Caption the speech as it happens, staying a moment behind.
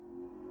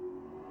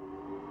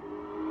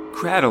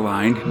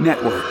Crataline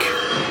Network.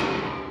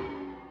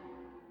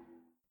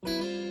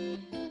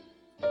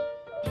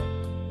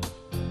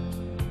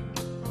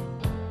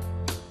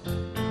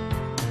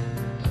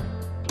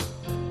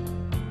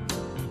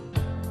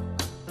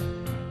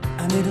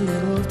 I need a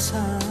little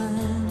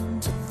time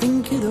to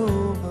think it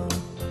over.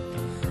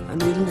 I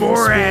need a little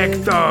Borak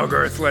space. Thog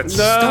Earth, let's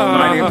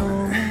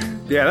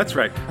Yeah, that's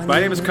right. My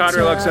name is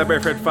Connor alongside my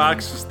friend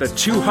Fox. It's the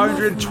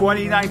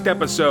 229th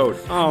episode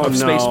of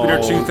Space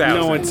Spinner 2000.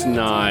 No, it's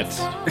not.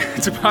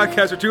 It's a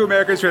podcast where two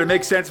Americans try to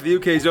make sense of the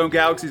UK's own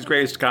galaxy's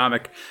greatest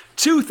comic,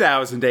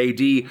 2000 AD,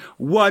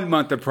 1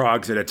 month of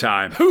progs at a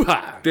time.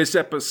 Hoo-ha! This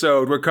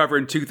episode, we're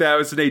covering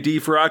 2000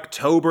 AD for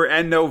October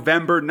and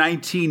November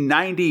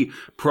 1990.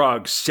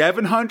 Prog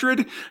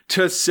 700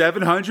 to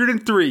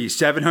 703,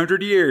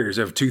 700 years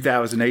of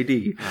 2000 AD.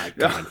 My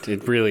God,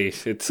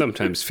 it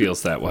sometimes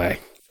feels that way.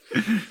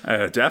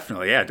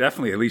 Definitely,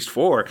 at least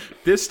 4.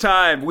 This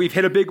time, we've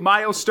hit a big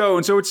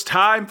milestone, so it's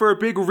time for a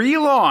big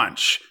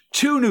relaunch.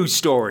 2 new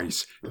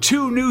stories,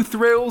 2 new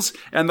thrills,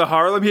 and the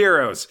Harlem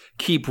Heroes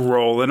keep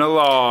rolling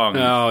along.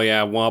 Oh,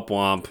 yeah, womp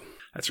womp.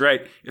 That's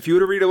right. If you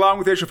were to read along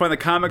with this, you'll find the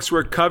comics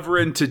we're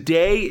covering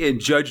today in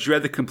Judge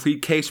Dredd, The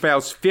Complete Case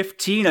Files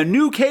 15, a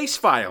new Case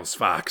Files,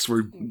 Fox.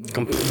 We're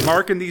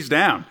marking these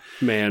down.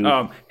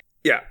 Man.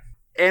 Yeah.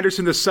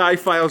 Anderson, The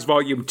Sci-Files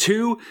Volume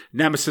 2,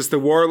 Nemesis the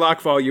Warlock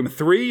Volume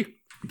 3,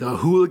 The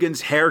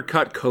Hooligans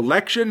Haircut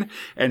Collection,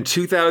 and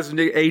 2000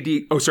 AD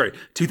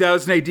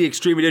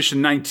Extreme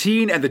Edition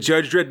 19, and the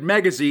Judge Dredd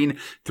Magazine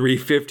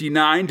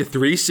 359 to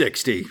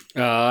 360.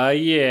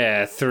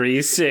 Yeah,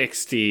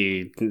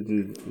 360.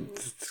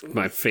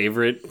 My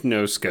favorite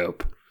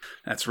no-scope.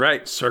 That's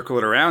right. Circle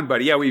it around,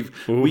 buddy. Yeah,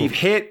 we've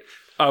hit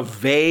a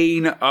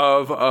vein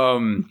of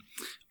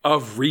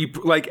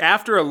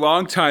after a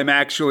long time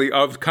actually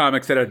of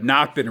comics that had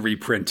not been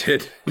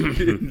reprinted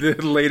in the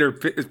later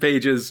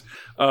pages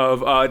of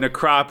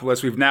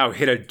Necropolis, we've now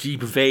hit a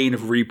deep vein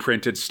of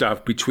reprinted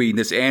stuff between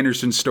this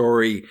Anderson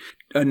story,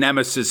 a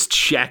Nemesis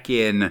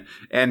check-in,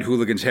 and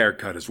Hooligan's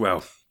Haircut as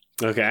well.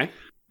 Okay.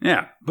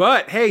 Yeah,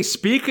 but hey,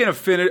 speaking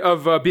of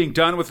being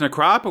done with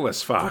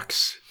Necropolis,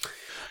 Fox.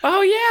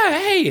 Oh, yeah,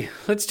 hey,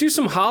 let's do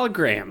some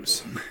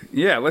holograms.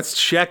 Yeah,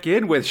 let's check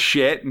in with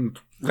shit and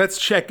let's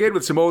check in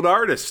with some old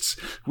artists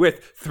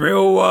with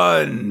Thrill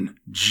 1,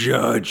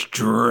 Judge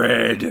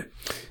Dredd.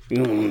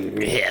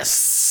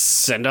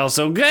 Yes, and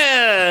also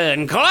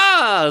Gun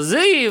Claws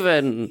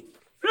even.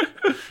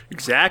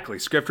 Exactly.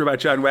 Script by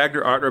John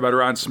Wagner, art by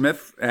Ron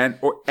Smith,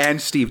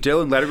 and Steve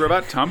Dillon, letter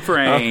by Tom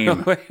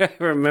Frame. I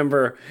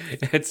remember,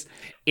 it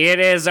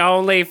is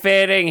only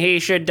fitting he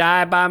should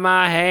die by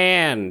my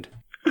hand.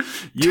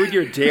 You and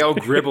your Dale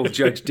Gribble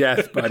Judge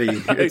Death, buddy.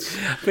 I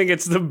think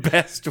it's the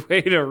best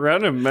way to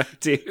run him, my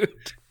dude.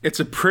 It's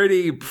a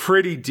pretty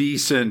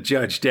decent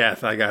Judge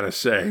Death, I gotta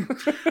say.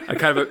 I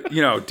kind of,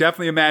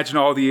 definitely imagine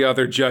all the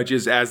other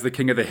judges as the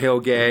King of the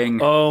Hill gang.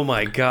 Oh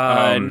my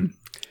God.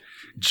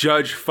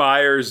 Judge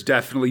Fire's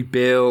definitely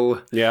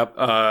Bill. Yep.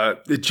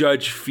 The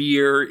Judge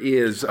Fear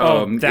is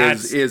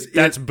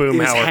that's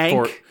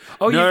Boomhauer.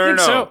 Oh, you think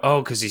no. so?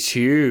 Oh, because he's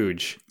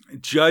huge.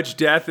 Judge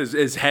Death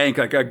is Hank,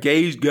 like a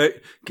gaze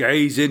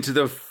into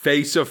the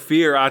face of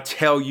fear. I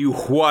tell you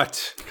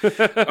what.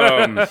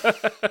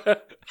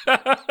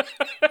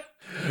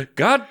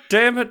 God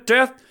damn it,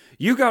 Death!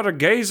 You gotta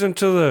gaze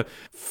into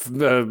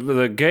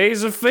the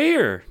gaze of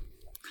fear.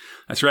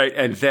 That's right.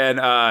 And then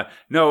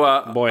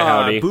Boy,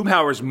 howdy.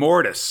 Boomhauer's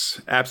Mortis.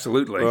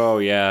 Absolutely. Oh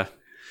yeah.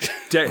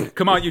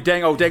 Come on, you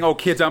dang old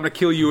kids! I'm gonna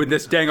kill you in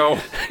this dang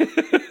old.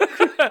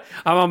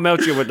 I'm gonna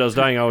melt you with those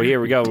dang old.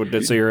 Here we go with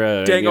this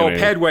here. Dang old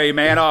Pedway,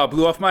 man. Oh,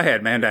 blew off my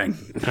head, man. Dang.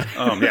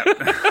 Yeah.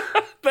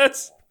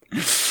 That's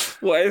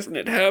why hasn't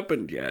it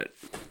happened yet?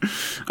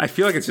 I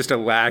feel like it's just a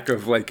lack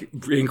of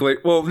English.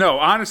 Well, no,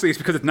 honestly, it's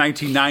because it's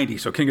 1990,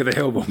 so King of the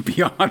Hill won't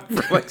be on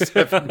for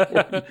 7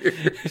 more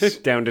years.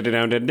 Down, Judge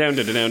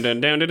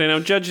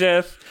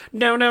Death.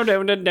 Down,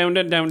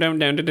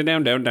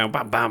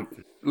 bam, bam.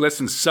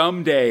 Listen,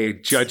 someday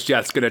Judge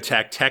Death's going to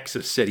attack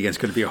Texas City, and it's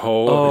going to be a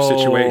whole other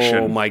situation.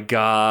 Oh my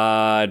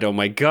God!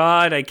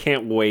 I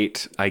can't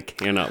wait. I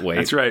cannot wait.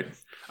 That's right.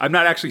 I'm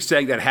not actually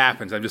saying that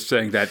happens. I'm just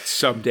saying that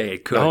someday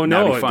it could. Oh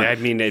no! Fun. I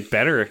mean, it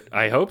better.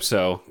 I hope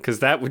so, because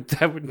that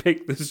would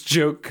make this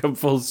joke come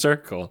full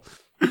circle.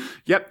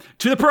 Yep,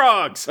 to the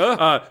progs.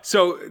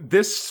 So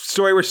this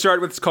story we're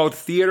starting with is called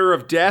Theater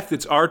of Death.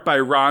 It's art by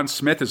Ron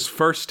Smith, his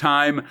first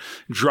time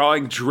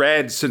drawing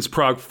Dredd since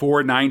Prog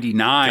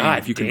 499,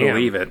 if you can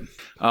believe it.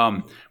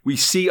 We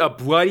see a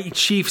bloody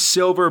Chief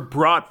Silver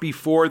brought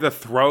before the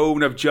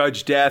throne of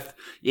Judge Death.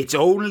 It's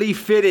only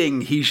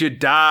fitting he should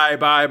die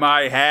by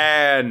my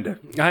hand.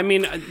 I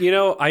mean,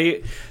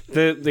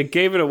 they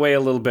gave it away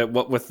a little bit.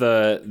 What with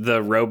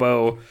the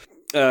Robo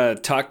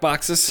talk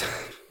boxes.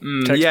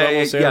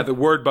 Yeah. The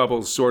word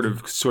bubbles sort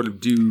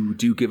of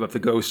do give up the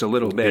ghost a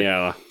little bit.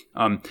 Yeah.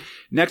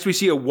 Next, we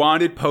see a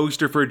wanted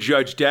poster for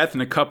Judge Death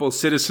and a couple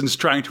citizens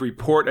trying to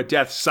report a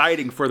death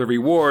sighting for the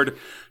reward,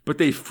 but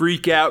they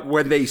freak out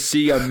when they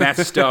see a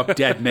messed up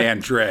dead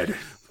man Dredd.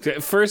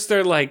 At first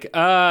they're like,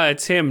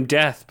 it's him,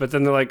 Death. But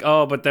then they're like,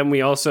 oh, but then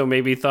we also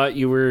maybe thought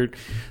you were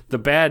the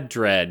bad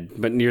Dread,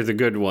 but you're the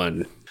good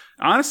one.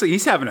 Honestly,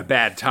 he's having a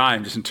bad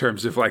time just in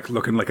terms of like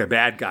looking like a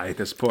bad guy at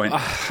this point.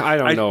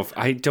 I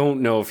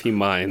don't know if he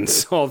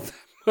minds all that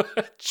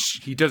much.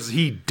 He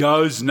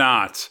does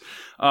not.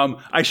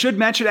 I should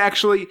mention,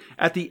 actually,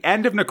 at the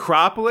end of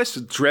Necropolis,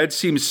 Dredd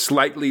seems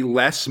slightly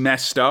less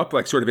messed up,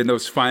 like sort of in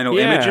those final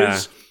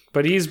images.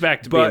 But he's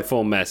back to being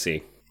full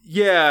messy.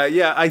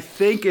 Yeah. I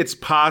think it's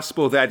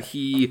possible that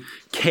he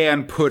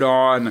can put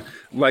on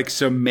like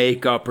some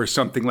makeup or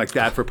something like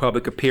that for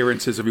public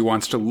appearances if he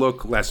wants to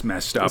look less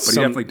messed up. But he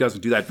definitely doesn't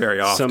do that very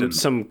often.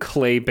 Some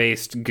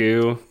clay-based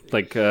goo,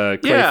 like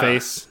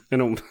Clayface.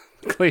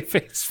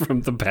 Clayface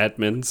from the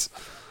Batmans.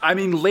 I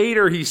mean,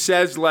 later he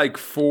says like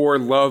for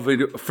the love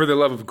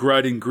of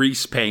Grud and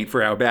grease paint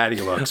for how bad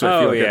he looks. So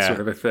I feel like that's sort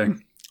of a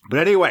thing. But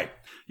anyway.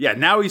 Yeah,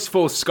 now he's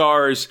full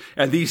scars,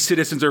 and these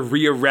citizens are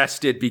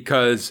rearrested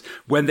because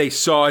when they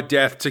saw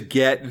Death to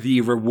get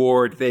the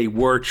reward, they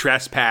were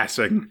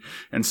trespassing.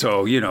 And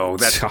so,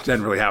 that's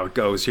generally how it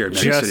goes here in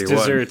Mega Just City 1.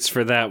 desserts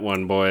for that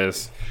one,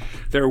 boys.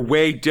 They're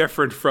way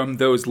different from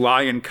those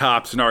lion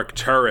cops in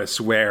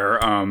Arcturus where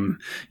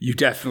you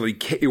definitely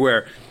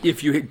where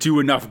if you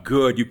do enough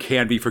good, you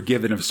can be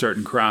forgiven of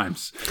certain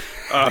crimes.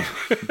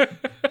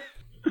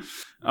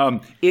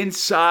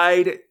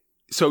 Inside...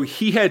 So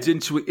he heads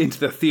into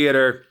the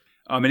theater,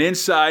 and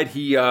inside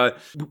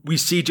we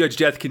see Judge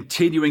Death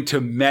continuing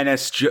to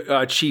menace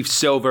Chief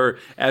Silver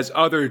as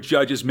other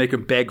judges make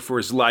him beg for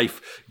his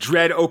life.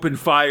 Dredd opens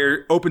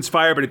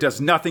fire, but it does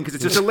nothing because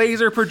it's just a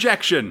laser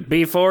projection.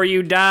 Before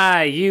you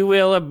die, you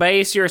will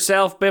abase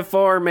yourself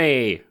before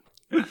me.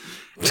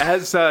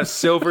 As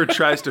Silver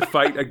tries to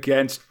fight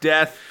against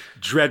Death,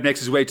 Dredd makes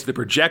his way to the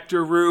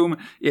projector room.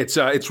 It's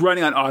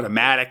running on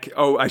automatic.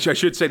 Oh, I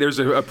should say there's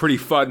a pretty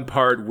fun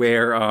part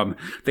where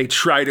they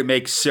try to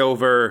make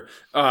Silver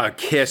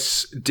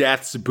kiss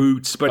Death's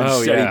boots, but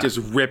instead he just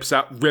rips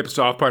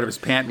off part of his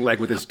pant leg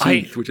with his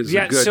teeth, which is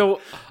a good.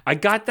 So I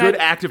got that good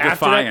act of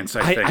defiance.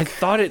 I think I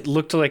thought it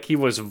looked like he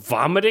was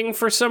vomiting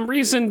for some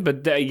reason,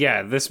 but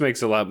this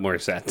makes a lot more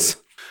sense.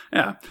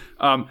 Yeah.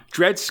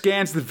 Dredd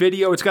scans the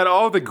video. It's got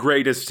all the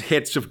greatest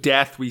hits of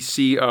Death. We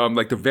see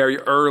like the very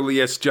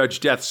earliest Judge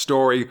Death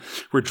story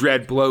where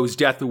Dredd blows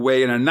Death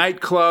away in a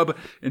nightclub,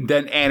 and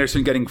then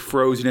Anderson getting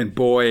frozen and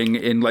Boeing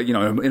in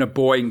in a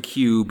Boeing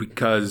cube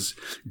because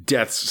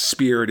Death's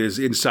spirit is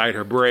inside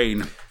her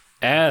brain.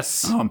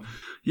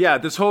 Yeah,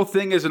 this whole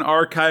thing is an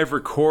archive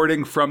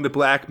recording from the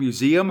Black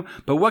Museum,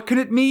 but what can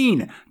it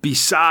mean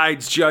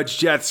besides Judge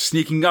Death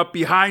sneaking up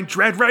behind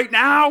Dredd right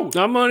now?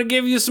 I'm gonna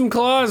give you some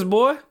claws,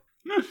 boy.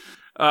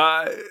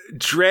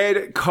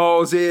 Dredd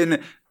calls into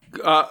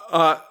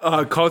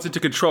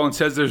control and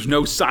says there's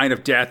no sign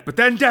of Death, but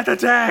then Death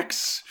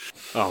attacks.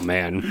 Oh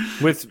man,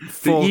 with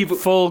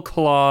full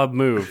claw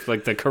move,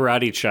 like the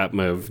karate chop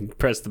move.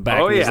 Press the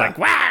back and he's like,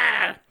 wah!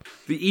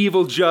 The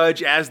evil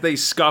judge, as they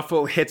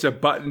scuffle, hits a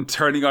button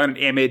turning on an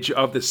image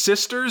of the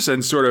sisters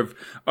and sort of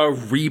a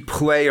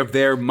replay of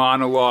their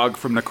monologue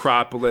from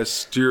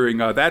Necropolis during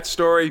that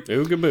story.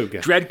 Ooga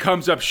booga. Dredd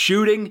comes up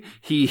shooting.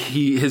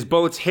 His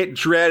bullets hit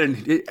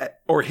Dredd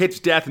or hits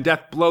Death, and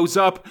Death blows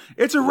up.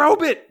 It's a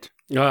robot.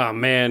 Oh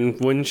man,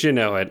 wouldn't you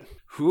know it?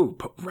 Ooh,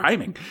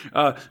 rhyming.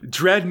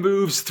 Dredd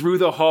moves through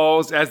the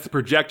halls as the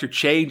projector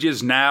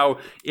changes. Now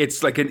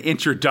it's like an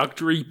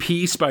introductory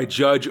piece by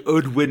Judge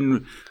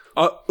Udwin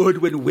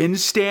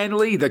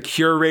Winstanley, the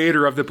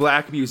curator of the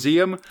Black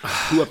Museum,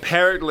 who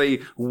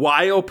apparently,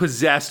 while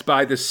possessed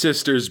by the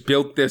sisters,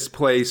 built this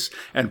place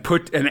and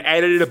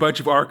edited a bunch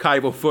of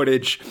archival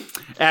footage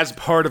as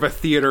part of a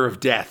theater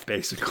of death,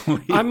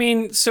 basically. I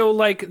mean, so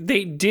like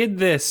they did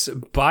this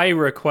by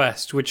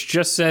request, which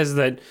just says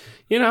that,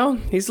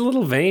 he's a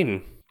little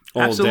vain.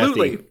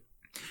 Absolutely. Deathy.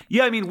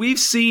 Yeah, I mean, we've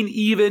seen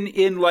even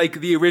in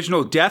like the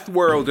original Death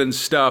World and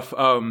stuff.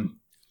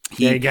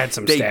 He got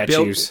some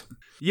statues.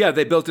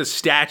 They built a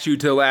statue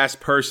to the last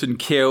person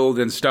killed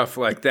and stuff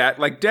like that.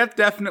 Like, Death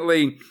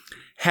definitely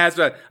has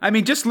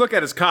just look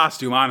at his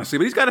costume, honestly,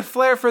 but he's got a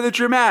flair for the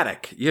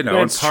dramatic, That's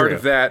and part true.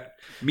 of that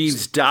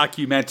means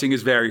documenting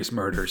his various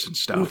murders and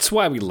stuff. That's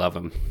why we love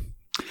him.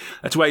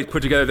 That's why he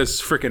put together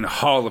this freaking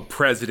Hall of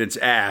President's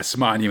ass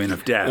monument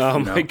of death. Oh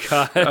my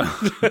God.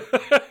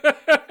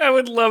 I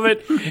would love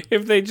it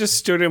if they just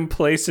stood in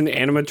place and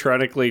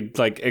animatronically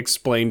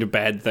explained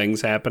bad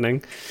things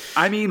happening.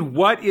 I mean,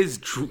 what is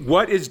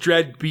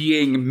Dredd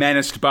being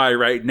menaced by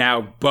right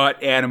now but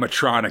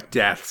animatronic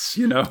deaths,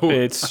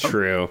 It's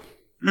true.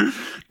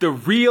 The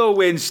real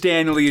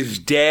Winstanley is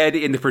dead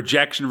in the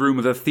projection room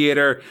of the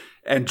theater,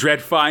 and Dredd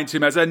finds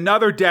him as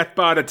another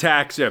Deathbot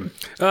attacks him.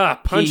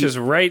 Punches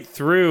right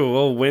through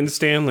old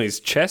Winstanley's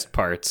chest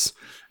parts.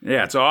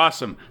 Yeah, it's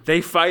awesome.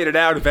 They fight it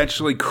out,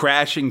 eventually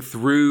crashing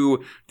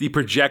through the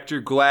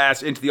projector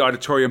glass into the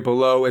auditorium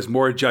below as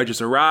more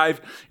judges arrive.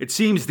 It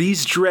seems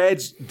these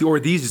droids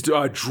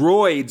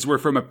were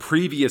from a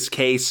previous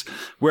case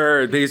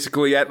where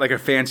basically at like a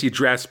fancy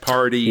dress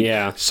party,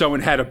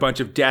 someone had a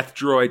bunch of death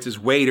droids as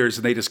waiters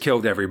and they just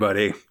killed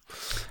everybody.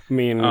 I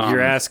mean,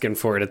 you're asking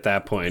for it at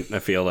that point, I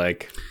feel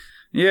like.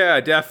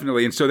 Yeah,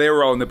 definitely. And so they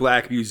were all in the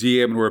Black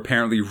Museum and were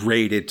apparently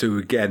raided to,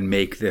 again,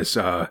 make this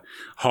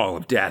Hall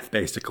of Death,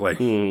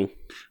 basically.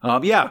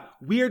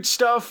 Weird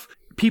stuff.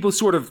 People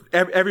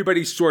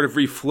everybody sort of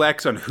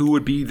reflects on who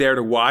would be there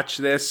to watch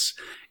this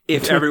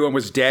if everyone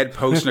was dead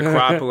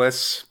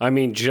post-Necropolis. I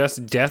mean,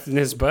 just Death and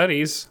his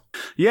buddies.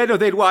 Yeah, no,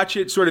 they'd watch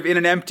it sort of in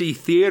an empty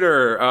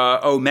theater,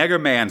 Omega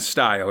Man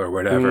style or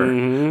whatever.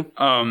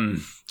 Mm-hmm.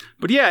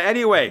 But yeah,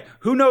 anyway,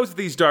 who knows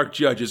these dark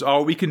judges?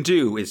 All we can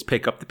do is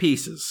pick up the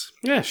pieces.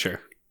 Yeah, sure.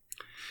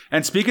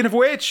 And speaking of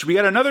which, we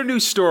got another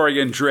new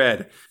story in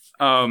Dredd.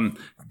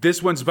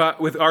 This one's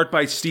with art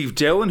by Steve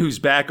Dillon, who's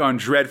back on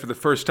Dredd for the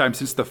first time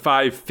since the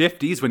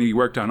 550s when he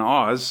worked on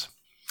Oz.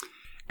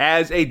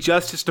 As a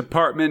Justice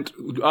Department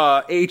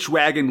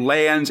H-Wagon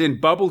lands in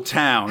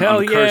Bubbletown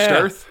on the Cursed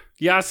Earth.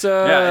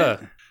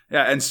 Yassa!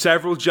 Yeah, and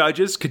several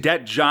judges,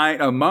 Cadet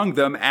Giant among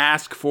them,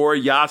 ask for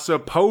Yassa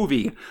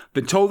Povey.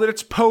 Been told that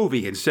it's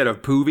Povey instead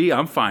of Poovy.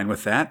 I'm fine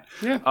with that.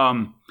 Yeah.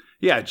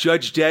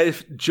 Judge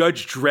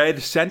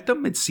Dredd sent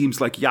them. It seems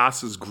like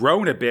Yassa's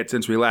grown a bit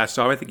since we last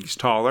saw him. I think he's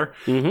taller.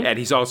 Mm-hmm. And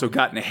he's also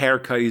gotten a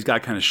haircut. He's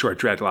got kind of short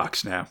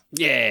dreadlocks now.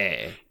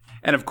 Yeah.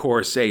 And of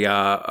course, a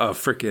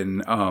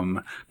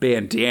freaking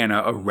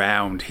bandana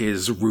around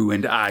his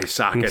ruined eye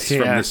sockets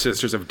from the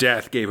Sisters of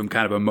Death gave him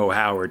kind of a Mo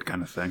Howard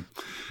kind of thing.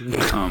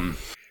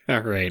 All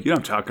right. You know what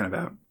I'm talking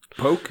about.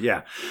 Poke?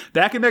 Yeah.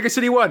 Back in Mega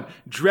City 1,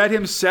 Dredd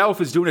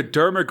himself is doing a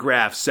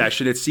dermograph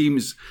session. It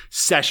seems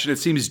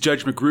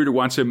Judge Magruder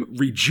wants him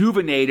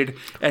rejuvenated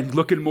and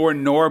looking more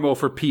normal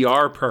for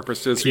PR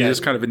purposes. So he's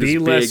just kind of in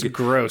this less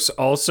gross.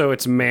 Also,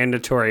 it's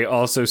mandatory.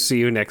 Also, see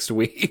you next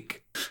week.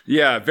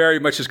 Yeah, very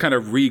much just kind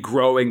of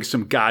regrowing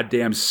some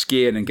goddamn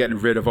skin and getting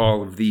rid of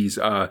all of these,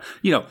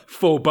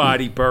 full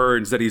body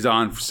burns that he's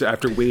on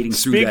after wading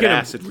through that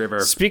acid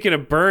river. Speaking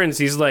of burns,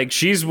 he's like,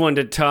 she's one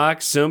to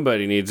talk.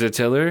 Somebody needs to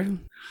tell her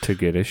to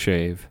get a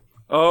shave.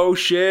 Oh,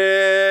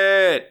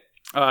 shit.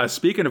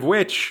 Speaking of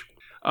which...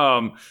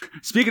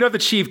 speaking of the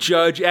chief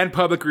judge and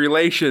public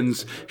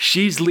relations,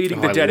 she's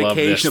leading the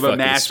dedication of a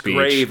mass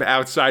grave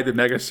outside the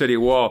Mega City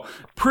wall.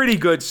 Pretty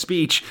good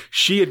speech.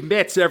 She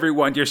admits,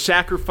 everyone, your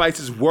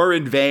sacrifices were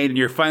in vain and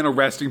your final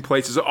resting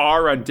places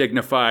are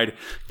undignified.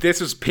 This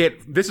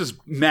is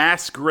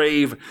mass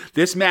grave.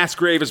 This mass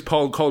grave is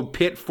called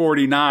Pit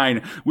 49,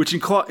 which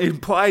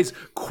implies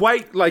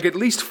quite like at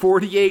least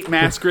 48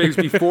 mass graves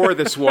before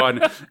this one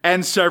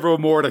and several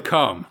more to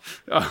come.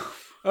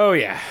 Oh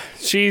yeah,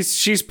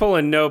 she's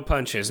pulling no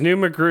punches. New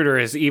Magruder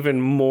is even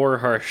more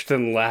harsh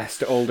than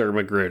last older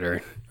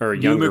Magruder or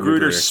younger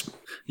Magruder.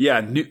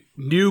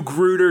 New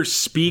Gruder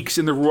speaks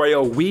in the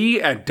royal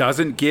we and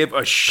doesn't give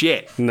a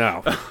shit.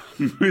 No,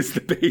 is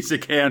the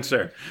basic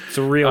answer. It's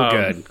real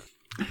good.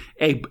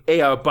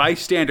 A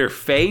bystander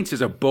faints as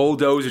a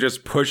bulldozer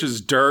just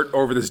pushes dirt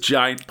over this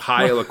giant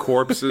pile of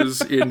corpses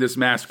in this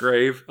mass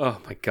grave.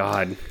 Oh my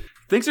god.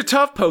 Things are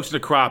tough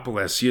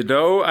post-Necropolis, you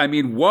know? I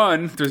mean,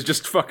 one, there's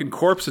just fucking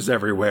corpses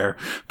everywhere.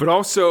 But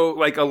also,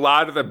 like, a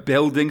lot of the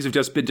buildings have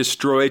just been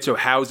destroyed, so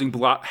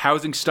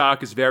housing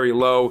stock is very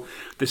low.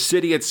 The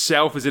city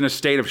itself is in a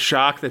state of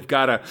shock. They've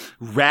got to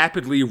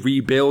rapidly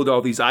rebuild all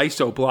these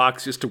ISO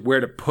blocks just to where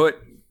to put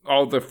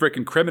all the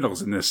freaking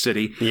criminals in this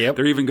city. Yep.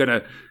 They're even going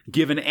to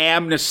give an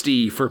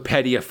amnesty for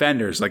petty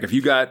offenders. Like,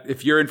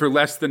 if you're in for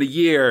less than a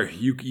year,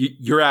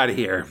 you're out of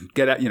here.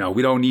 Get out,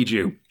 we don't need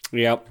you.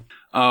 Yep.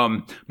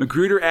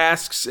 Magruder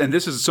asks, and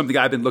this is something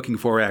I've been looking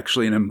for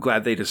actually, and I'm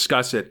glad they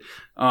discuss it.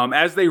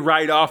 As they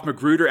ride off,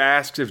 Magruder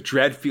asks if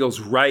Dredd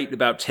feels right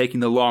about taking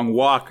the long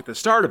walk at the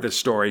start of this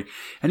story.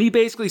 And he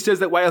basically says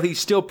that while he's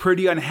still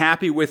pretty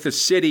unhappy with the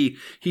city,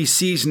 he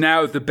sees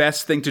now that the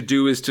best thing to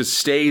do is to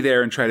stay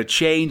there and try to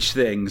change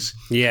things.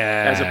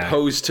 Yeah. As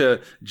opposed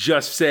to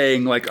just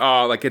saying like,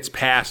 oh, like it's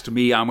past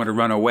me, I'm going to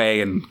run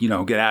away and,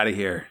 get out of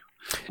here.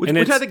 Which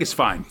I think is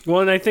fine.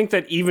 Well, and I think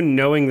that even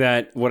knowing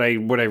that, what I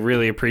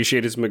really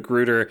appreciate is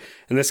Magruder,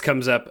 and this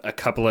comes up a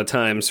couple of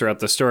times throughout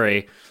the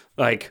story,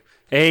 like,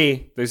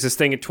 hey, there's this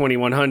thing at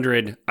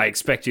 2100, I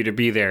expect you to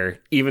be there,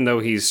 even though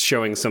he's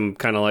showing some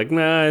kind of like,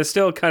 nah, I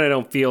still kind of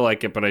don't feel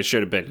like it, but I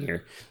should have been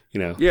here,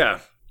 Yeah.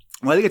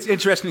 Well, I think it's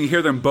interesting to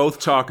hear them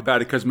both talk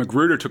about it because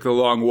Magruder took the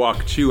long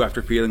walk too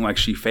after feeling like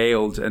she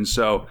failed. And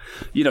so,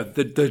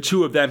 the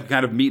two of them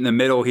kind of meet in the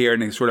middle here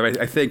and it sort of,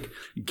 I think,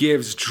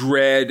 gives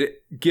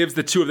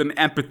the two of them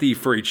empathy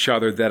for each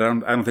other that I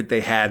don't think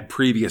they had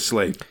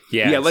previously.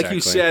 Yeah, like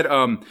you said,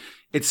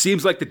 it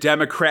seems like the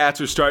Democrats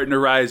are starting to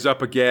rise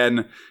up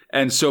again.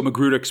 And so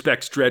Magruder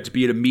expects Dredd to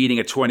be at a meeting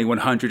at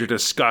 2100 to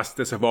discuss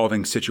this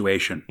evolving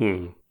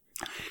situation.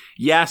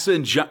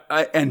 Yasa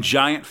and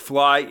Giant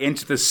fly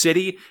into the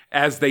city.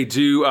 As they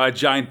do,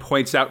 Giant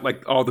points out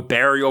like all the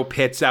burial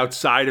pits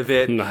outside of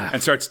it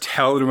and starts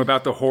telling him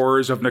about the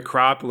horrors of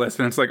Necropolis.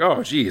 And it's like,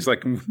 oh, geez,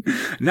 like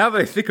now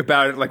that I think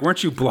about it, like,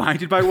 weren't you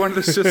blinded by one of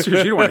the sisters?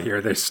 You don't want to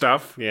hear this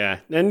stuff. Yeah,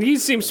 and he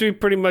seems to be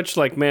pretty much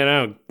like, man,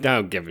 I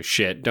don't give a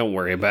shit. Don't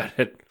worry about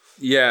it.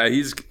 Yeah,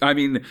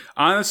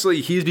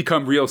 honestly, he's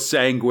become real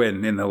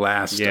sanguine in the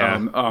last,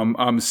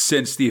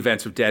 since the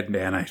events of Dead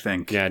Man, I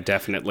think. Yeah,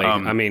 definitely.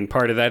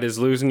 Part of that is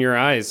losing your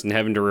eyes and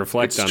having to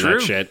reflect on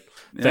that shit.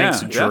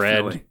 Thanks,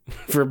 Dread,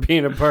 for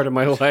being a part of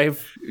my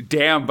life.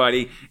 Damn,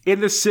 buddy. In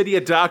the city, a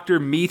doctor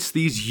meets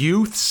these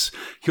youths.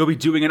 He'll be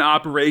doing an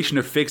operation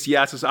to fix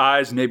Yasa's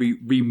eyes and maybe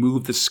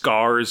remove the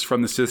scars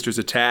from the sisters'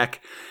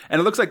 attack. And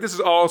it looks like this is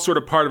all sort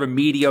of part of a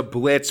media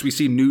blitz. We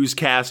see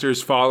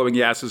newscasters following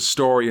Yasa's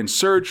story and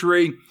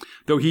surgery,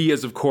 though he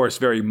is, of course,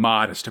 very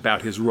modest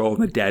about his role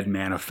in the Dead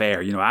Man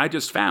affair. I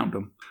just found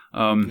him.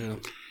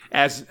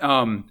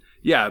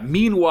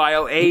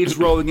 Meanwhile, aides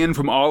rolling in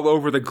from all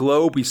over the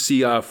globe. We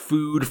see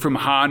food from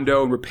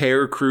Hondo and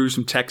repair crews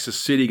from Texas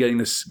City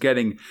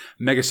getting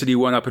Mega City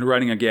 1 up and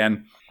running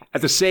again.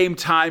 At the same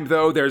time,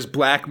 though, there's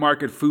black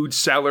market food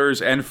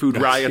sellers and food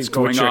riots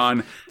going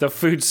on. The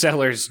food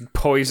sellers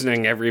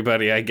poisoning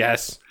everybody, I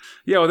guess.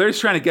 Yeah, well, they're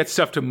just trying to get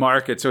stuff to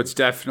market, so it's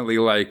definitely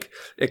like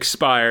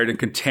expired and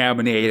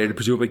contaminated,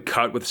 presumably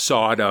cut with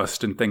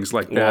sawdust and things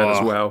like that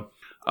as well.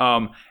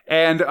 Also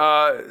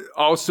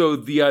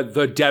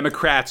the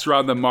Democrats are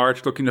on the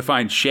march looking to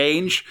find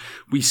change.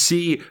 We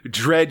see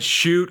Dredd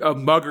shoot a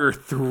mugger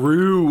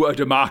through a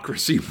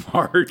democracy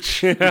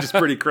march, which is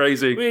pretty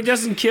crazy. He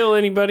doesn't kill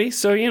anybody,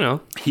 so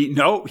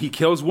he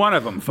kills one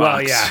of them, Fox.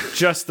 Well, yeah,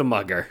 just the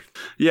mugger.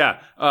 Yeah,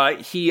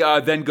 he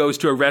then goes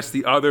to arrest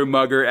the other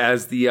mugger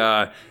as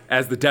the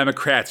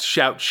Democrats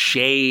shout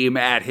shame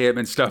at him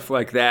and stuff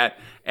like that.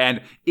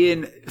 And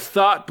in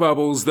thought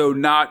bubbles, though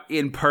not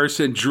in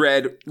person,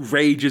 Dredd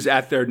rages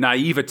at their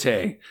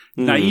naivety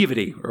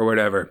or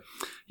whatever.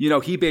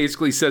 He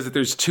basically says that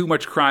there's too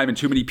much crime and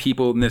too many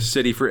people in this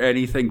city for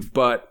anything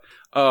but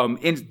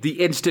the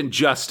instant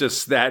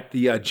justice that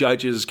the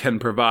judges can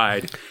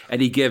provide.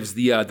 And he gives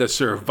the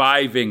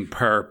surviving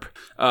perp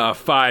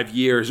 5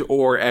 years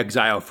or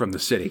exile from the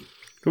city.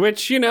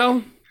 Which,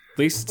 at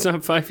least it's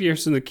not 5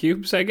 years in the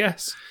cubes, I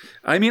guess.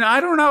 I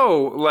don't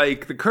know.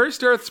 Like, the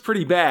Cursed Earth's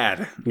pretty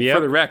bad,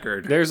 for the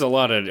record. There's a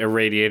lot of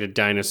irradiated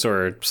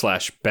dinosaur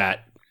 /bat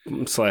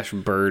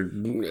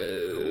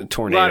 /bird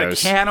tornadoes. A lot of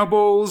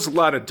cannibals, a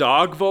lot of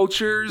dog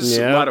vultures,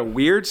 a lot of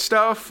weird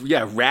stuff.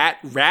 Yeah, rat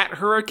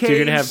hurricanes.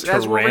 You're going to have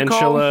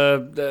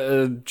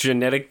tarantula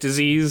genetic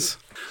disease.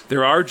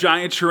 There are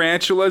giant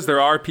tarantulas. There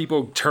are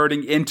people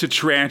turning into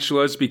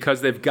tarantulas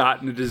because they've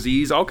gotten a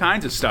disease. All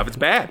kinds of stuff. It's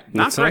bad.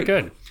 Not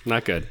good.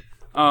 Not good.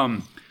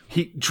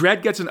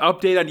 Dredd gets an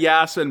update on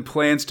Yasa and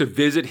plans to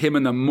visit him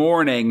in the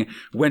morning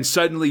when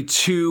suddenly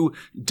two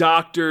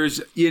doctors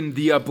in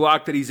the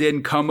block that he's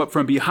in come up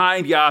from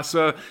behind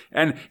Yasa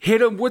and hit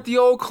him with the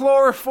old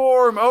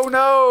chloroform. Oh,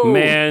 no.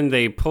 Man,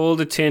 they pulled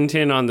a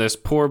Tintin on this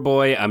poor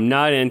boy. I'm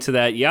not into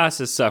that.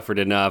 Yasa suffered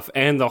enough.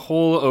 And the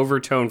whole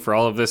overtone for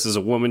all of this is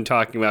a woman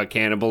talking about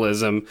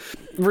cannibalism.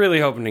 Really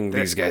hoping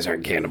these guys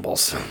aren't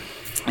cannibals.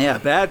 Yeah,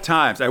 bad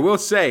times. I will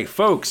say,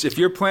 folks, if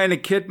you're planning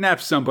to kidnap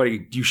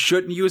somebody, you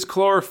shouldn't use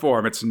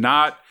chloroform. It's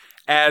not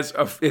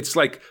it's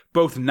like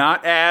both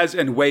not as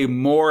and way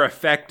more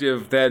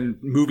effective than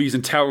movies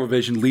and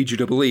television lead you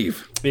to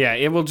believe. Yeah,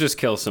 it will just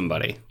kill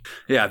somebody.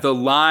 Yeah, the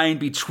line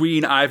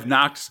between I've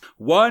knocked...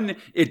 1,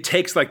 it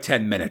takes like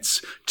 10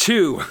 minutes.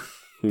 2...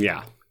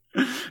 Yeah.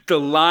 The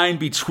line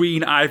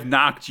between I've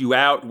knocked you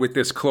out with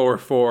this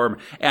chloroform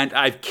and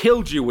I've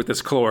killed you with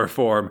this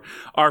chloroform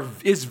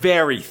is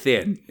very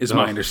thin, is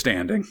my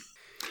understanding.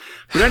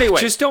 But anyway.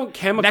 Just don't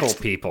chemical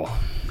people.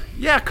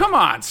 Yeah, come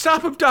on.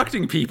 Stop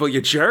abducting people, you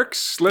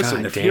jerks.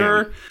 Listen, if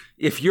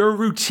you're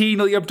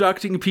routinely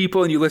abducting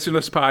people and you listen to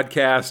this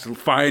podcast,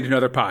 find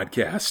another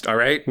podcast, all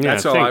right? Yeah,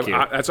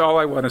 that's all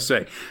I want to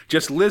say.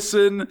 Just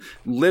listen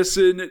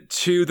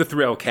to the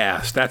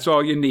Thrillcast. That's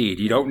all you need.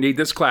 You don't need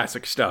this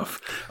classic stuff.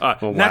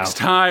 Next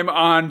time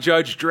on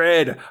Judge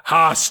Dredd,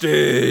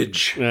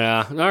 Hostage.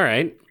 Yeah, all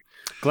right.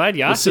 Glad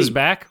Yasa's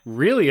back.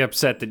 Really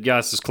upset that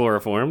Yasa's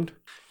chloroformed.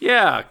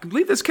 Yeah,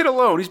 leave this kid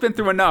alone. He's been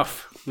through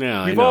enough.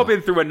 Yeah, we've all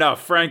been through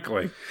enough,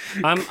 frankly.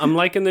 I'm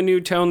liking the new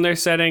tone they're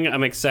setting.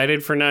 I'm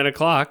excited for 9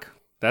 o'clock.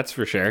 That's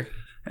for sure.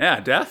 Yeah,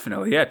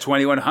 definitely. Yeah,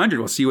 2100.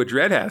 We'll see what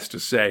Dredd has to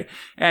say.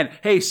 And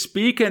hey,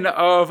 speaking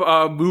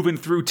of moving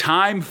through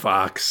time,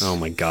 Fox. Oh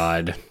my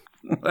God.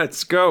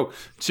 Let's go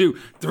to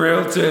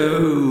Thrill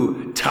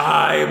 2.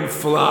 Time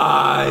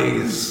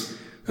Flies.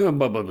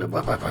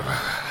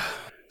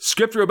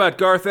 Script robot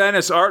Garth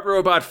Ennis, art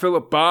robot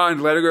Philip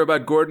Bond, letter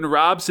robot Gordon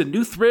Robson.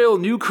 New thrill,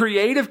 new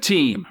creative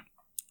team.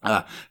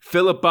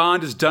 Philip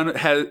Bond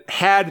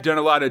had done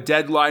a lot of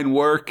Deadline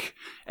work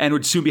and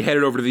would soon be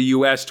headed over to the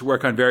U.S. to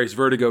work on various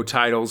Vertigo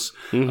titles.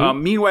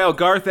 Meanwhile,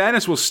 Garth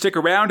Ennis will stick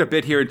around a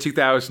bit here in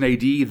 2000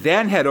 AD,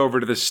 then head over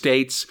to the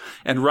States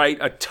and write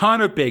a ton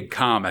of big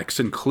comics,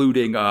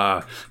 including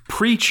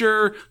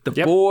Preacher, The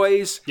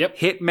Boys,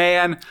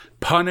 Hitman,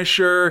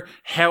 Punisher,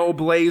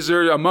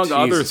 Hellblazer, among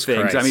other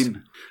things. Christ. I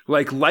mean,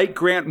 like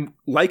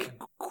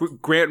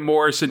Grant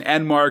Morrison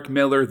and Mark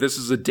Miller, this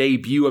is a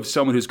debut of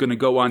someone who's going to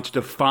go on to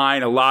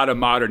define a lot of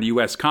modern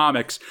U.S.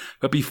 comics.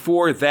 But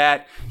before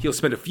that, he'll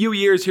spend a few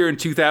years here in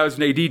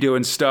 2000 AD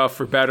doing stuff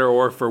for better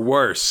or for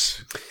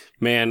worse.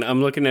 Man,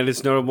 I'm looking at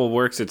his notable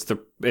works.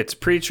 It's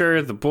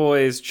Preacher, The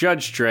Boys,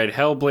 Judge Dredd,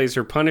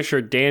 Hellblazer,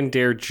 Punisher, Dan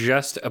Dare,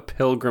 Just a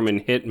Pilgrim,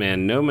 and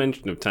Hitman. No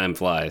mention of Time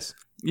Flies.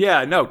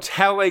 Yeah, no,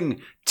 telling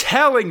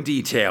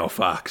detail,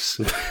 Fox.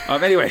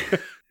 Anyway...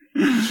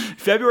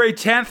 February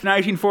 10th,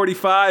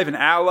 1945, an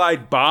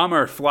Allied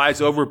bomber flies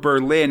over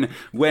Berlin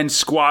when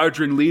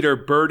squadron leader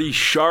Bertie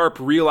Sharp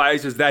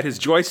realizes that his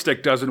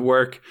joystick doesn't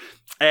work.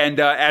 And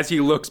as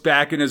he looks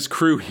back in his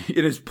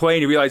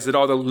plane, he realizes that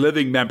all the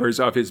living members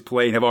of his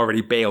plane have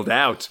already bailed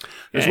out.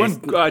 There's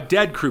one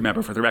dead crew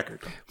member, for the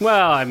record.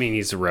 Well, I mean,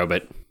 he's a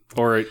robot.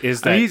 Or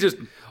is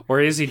that... Or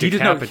is he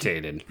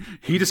decapitated?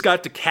 He just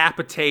got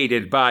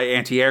decapitated by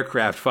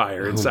anti-aircraft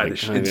fire inside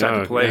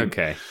the plane.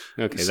 Okay,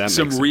 that makes sense.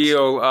 Some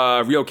real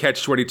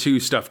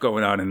Catch-22 stuff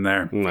going on in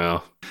there.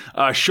 Well,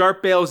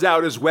 Sharp bails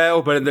out as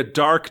well, but in the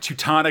dark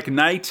Teutonic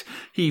night,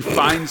 he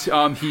finds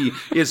he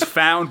is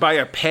found by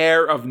a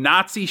pair of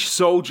Nazi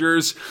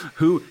soldiers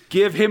who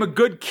give him a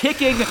good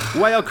kicking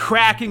while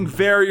cracking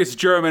various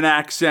German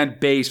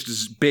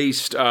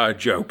accent-based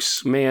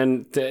jokes.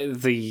 Man,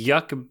 the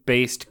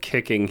yuck-based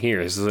kicking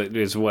here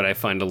is what I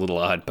find a little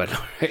odd, but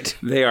all right.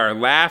 They are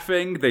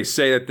laughing. They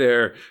say that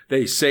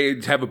they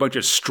have a bunch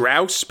of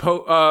Strauss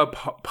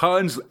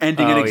puns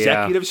ending in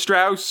executive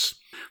Strauss.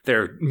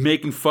 They're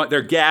making fun.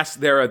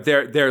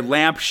 They're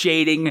lamp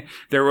shading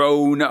their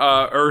own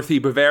earthy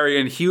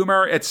Bavarian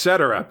humor,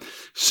 etc.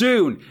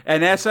 Soon,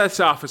 an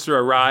SS officer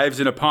arrives,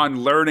 and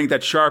upon learning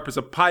that Sharp is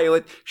a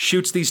pilot,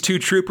 shoots these two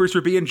troopers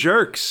for being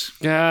jerks.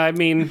 I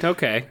mean,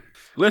 okay.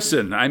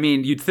 Listen, I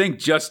mean, you'd think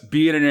just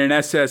being in an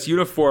SS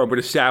uniform would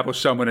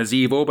establish someone as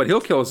evil, but he'll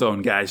kill his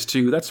own guys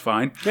too. That's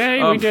fine.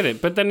 Yeah, we did it.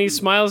 But then he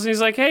smiles and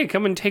he's like, "Hey,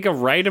 come and take a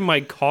ride in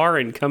my car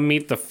and come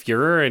meet the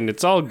Fuhrer," and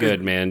it's all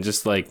good, man.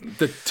 Just like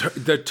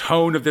the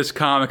tone of this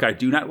comic, I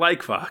do not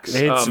like, Fox.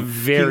 It's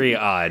very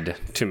odd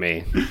to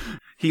me.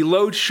 He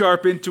loads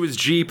Sharp into his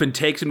Jeep and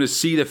takes him to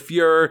see the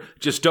Fuhrer.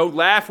 Just don't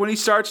laugh when he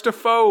starts to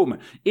foam.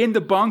 In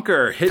the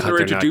bunker,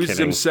 Hitler introduces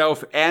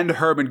himself and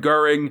Hermann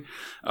Goering.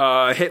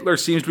 Hitler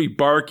seems to be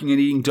barking and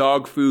eating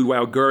dog food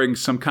while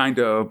Goering's some kind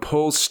of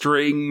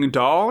pull-string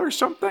doll or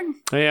something.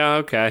 Yeah,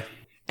 okay.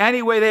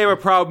 Anyway, they have a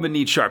problem and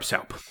need Sharp's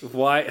help.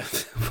 Why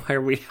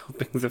are we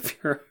helping the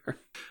Fuhrer?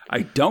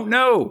 I don't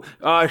know.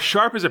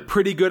 Sharp has a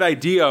pretty good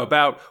idea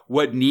about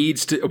what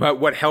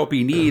help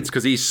he needs,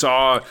 because he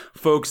saw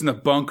folks in the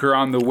bunker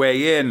on the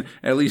way in.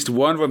 At least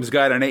one of them's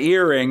got an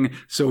earring,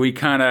 so we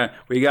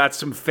got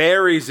some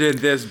fairies in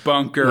this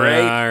bunker, eh?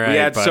 All right, we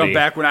had buddy. some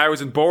back when I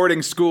was in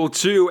boarding school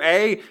too,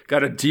 eh? Got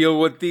to deal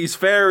with these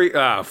fairies.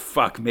 Oh,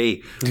 fuck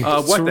me.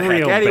 What the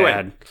heck? Anyway.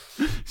 Bad.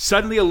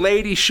 Suddenly a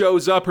lady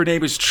shows up. Her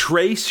name is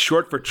Trace,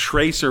 short for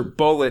Tracer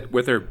Bullet,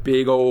 with her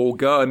big old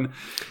gun.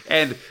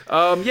 And,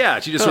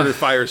 she just sort of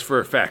fires for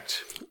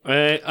effect.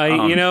 I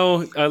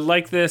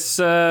like this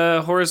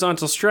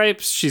horizontal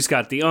stripes. She's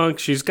got the unk.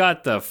 She's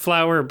got the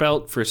flower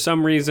belt for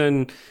some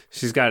reason.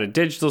 She's got a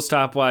digital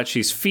stopwatch.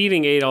 She's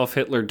feeding Adolf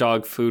Hitler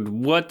dog food.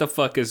 What the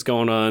fuck is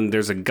going on?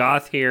 There's a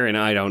goth here, and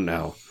I don't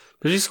know.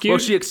 But she's cute. Well,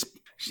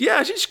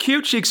 she's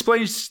cute. She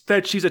explains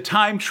that she's a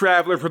time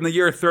traveler from the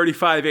year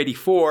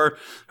 3584.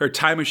 Her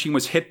time machine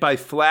was hit by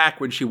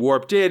flak when she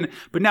warped in,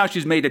 but now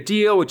she's made a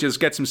deal, which is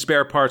get some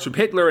spare parts from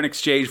Hitler in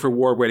exchange for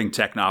war-winning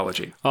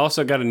technology.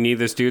 Also got to knee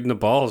this dude in the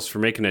balls for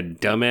making a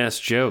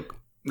dumbass joke.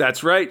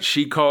 That's right.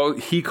 He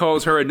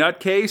calls her a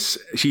nutcase.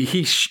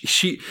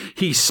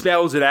 He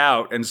spells it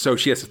out, and so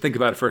she has to think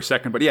about it for a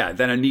second. But yeah,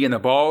 then a knee in the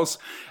balls.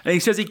 And he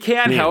says he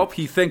can help.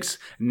 He thinks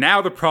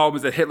now the problem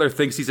is that Hitler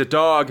thinks he's a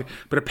dog,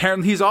 but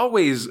apparently he's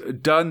always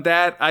done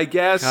that, I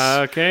guess.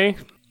 Okay.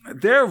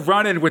 They're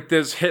running with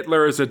this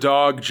Hitler as a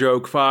dog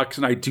joke, Fox,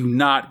 and I do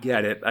not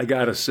get it, I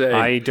gotta say.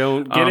 I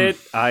don't get it.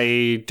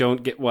 I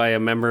don't get why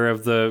a member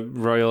of the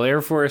Royal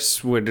Air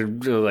Force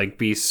would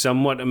be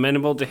somewhat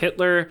amenable to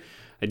Hitler.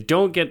 I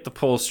don't get the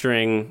pull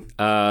string.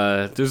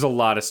 There's a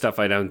lot of stuff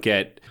I don't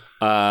get.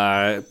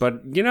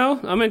 But,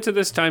 I'm into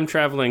this time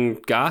traveling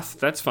goth.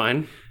 That's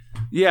fine.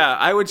 Yeah,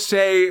 I would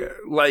say,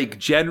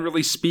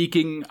 generally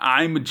speaking,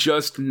 I'm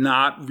just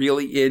not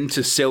really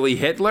into silly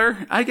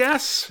Hitler, I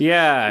guess.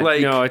 Yeah,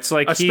 it's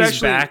like he's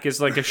back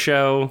as a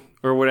show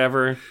or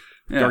whatever.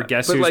 Yeah, or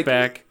guess who's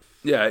back.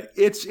 Yeah,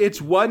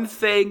 it's one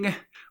thing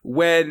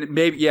when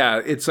maybe,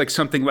 it's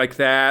something like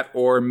that,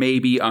 or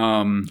maybe...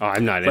 I'm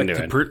not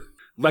into it.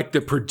 Like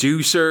the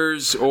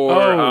producers, or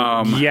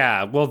well,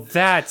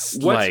 that's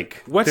what's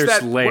there's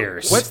that,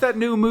 layers. What's that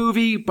new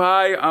movie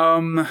by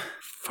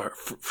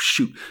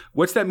shoot,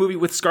 what's that movie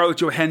with Scarlett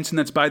Johansson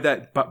that's by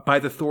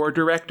the Thor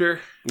director?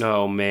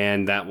 Oh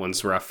man, that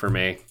one's rough for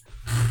me.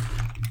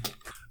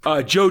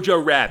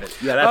 Jojo Rabbit.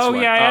 Yeah, that's one.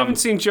 I haven't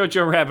seen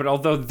Jojo Rabbit,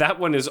 although that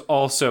one is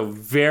also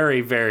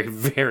very, very,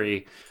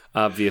 very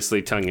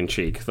obviously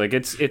tongue-in-cheek. Like,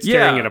 it's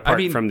tearing it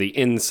apart from the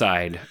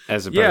inside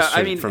as opposed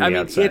to from the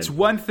outside. It's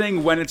one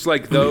thing when it's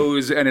like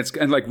those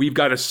and like we've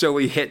got a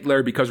silly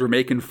Hitler because we're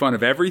making fun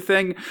of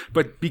everything,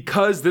 but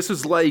because this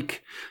is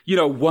like,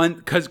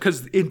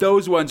 because in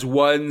those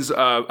one's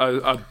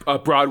a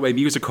Broadway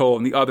musical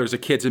and the other's a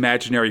kid's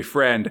imaginary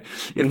friend,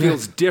 it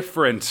feels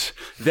different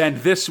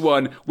than this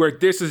one where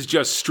this is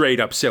just straight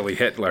up silly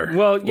Hitler.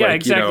 Well, yeah,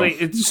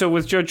 exactly. So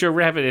with Jojo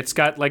Rabbit, it's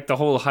got like the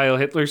whole Heil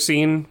Hitler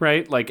scene,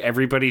 right? Like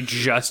everybody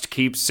just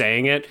keeps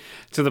saying it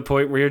to the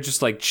point where you're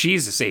just like,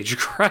 Jesus H.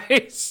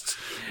 Christ.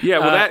 Yeah,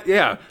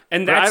 well,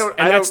 and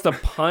that's the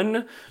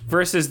pun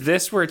versus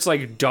this where it's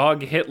like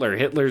dog Hitler.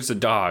 Hitler's a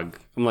dog.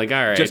 I'm like,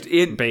 all right, just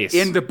in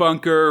the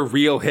bunker,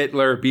 real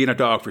Hitler being a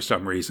dog for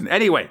some reason.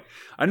 Anyway,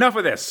 enough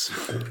of this.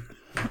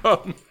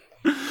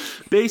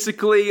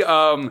 Basically,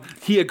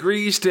 he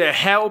agrees to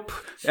help,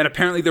 and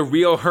apparently the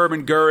real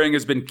Hermann Goering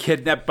has been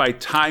kidnapped by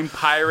time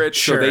pirates,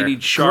 so they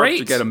need Sharp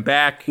to get him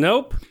back.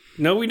 Nope.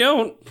 No, we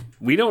don't.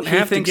 We don't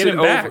have to get him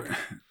back.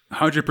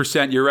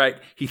 100%, you're right.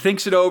 He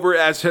thinks it over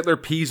as Hitler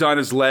pees on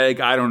his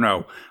leg. I don't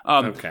know.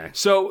 Okay.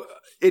 So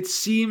it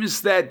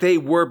seems that they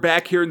were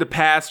back here in the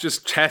past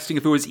just testing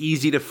if it was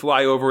easy to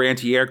fly over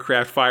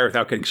anti-aircraft fire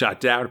without getting shot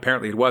down.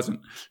 Apparently it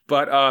wasn't.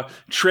 But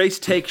Trace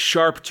takes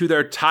Sharp to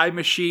their time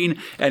machine,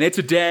 and it's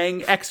a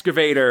dang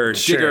excavator,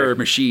 digger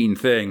machine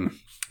thing.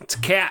 It's a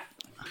cat.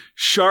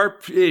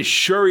 Sharp is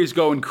sure he's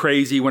going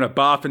crazy when a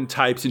boffin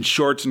types in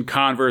shorts and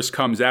Converse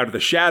comes out of the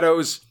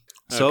shadows.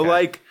 So,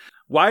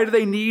 why do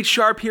they need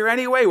Sharp here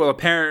anyway? Well,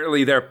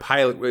 apparently their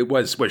pilot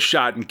was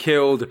shot and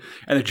killed,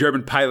 and the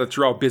German pilots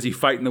are all busy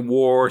fighting the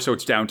war, so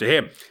it's down to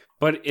him.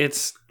 But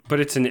it's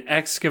an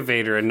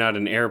excavator and not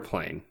an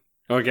airplane.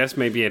 Oh, I guess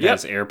maybe it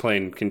has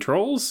airplane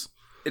controls?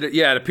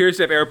 It appears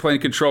to have airplane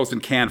controls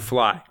and can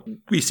fly.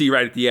 We see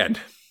right at the end.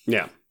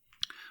 Yeah.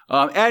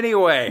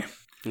 Anyway.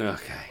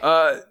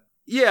 Okay.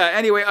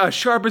 Anyway,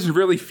 Sharp isn't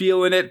really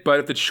feeling it,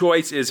 but if the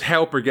choice is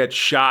help or get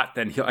shot,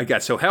 then I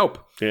guess he'll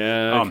help.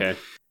 Yeah, okay.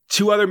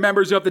 Two other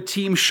members of the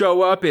team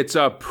show up. It's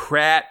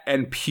Pratt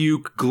and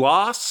Puke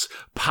Gloss,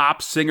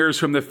 pop singers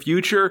from the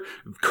future,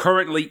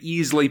 currently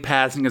easily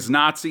passing as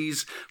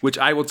Nazis, which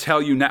I will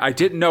tell you now, I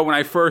didn't know when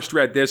I first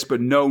read this, but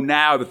know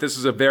now that this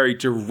is a very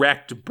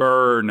direct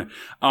burn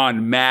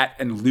on Matt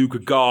and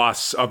Luke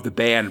Goss of the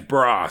band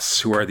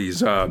Bros, who are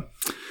these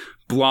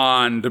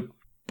blonde,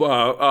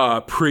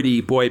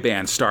 pretty boy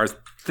band stars.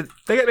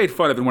 They got made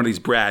fun of in one of these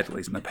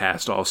Bradleys in the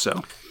past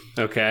also.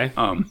 Okay.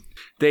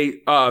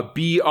 They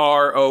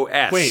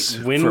BROS. Wait,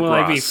 when will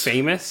I be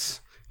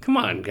famous? Come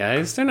on,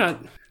 guys. They're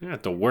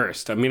not the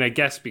worst. I mean, I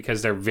guess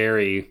because they're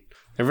very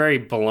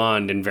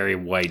blonde and very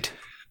white.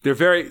 They're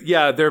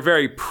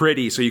very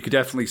pretty, so you could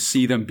definitely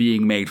see them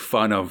being made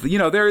fun of.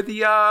 They're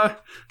the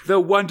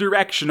One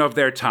Direction of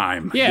their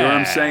time. Yeah. You know what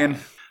I'm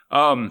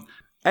saying?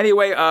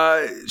 Anyway,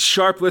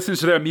 Sharp listens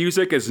to their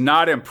music, is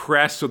not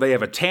impressed, so they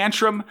have a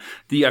tantrum.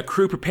 The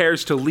crew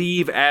prepares to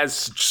leave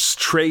as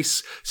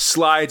Trace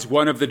slides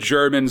one of the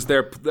Germans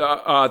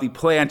the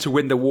plan to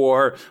win the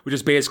war, which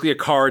is basically a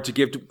card to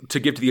give to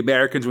the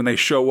Americans when they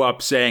show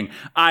up, saying,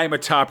 "I'm a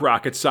top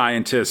rocket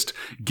scientist,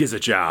 giz a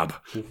job."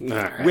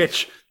 Right.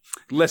 Which,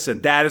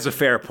 listen, that is a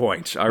fair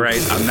point, all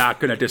right? I'm not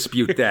going to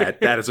dispute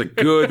that. That is a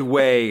good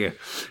way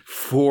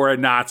for a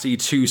Nazi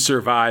to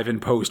survive in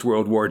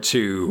post-World War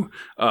II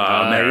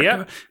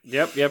America.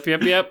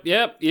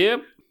 Yep.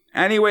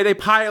 Anyway, they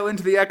pile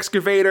into the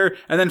excavator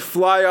and then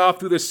fly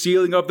off through the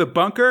ceiling of the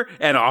bunker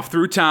and off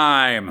through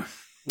time.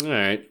 All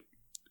right.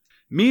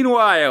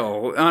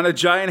 Meanwhile, on a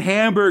giant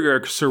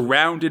hamburger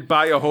surrounded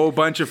by a whole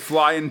bunch of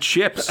flying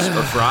chips,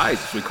 or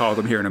fries, as we call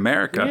them here in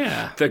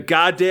America, the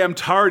goddamn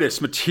TARDIS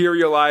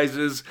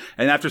materializes,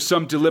 and after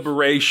some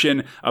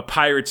deliberation, a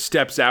pirate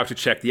steps out to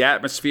check the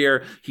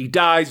atmosphere. He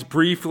dies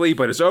briefly,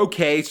 but is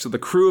okay, so the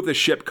crew of the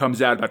ship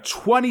comes out. About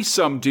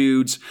 20-some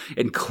dudes,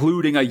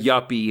 including a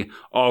yuppie,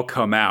 all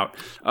come out.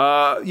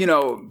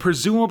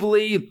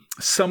 Presumably,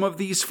 some of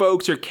these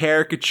folks are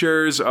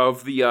caricatures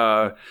of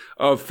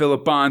of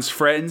Philip Bond's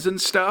friends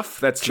and stuff.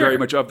 That's very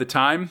much of the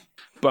time,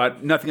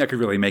 but nothing I could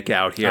really make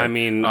out here. I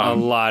mean, a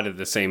lot of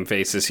the same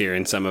faces here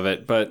in some of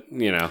it, but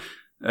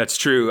That's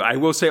true. I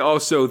will say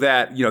also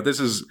that, this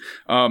is,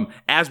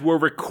 as we're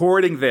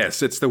recording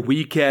this, it's the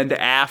weekend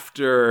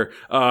after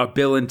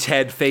Bill and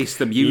Ted Face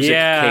the Music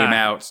came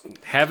out.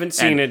 Haven't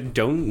seen it.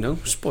 No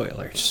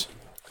spoilers.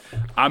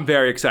 I'm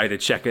very excited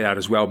to check it out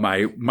as well.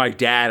 My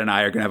dad and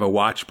I are going to have a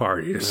watch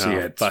party to see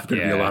it. It's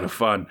going to be a lot of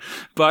fun.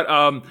 But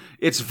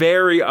it's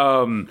very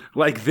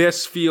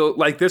this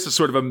is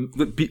sort of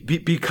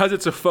because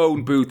it's a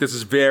phone booth, this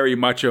is very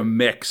much a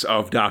mix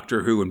of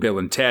Doctor Who and Bill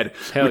and Ted,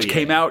 which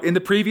came out in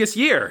the previous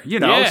year.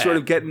 Sort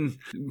of getting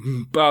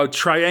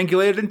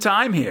triangulated in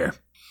time here.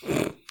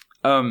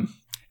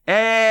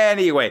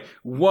 Anyway,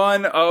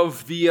 one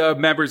of the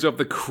members of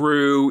the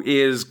crew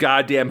is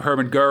goddamn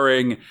Hermann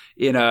Goering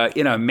in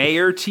a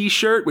Mayer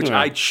t-shirt, which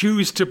I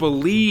choose to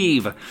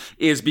believe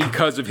is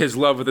because of his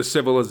love of the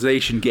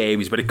Civilization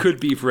games, but it could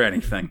be for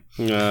anything.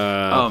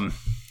 Because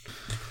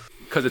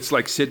it's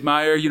like Sid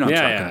Meier, you know what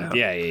I'm talking about.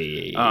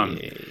 Yeah.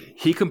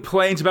 He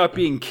complains about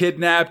being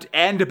kidnapped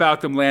and about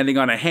them landing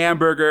on a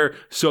hamburger.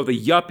 So the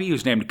yuppie,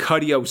 who's named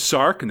Cudio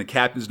Sark, and the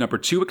captain's number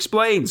 2,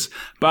 explains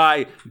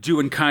by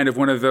doing kind of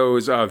one of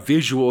those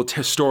visual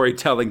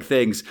storytelling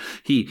things.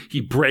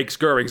 He breaks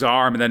Goering's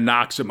arm and then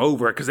knocks him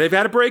over because they've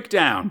had a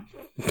breakdown.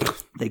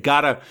 They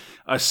gotta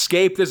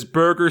escape this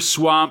burger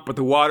swamp, but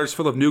the water's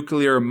full of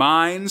nuclear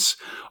mines.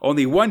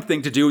 Only one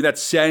thing to do,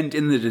 that's send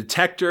in the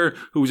detector,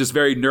 who's this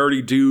very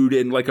nerdy dude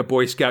in like a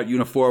Boy Scout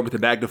uniform with a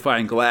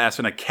magnifying glass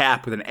and a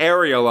cap with an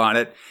aerial on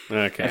it.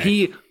 Okay. And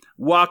he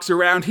walks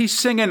around. He's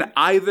singing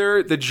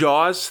either the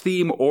Jaws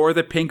theme or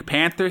the Pink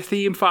Panther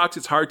theme, Fox.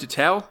 It's hard to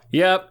tell.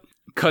 Yep.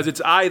 Because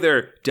it's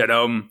either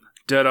da-dum,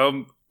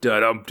 da-dum,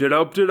 da-dum,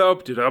 da-dum,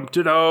 da-dum, da-dum,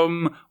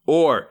 da-dum,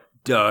 or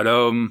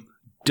da-dum,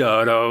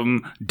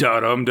 da-dum,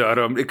 da-dum,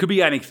 da-dum. It could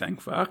be anything,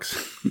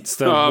 Fox. It's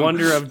the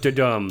wonder of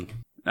da-dum.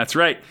 That's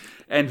right.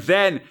 And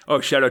then,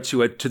 shout out to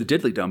the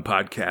Diddly Dum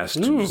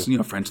podcast, who's,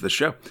 friends of the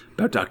show,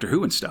 about Doctor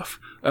Who and stuff.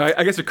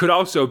 I guess it could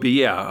also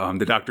be,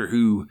 the Doctor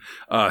Who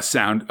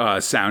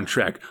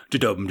soundtrack.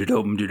 Da-dum,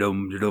 da-dum,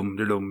 da-dum, da-dum,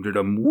 da-dum,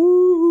 da-dum, woo.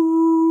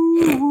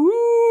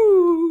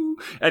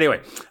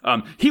 Anyway,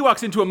 he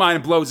walks into a mine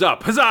and blows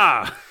up.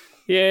 Huzzah!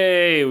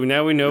 Yay,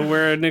 now we know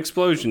where an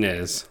explosion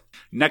is.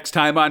 Next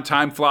time on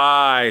Time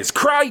Flies,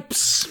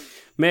 Cripes!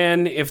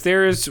 Man, if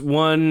there's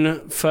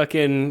one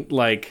fucking,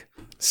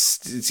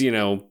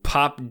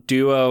 pop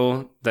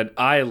duo that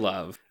I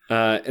love,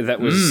 that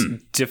was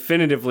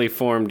definitively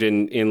formed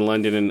in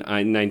London in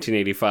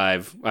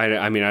 1985.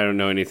 I mean, I don't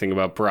know anything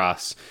about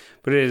Bros,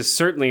 but it is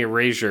certainly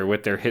Erasure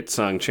with their hit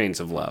song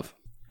Chains of Love.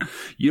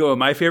 You know what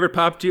my favorite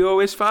pop duo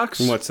is, Fox?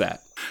 What's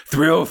that?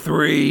 Thrill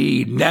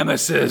 3,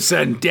 Nemesis,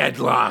 and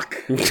Deadlock.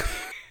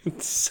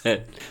 This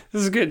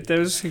is good. That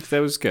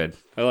was good.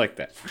 I like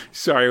that.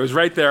 Sorry, it was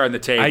right there on the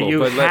table.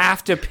 You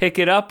have to pick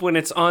it up when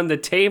it's on the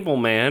table,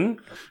 man.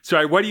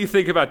 Sorry, what do you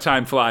think about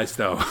Time Flies,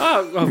 though?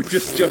 We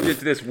just jumped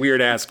into this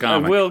weird-ass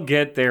comic. We'll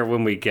get there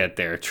when we get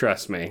there.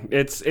 Trust me.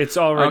 It's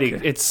already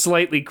It's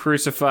slightly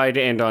crucified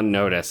and on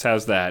notice.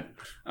 How's that?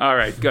 All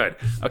right, good.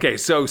 Okay,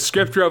 so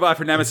script robot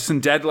for Nemesis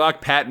and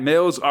Deadlock, Pat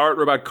Mills. Art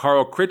robot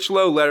Carl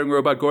Critchlow. Lettering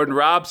robot Gordon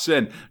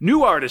Robson.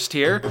 New artist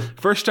here.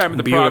 First time in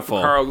the prog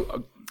for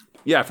Carl.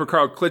 For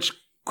Carl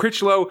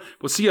Critchlow.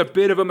 We'll see a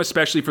bit of him,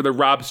 especially for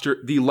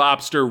the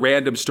lobster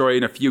random story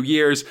in a few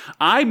years.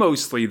 I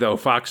mostly, though,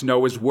 Fox,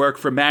 know his work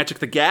for Magic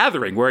the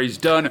Gathering, where he's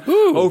done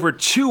over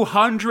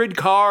 200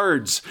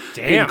 cards.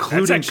 Damn,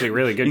 that's actually a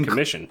really good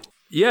commission.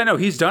 Yeah, no,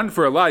 he's done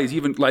for a lot. He's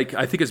even, I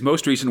think his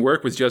most recent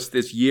work was just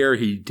this year.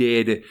 He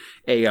did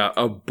a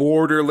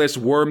borderless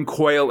worm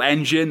coil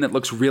engine that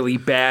looks really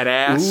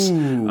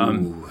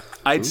badass.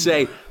 I'd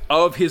say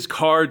of his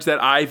cards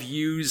that I've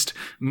used,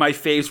 my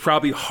fave's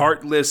probably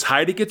Heartless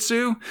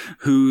Heidegetsu,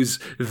 who's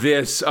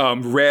this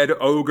red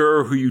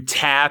ogre who you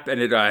tap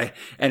and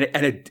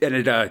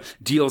it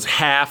deals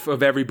half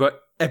of everybody.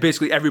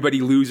 Basically,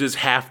 everybody loses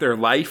half their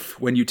life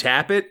when you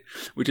tap it,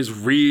 which is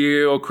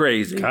real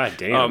crazy. God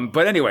damn.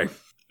 But anyway.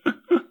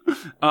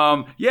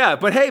 But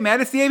hey,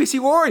 man, it's the ABC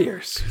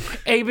Warriors.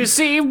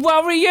 ABC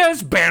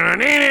Warriors.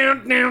 ABC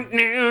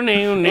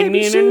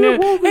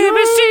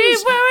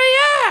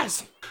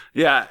Warriors.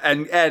 Yeah,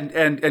 and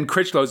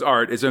Critchlow's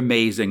art is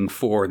amazing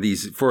for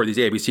these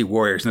ABC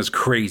Warriors and this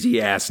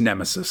crazy ass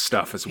Nemesis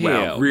stuff as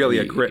well. Hell really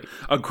yeah.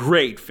 a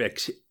great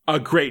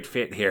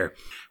fit here.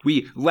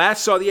 We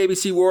last saw the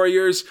ABC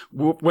Warriors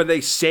when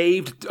they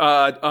saved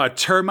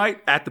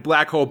Termite at the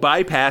Black Hole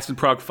Bypass in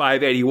Prague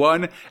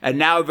 581, and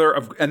now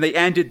they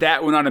ended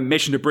that one on a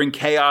mission to bring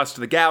chaos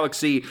to the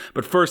galaxy.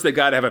 But first, they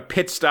got to have a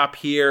pit stop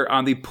here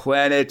on the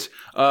planet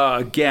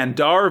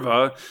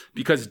Gandharva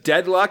because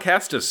Deadlock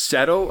has to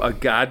settle a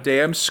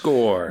goddamn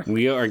score.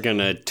 We are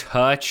gonna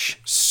touch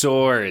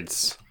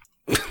swords.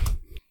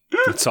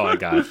 That's all I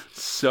got.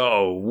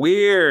 So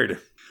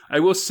weird. I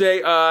will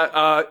say,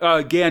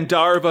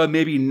 Gandharva,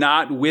 maybe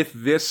not with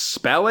this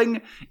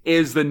spelling,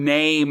 is the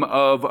name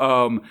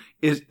of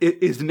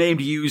is the name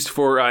used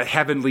for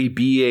heavenly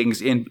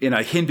beings in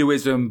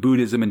Hinduism,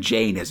 Buddhism, and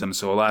Jainism.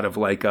 So a lot of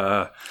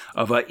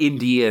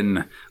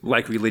Indian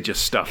religious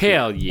stuff.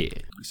 Hell yeah!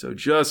 So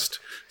just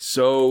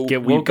so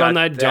get woke on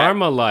that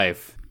Dharma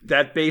life.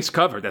 That base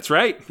cover. That's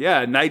right.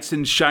 Yeah, knights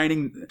in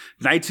shining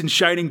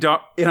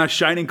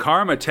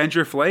karma, tend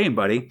your flame,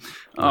 buddy.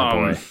 Oh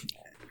boy.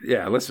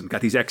 Yeah, listen,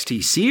 got these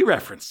XTC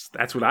reference.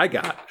 That's what I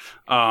got.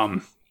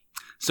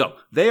 So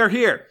they are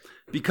here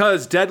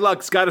because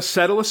Deadlock's got to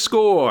settle a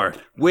score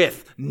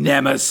with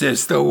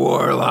Nemesis the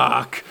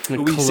Warlock.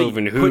 Who we see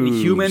putting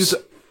humans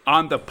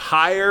on the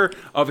pyre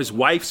of his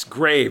wife's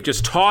grave,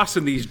 just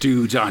tossing these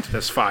dudes onto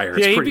this fire.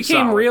 It's he became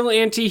solid. Real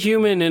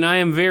anti-human, and I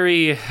am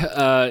very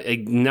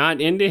not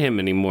into him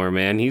anymore,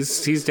 man.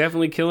 He's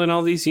definitely killing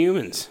all these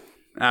humans.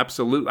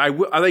 Absolutely.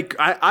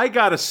 I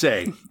gotta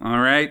say, all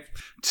right,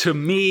 to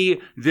me,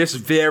 this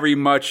very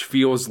much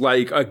feels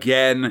like,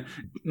 again,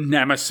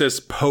 Nemesis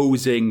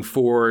posing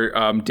for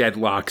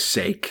Deadlock's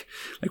sake.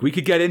 Like, we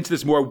could get into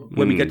this more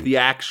when we get to the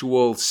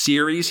actual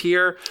series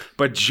here,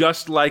 but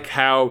just like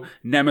how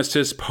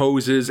Nemesis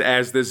poses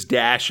as this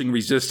dashing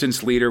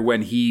resistance leader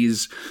when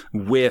he's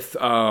with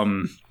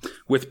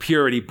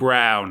Purity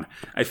Brown,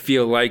 I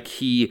feel like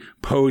he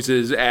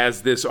poses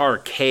as this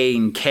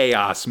arcane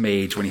chaos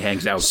mage when he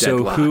hangs out with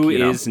Deadlock. So who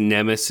is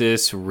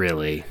Nemesis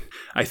really?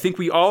 I think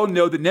we all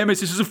know that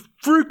Nemesis is a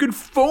freaking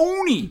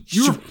phony.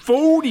 You're a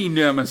phony,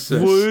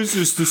 Nemesis. What is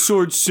this, the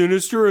Sword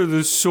Sinister or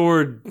the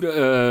Sword...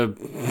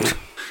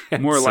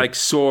 More like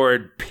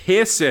Sword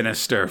Piss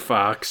Sinister,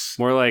 Fox.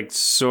 More like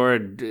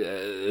Sword...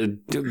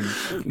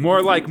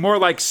 More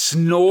like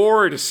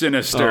Snored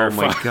Sinister, Oh,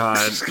 my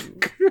Fox.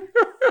 God.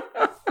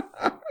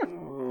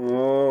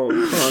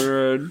 Oh,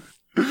 Conrad.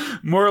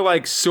 More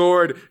like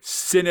Sword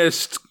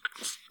Sinist...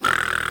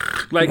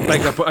 Like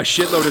a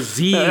shitload of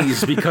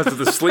Z's because of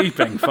the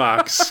sleeping,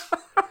 Fox.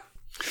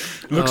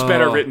 Looks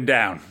better written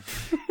down.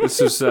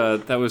 This was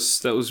that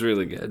was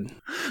really good.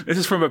 This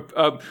is from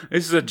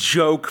this is a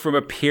joke from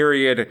a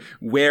period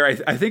where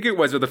I think it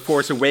was where The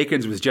Force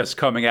Awakens was just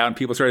coming out and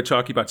people started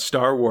talking about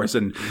Star Wars,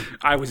 and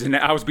I was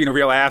being a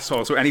real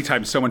asshole. So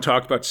anytime someone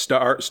talked about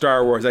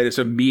Star Wars, I just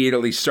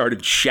immediately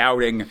started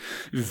shouting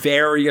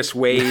various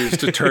ways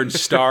to turn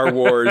Star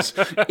Wars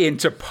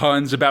into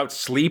puns about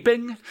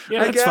sleeping.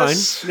 Yeah, I that's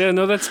guess. fine. Yeah,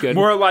 no, that's good.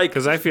 More like,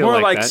 because I feel more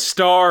like like that.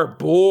 Star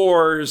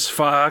Wars,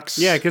 Fox.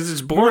 Yeah, because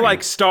it's boring. More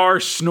like Star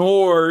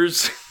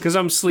Snores. Because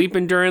I'm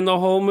sleeping during the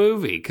whole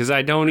movie. Because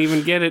I don't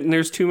even get it, and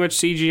there's too much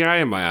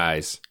CGI in my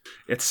eyes,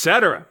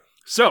 etc.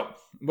 So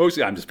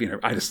mostly, I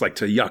just like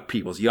to yuck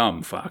people's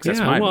yum, Fox. That's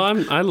yeah,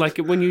 I like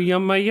it when you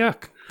yum my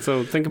yuck.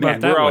 So think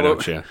about that, why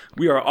don't you?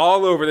 We are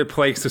all over the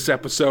place this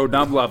episode, and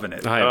I'm loving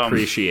it. I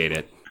appreciate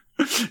it.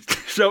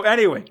 So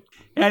anyway,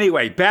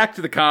 back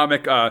to the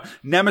comic.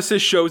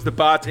 Nemesis shows the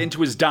bots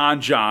into his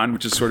donjon,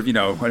 which is sort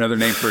of, another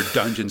name for a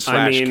dungeon /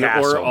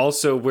 castle. Or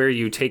also where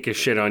you take a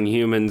shit on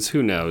humans,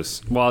 who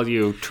knows, while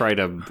you try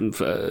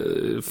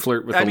to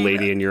flirt with a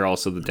lady and you're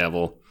also the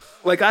devil.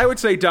 Like, I would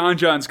say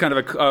donjon's kind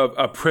of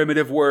a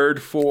primitive word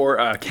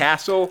for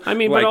castle. I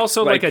mean, but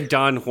also like a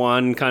Don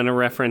Juan kind of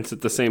reference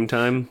at the same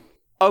time.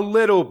 A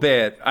little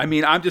bit. I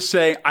mean, I'm just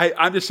saying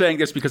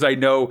this because I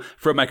know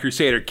from my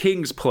Crusader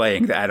Kings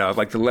playing that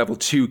like the level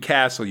 2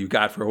 castle you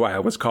got for a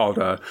while was called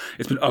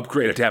it's been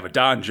upgraded to have a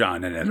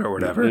donjon in it or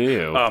whatever.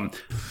 Ew.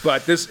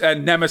 But this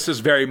Nemesis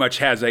very much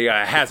has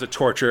a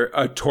torture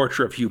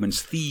of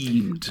humans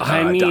themed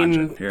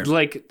donjon here.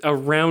 Like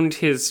around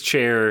his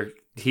chair,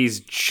 he's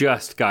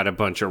just got a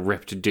bunch of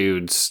ripped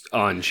dudes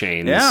on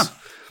chains. Yeah.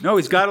 No,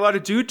 he's got a lot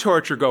of dude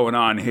torture going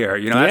on here.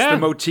 That's the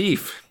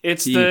motif.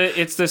 It's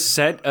the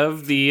set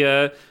of the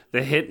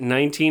hit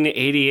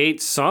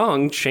 1988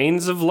 song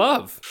 "Chains of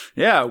Love."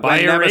 Yeah,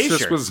 by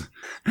Erasure.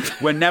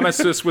 When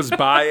Nemesis was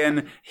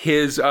buying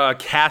his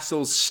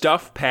castle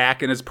stuff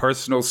pack in his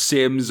personal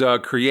Sims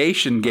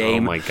creation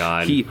game. Oh my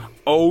God! He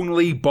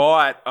only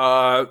bought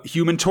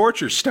human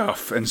torture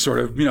stuff and sort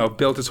of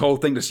built his whole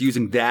thing just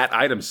using that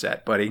item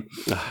set, buddy.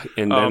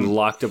 And then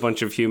locked a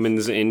bunch of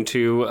humans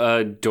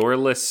into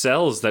doorless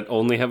cells that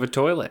only have a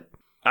toilet.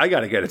 I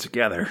got to get it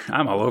together.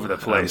 I'm all over the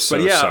place.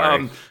 I'm so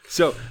sorry.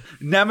 So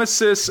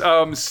Nemesis,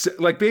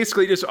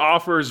 basically just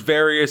offers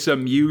various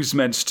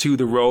amusements to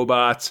the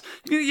robots.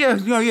 Yeah,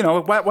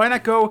 why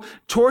not go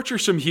torture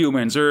some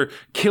humans or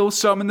kill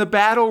some in the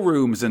battle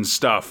rooms and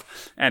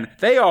stuff? And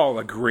they all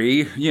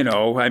agree.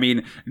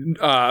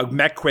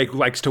 MechQuake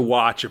likes to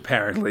watch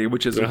apparently,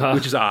 which is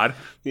odd.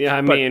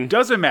 Yeah, but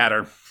doesn't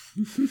matter.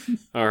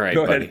 All right,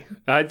 Go buddy.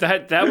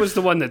 That was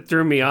the one that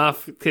threw me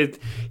off.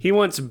 He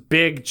wants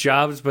big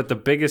jobs, but the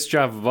biggest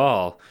job of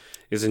all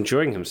is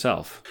enjoying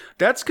himself.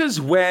 That's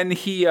because when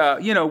he,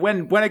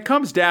 when it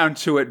comes down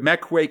to it,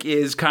 MechQuake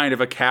is kind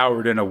of a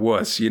coward and a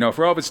wuss.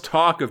 For all of his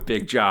talk of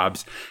big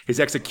jobs, his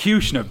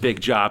execution of big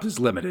jobs is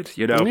limited.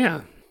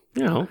 Yeah,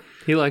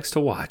 he likes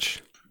to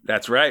watch.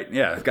 That's right.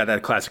 Yeah, got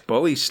that classic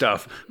bully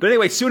stuff. But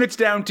anyway, soon it's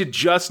down to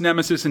just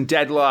Nemesis and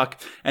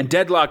Deadlock, and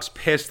Deadlock's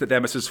pissed that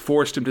Nemesis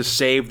forced him to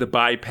save the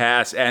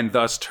bypass and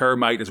thus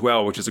Termite as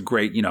well, which is a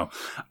great,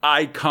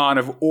 icon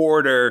of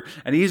order.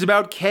 And he's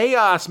about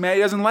chaos, man.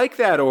 He doesn't like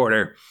that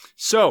order.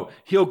 So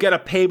he'll get a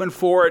payment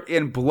for it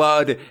in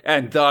blood,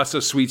 and thus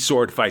a sweet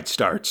sword fight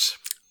starts.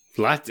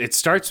 It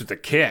starts with a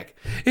kick.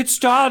 It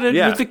started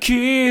with a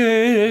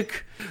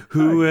kick.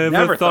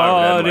 Whoever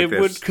thought it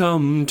would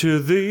come to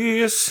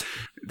this?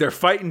 They're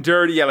fighting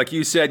dirty, like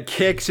you said,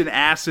 kicks and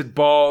acid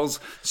balls.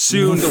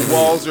 Soon the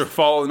walls are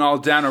falling all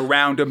down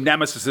around him.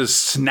 Nemesis's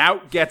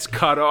snout gets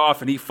cut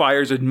off, and he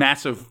fires a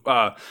massive,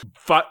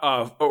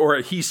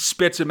 he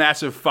spits a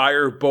massive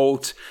fire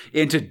bolt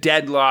into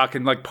Deadlock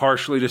and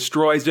partially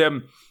destroys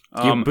him.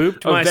 You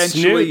booped my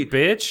snoot,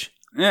 bitch.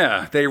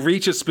 Yeah, they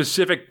reach a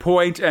specific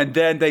point and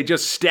then they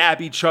just stab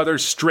each other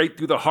straight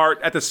through the heart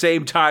at the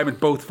same time and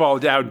both fall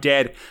down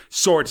dead,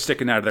 swords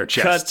sticking out of their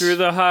chests. Cut through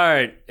the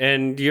heart,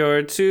 and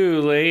you're too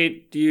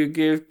late. You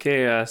give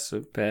chaos a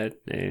bad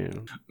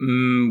name.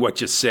 What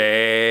you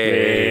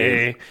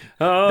say?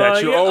 Oh,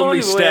 That you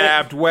only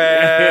stabbed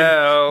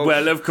well.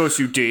 Well, of course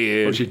you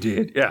did. What you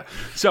did, yeah.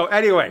 So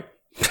anyway...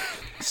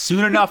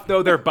 Soon enough,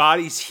 though, their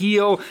bodies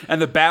heal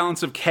and the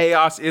balance of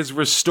chaos is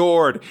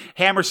restored.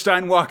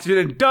 Hammerstein walks in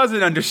and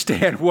doesn't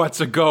understand what's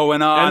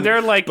going on. And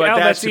they're like, but oh,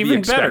 that's to be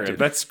even better. expected.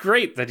 That's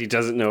great that he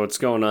doesn't know what's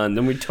going on.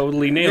 Then we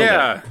totally nailed it.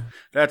 Yeah,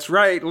 that's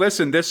right.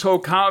 Listen, this whole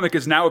comic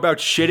is now about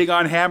shitting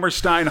on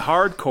Hammerstein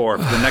hardcore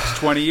for the next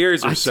 20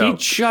 years or so. He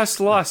just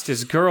lost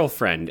his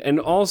girlfriend. And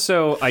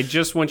also, I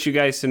just want you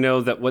guys to know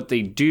that what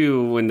they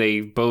do when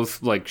they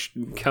both like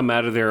come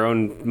out of their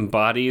own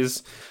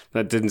bodies,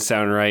 that didn't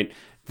sound right.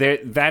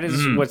 That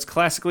is what's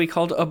classically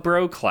called a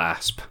bro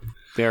clasp.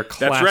 They're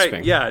clasping. That's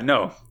right.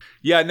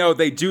 Yeah, no,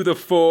 they do the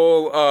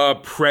full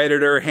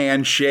predator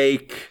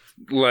handshake.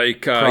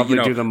 Like, Probably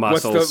do the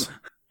muscles.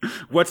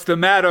 What's the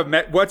matter?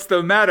 What's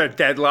the matter,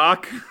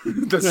 Deadlock?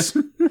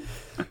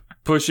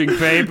 Pushing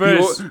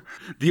papers.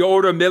 The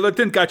older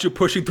militant got you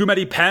pushing too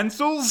many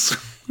pencils?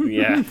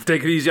 Yeah.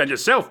 Take it easy on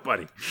yourself,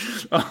 buddy.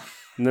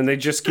 And then they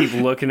just keep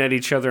looking at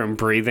each other and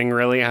breathing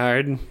really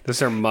hard. This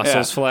their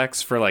muscles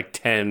flex for like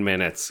 10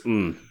 minutes.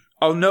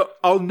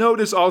 I'll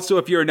notice also,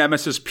 if you're a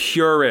Nemesis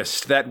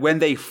purist, that when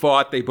they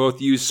fought, they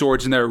both used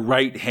swords in their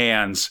right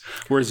hands,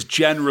 whereas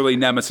generally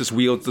Nemesis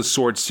wields the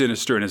sword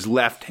Sinister in his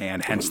left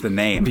hand, hence the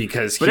name.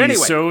 Because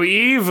he's so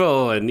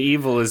evil, and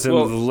evil is in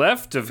the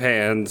left of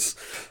hands.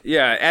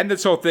 Yeah, and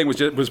this whole thing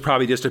was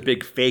probably just a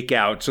big fake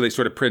out, so they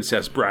sort of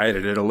Princess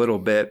Brided it a little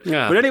bit.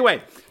 Yeah. But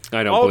anyway,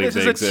 I don't all believe this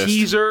they is a exist.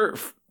 teaser.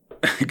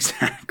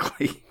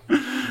 Exactly.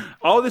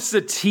 All this is a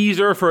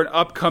teaser for an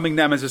upcoming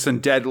Nemesis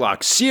and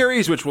Deadlock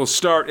series, which will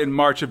start in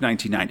March of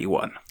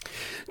 1991.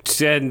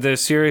 And the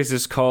series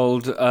is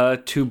called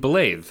To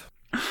Blathe.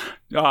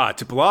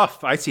 To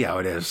bluff. I see how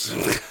it is.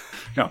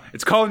 No,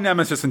 it's called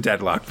Nemesis and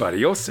Deadlock, buddy.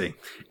 You'll see.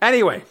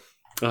 Anyway,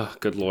 Oh,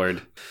 good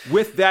lord.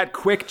 with that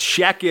quick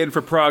check-in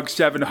for Prague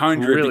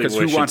 700, Really because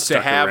wish who it wants to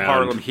stuck have around.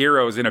 Harlem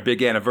Heroes in a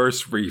big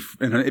anniversary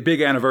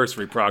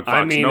Prague Fox?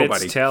 I mean,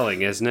 Nobody. it's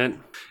telling, isn't it?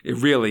 It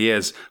really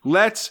is.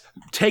 Let's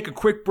take a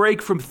quick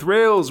break from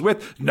Thrills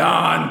with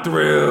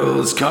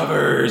Non-Thrills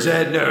Covers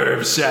and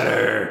Nerve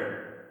Center.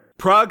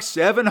 Prague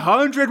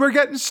 700, we're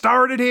getting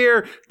started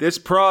here. This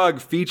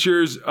Prague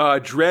features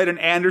Dredd and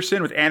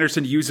Anderson, with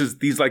Anderson uses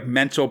these like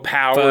mental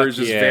powers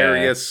Fuck as yeah.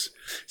 various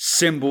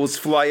symbols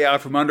fly out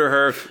from under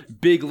her.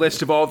 Big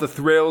list of all the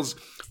thrills.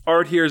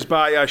 Art here is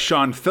by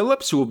Sean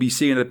Phillips, who will be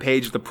seeing the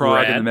page of the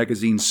Prague in the Rad.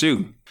 magazine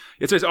soon.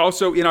 It says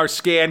also in our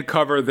scan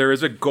cover, there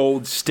is a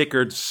gold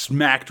sticker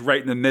smacked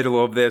right in the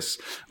middle of this,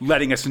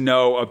 letting us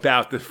know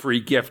about the free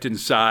gift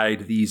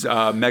inside these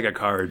mega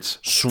cards.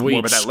 More Sweet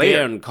about that later.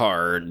 scan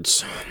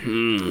cards.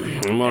 I'm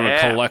gonna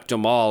collect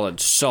them all and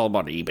sell them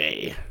on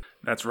eBay.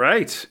 That's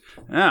right.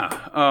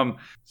 Yeah.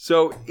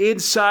 So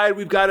inside,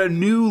 we've got a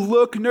new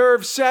look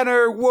Nerve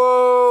Center.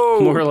 Whoa.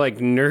 More like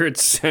Nerd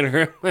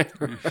Center, am I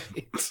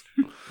right?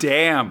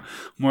 Damn.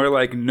 More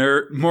like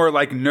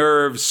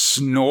Nerve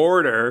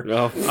Snorter.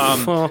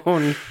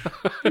 Oh,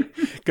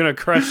 gonna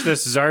crush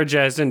this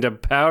Zarjaz into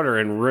powder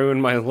and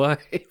ruin my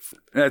life.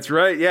 That's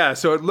right. Yeah.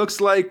 So it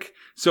looks like.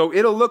 So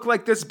it'll look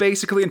like this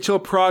basically until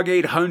Prague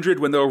 800,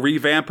 when they'll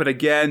revamp it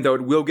again, though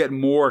it will get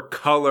more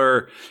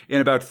color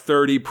in about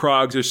 30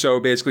 Pragues or so.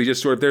 Basically,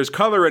 just sort of, there's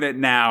color in it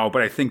now,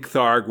 but I think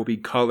Tharg will be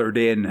colored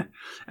in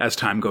as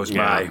time goes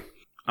by.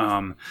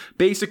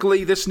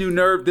 Basically, this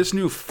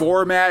new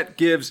format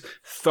gives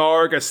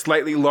Tharg a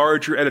slightly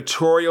larger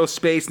editorial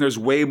space, and there's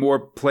way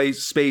more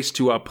space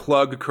to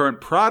plug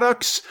current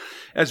products,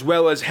 as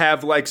well as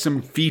have like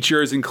some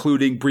features,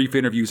 including brief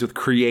interviews with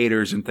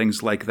creators and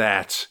things like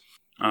that.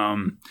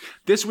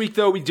 This week,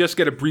 though, we just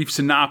get a brief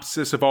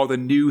synopsis of all the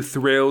new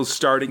thrills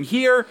starting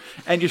here,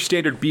 and your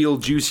standard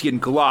Beetlejuicean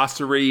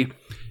glossary,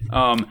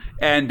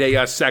 and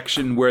a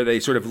section where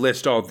they sort of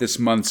list all of this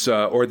month's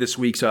or this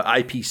week's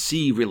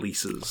IPC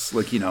releases.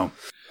 Like, you know.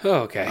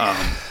 Okay.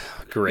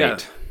 Great. Yeah.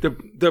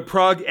 The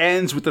Prague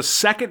ends with the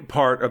second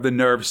part of the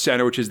Nerve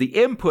Center, which is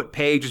the input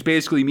page, which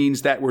basically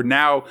means that we're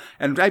now,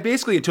 and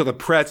basically until the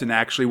present,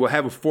 actually, we'll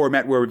have a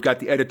format where we've got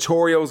the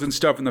editorials and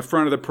stuff in the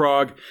front of the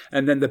Prague,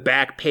 and then the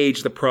back page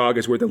of the Prague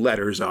is where the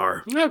letters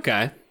are.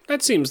 Okay.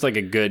 That seems like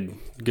a good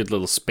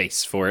little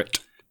space for it.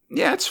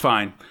 Yeah, it's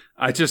fine.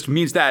 It just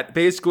means that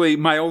basically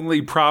my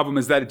only problem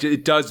is that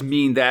it does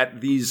mean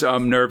that these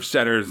Nerve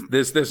Centers,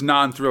 this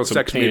non-thrill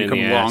section may pain in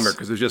become the ass. longer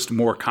because there's just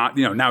more,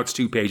 now it's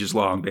 2 pages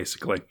long,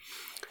 basically.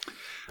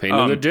 Pain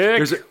in the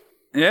dick.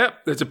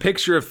 Yep, there's a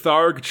picture of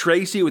Tharg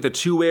Tracy with a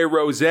two-way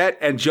rosette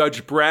and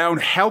Judge Brown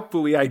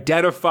helpfully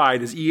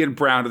identified as Ian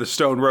Brown of the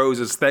Stone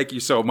Roses. Thank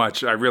you so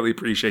much. I really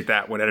appreciate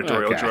that one,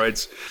 editorial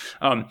droids.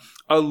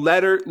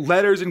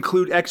 Letters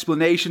include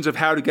explanations of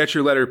how to get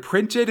your letter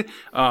printed,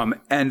 and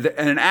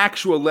an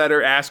actual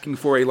letter asking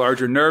for a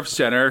larger nerve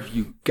center.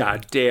 You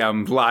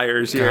goddamn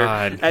liars here!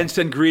 God. And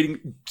send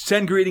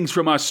greetings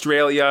from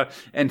Australia,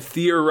 and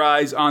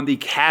theorize on the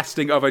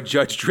casting of a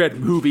Judge Dredd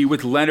movie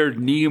with Leonard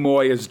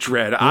Nimoy as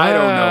Dredd. I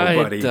don't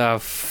know, buddy. What the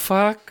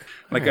fuck?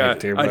 Like All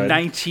right, a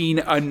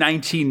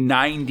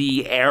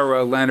 1990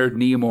 era Leonard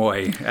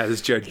Nimoy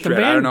as Judge Dredd. The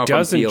man I don't know if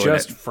doesn't I'm feeling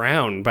just it.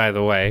 frown, by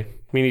the way.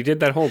 I mean, he did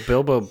that whole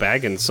Bilbo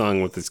Baggins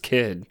song with his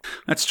kid.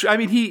 That's true. I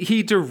mean,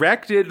 he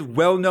directed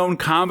well-known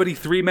comedy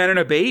Three Men and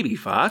a Baby,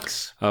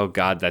 Fox. Oh,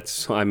 God,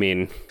 I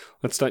mean,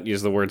 let's not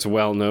use the words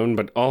well-known,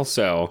 but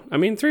also, I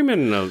mean, 3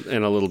 Men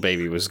and a Little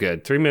Baby was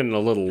good. 3 Men and a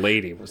Little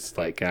Lady was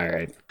like, all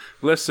right.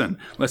 Listen.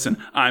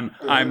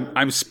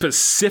 I'm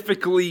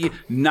specifically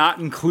not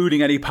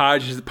including any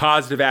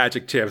positive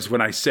adjectives when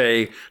I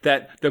say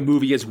that the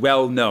movie is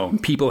well-known.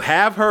 People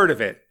have heard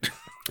of it.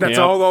 That's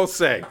all I'll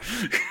say.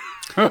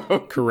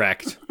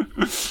 Correct.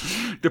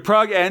 The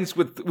prog ends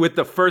with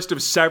the first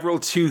of several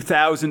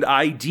 2000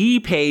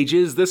 ID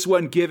pages, this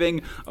one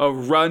giving a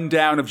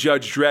rundown of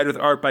Judge Dredd with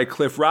art by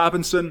Cliff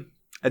Robinson.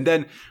 And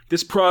then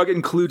this prog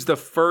includes the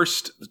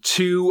first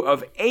 2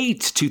 of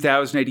 8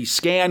 2000 AD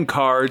scan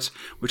cards,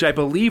 which I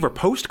believe are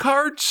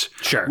postcards.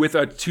 Sure. With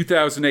a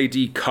 2000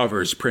 AD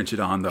covers printed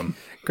on them.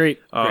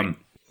 Great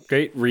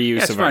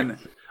reuse of art. Fun.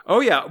 Oh,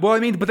 yeah. Well,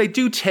 I mean, but they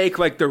do take,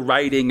 like, the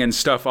writing and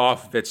stuff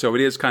off of it, so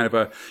it is kind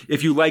of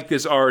if you like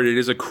this art, it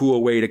is a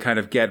cool way to kind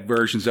of get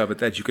versions of it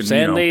that you can,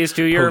 Send these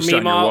to your post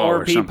on Meemaw wall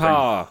or something.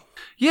 Peepaw.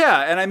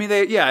 Yeah, and I mean,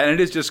 and it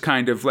is just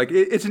kind of like,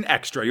 it's an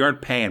extra. You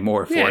aren't paying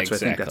more for it, so I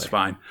think that's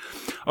fine.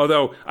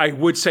 Although, I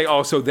would say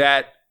also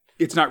that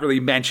it's not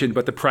really mentioned,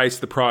 but the price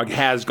of the prog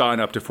has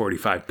gone up to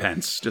 45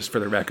 pence, just for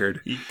the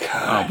record. We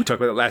talked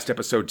about it last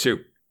episode, too.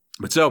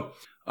 But so,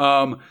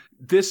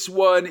 this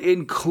one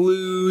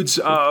includes,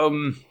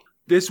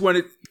 this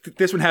one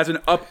has an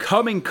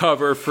upcoming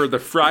cover for the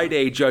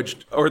Friday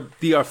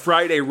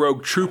Friday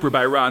Rogue Trooper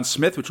by Ron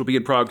Smith, which will be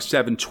in Prog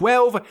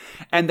 712,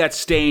 and that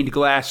stained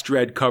glass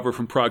Dredd cover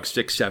from Prog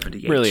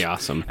 678. Really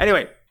awesome.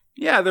 Anyway,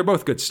 yeah, they're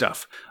both good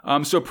stuff.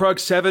 So Prog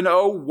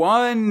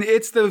 701,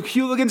 it's the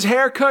Hooligans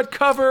haircut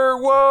cover.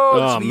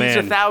 Whoa, it's used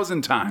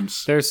 1,000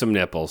 times. There's some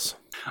nipples.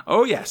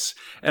 Oh, yes.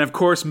 And of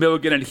course,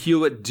 Milligan and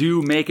Hewlett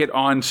do make it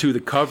onto the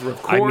cover,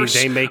 of course. I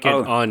mean, they make it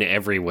on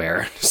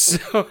everywhere.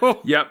 So.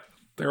 Yep.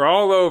 They're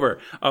all over.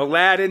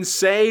 Aladdin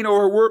Sane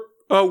or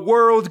a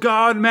world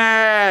gone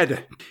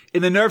mad.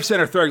 In the Nerve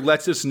Center, Tharg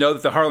lets us know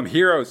that the Harlem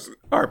Heroes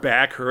are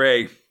back.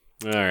 Hooray.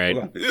 All right.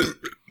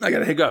 I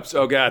got hiccups.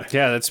 Oh, God.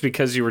 Yeah, that's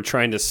because you were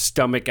trying to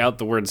stomach out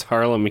the words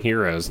Harlem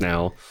Heroes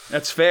now.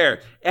 That's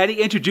fair.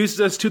 Eddie introduces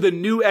us to the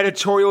new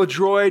editorial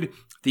droid,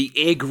 the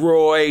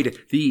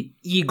Igroid, the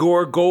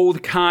Igor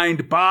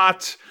Goldkind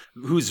bot,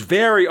 who's a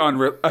very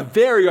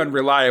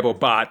unreliable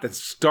bot that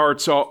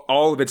starts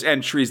all of its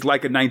entries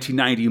like a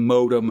 1990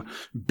 modem,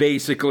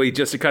 basically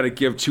just to kind of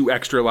give 2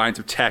 extra lines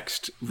of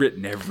text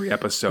written every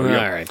episode.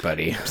 All right,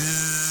 buddy.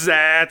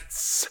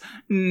 That's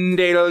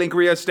data link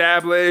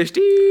reestablished.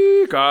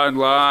 Eek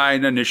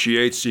online,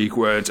 initiate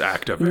sequence,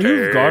 activate.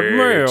 You've got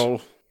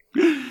mail.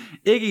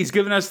 Iggy's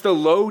given us the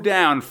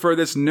lowdown for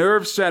this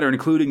Nerve Center,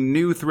 including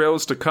new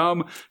thrills to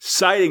come,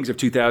 sightings of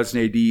 2000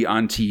 AD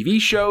on TV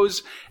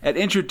shows, and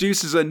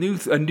introduces a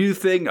new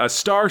thing, a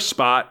star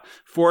spot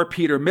for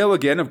Peter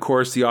Milligan, of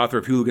course, the author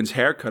of Hooligan's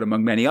Haircut,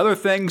 among many other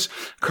things,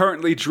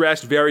 currently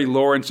dressed very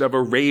Lawrence of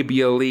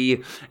Arabia-ly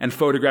and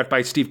photographed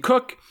by Steve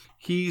Cook.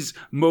 He's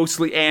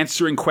mostly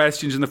answering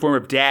questions in the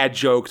form of dad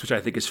jokes, which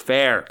I think is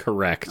fair.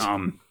 Correct.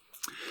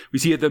 We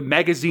see that the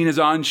magazine is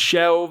on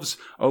shelves,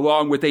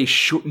 along with a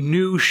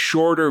new,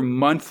 shorter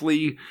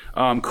monthly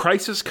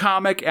Crisis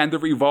comic and the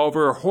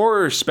Revolver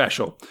horror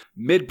special.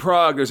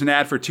 Mid-prog, there's an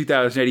ad for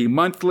 2000 AD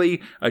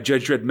Monthly, a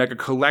Judge Dredd mega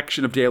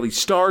collection of daily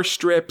star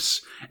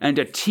strips, and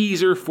a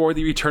teaser for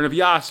the return of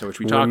Yasa, which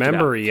we talked about.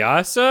 Remember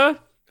Yasa?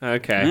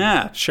 Okay.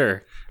 Yeah.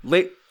 Sure.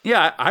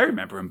 Yeah, I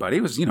remember him, buddy.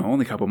 It was,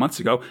 only a couple months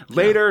ago.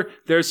 Later,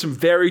 there's some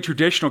very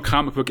traditional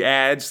comic book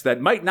ads that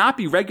might not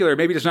be regular,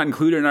 maybe just not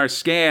included in our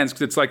scans,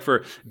 because it's like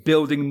for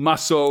building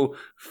muscle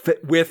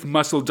with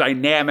muscle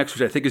dynamics,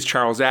 which I think is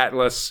Charles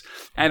Atlas,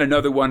 and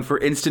another one for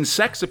instant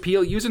sex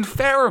appeal using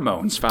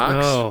pheromones,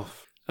 Fox.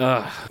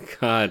 Oh,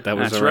 God, that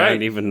was That's around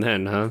right. even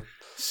then, huh?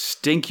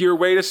 Stink your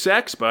way to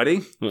sex,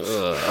 buddy.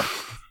 Ugh.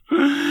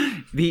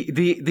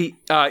 The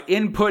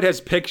input has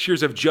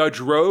pictures of Judge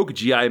Rogue,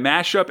 GI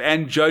Mashup,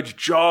 and Judge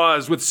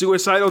Jaws with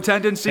suicidal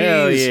tendencies.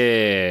 Hell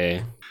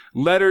yeah.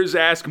 Letters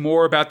ask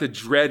more about the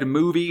Dredd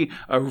movie.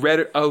 A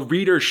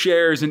reader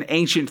shares an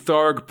ancient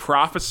Tharg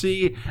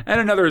prophecy,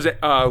 and another is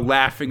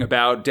laughing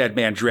about Dead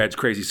Man Dredd's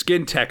crazy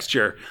skin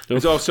texture.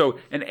 There's also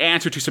an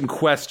answer to some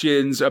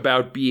questions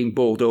about being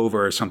bowled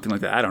over or something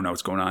like that. I don't know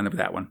what's going on with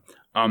that one.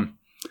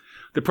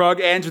 The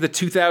prog ends with a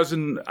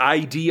 2000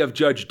 ID of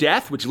Judge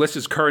Death, which lists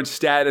his current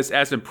status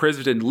as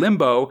imprisoned in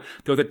limbo,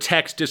 though the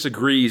text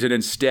disagrees and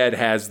instead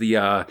has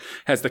the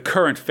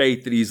current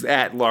fate that he's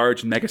at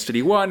large in Mega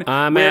City 1.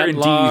 I'm at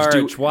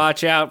large.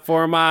 Watch out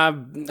for my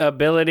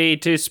ability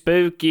to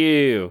spook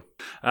you.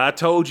 I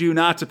told you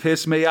not to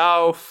piss me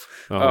off.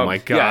 Oh my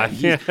God.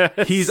 Yeah,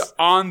 he's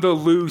on the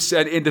loose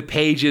and in the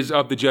pages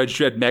of the Judge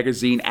Dredd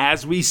magazine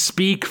as we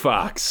speak,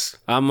 Fox.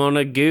 I'm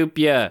gonna goop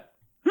ya.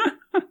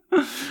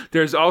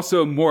 There's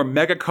also more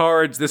mega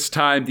cards, this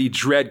time the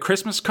Dredd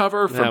Christmas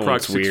cover from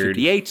Prog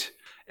 658,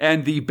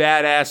 and the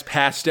badass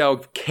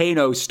pastel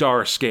Kano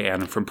star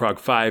scan from Prog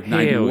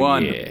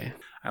 591. Hell yeah.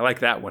 I like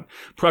that one.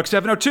 Prog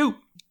 702.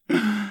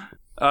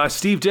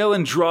 Steve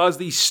Dillon draws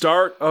the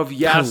start of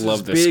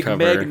Yasa's Big cover.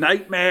 Meg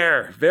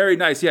Nightmare. Very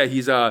nice. Yeah,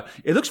 he's it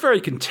looks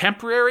very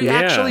contemporary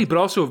actually, but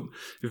also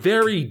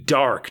very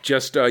dark.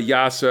 Just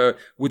Yasa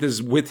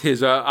with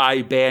his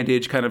eye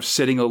bandage, kind of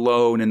sitting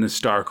alone in this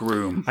dark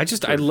room.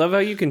 I love how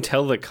you can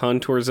tell the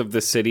contours of the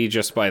city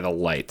just by the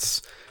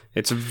lights.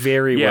 It's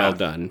very well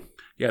done.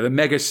 Yeah, the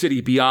mega city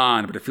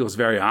beyond, but it feels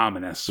very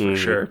ominous for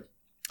sure.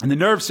 In the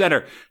nerve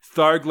center,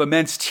 Tharg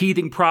laments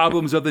teething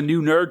problems of the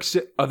new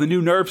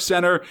nerve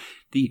center.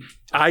 The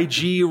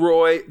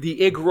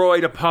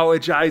Igroid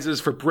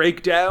apologizes for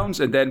breakdowns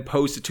and then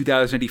posts a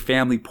 2080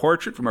 family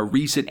portrait from a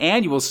recent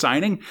annual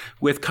signing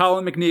with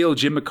Colin McNeil,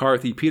 Jim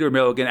McCarthy, Peter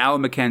Milligan,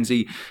 Alan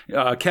McKenzie,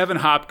 Kevin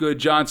Hopgood,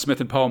 John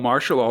Smith, and Paul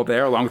Marshall all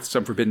there, along with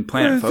some Forbidden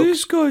Planet folks.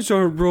 These guys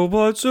aren't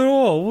robots at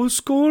all. What's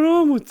going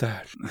on with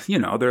that? You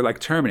know, they're like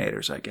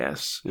Terminators, I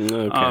guess.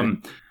 Okay.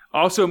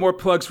 Also, more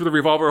plugs for the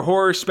Revolver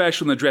Horror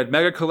Special and the Dredd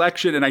Mega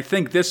Collection, and I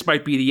think this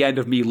might be the end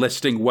of me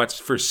listing what's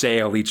for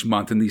sale each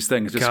month in these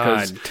things. Just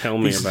God, tell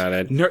me about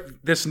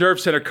it. This Nerve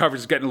Center cover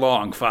is getting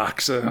long,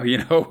 Fox.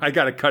 I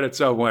got to cut it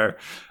somewhere.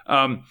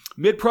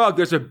 Mid-prog,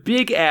 there's a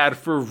big ad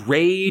for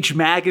Rage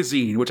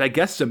Magazine, which I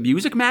guess is a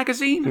music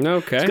magazine.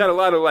 Okay. It's got a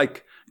lot of,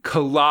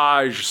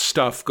 collage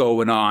stuff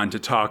going on to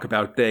talk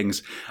about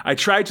things. I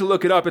tried to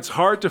look it up. It's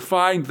hard to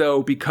find,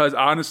 though, because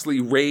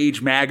honestly,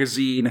 Rage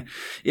Magazine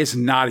is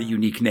not a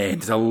unique name.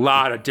 There's a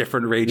lot of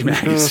different Rage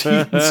magazines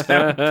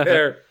out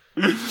there.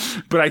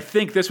 But I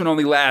think this one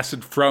only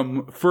lasted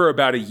for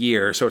about a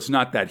year, so it's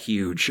not that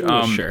huge.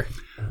 Sure.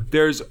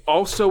 There's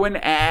also an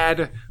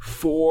ad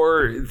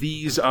for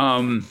these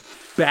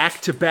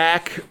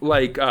back-to-back,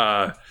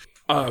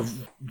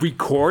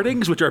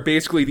 recordings, which are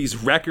basically these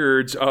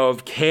records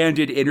of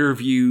candid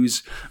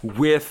interviews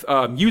with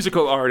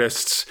musical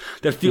artists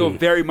that feel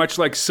very much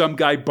like some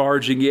guy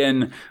barging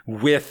in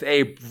with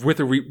a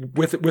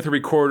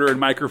recorder and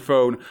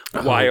microphone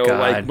while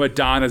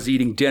Madonna's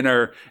eating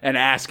dinner and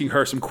asking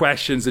her some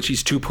questions that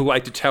she's too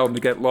polite to tell him to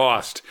get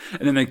lost,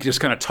 and then they just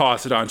kind of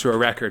toss it onto a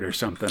record or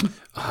something.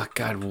 Oh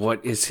God,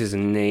 what is his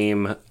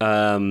name?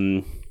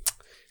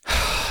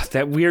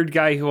 That weird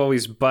guy who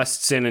always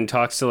busts in and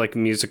talks to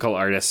musical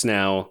artists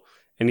now,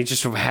 and he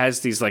just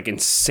has these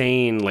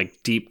insane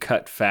deep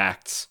cut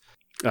facts.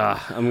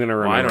 I'm gonna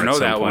remember. I don't know at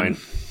some that point.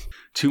 one.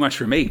 Too much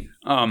for me.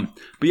 But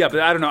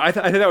I don't know. I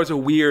think that was a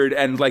weird,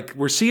 and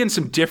we're seeing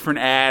some different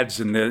ads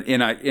in these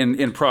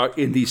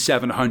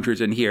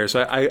 700s in here.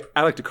 So I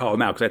like to call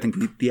them out because I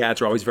think the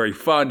ads are always very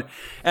fun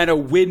and a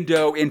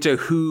window into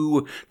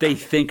who they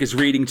think is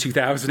reading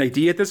 2000 AD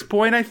at this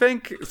point. I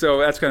think so.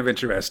 That's kind of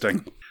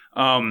interesting.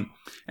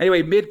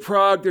 Anyway,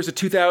 mid-prog, there's a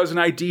 2000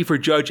 ID for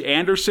Judge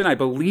Anderson, I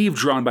believe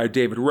drawn by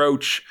David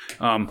Roach.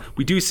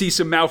 We do see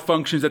some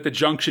malfunctions at the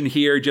junction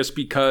here just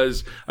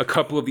because a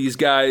couple of these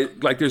guys,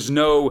 there's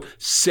no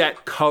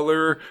set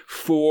color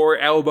for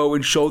elbow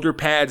and shoulder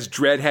pads.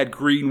 Dredd had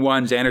green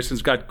ones.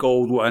 Anderson's got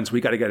gold ones. We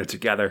got to get it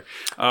together.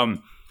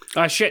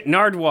 Shit,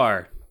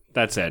 Nardwuar.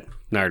 That's it.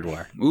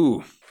 Nardwuar.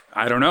 Ooh,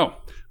 I don't know.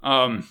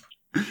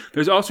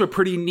 There's also a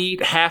pretty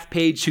neat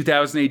half-page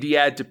 2000 AD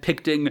ad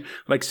depicting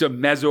some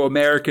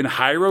Mesoamerican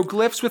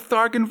hieroglyphs with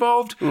Tharg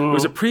involved. There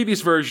was a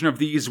previous version of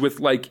these with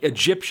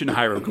Egyptian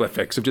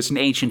hieroglyphics of just an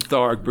ancient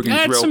Tharg bringing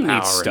thrill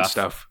power and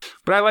stuff.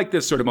 But I like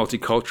this sort of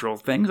multicultural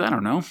things. I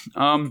don't know.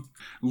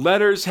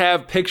 Letters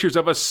have pictures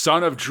of a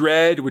son of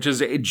Dredd, which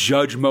is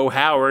Judge Mo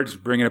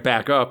Howard, bringing it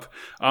back up,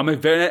 and a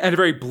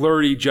very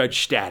blurry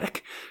Judge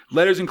Static.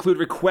 Letters include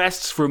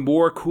requests for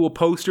more cool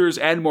posters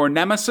and more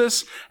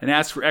Nemesis, and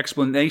ask for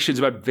explanations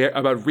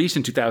about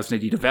recent 2000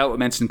 AD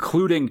developments,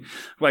 including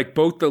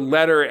both the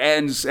letter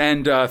ends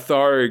and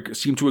Tharg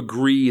seem to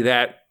agree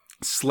that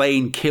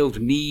Slane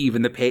killed Neve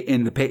in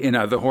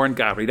the Horn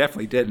Goblin. He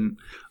definitely didn't.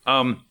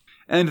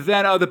 And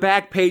then the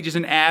back page is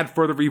an ad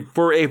for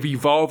a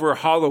Revolver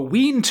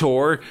Halloween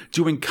tour,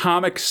 doing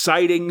comic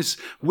sightings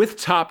with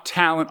top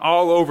talent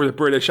all over the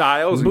British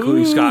Isles,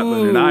 including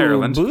Scotland and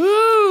Ireland.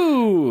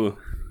 Boo!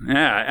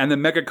 Yeah, and the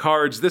mega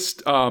cards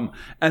and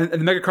the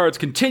mega cards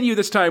continue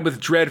this time with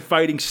Dredd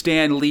fighting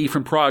Stan Lee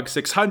from Prog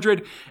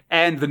 600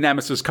 and the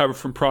Nemesis cover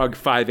from Prog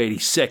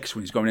 586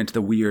 when he's going into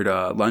the weird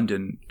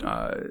London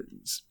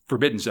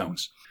forbidden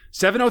zones.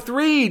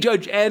 703,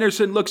 Judge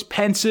Anderson looks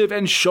pensive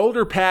and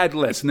shoulder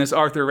padless in this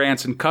Arthur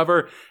Ranson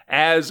cover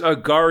as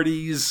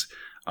Agardy's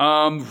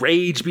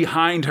Rage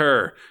behind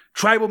her.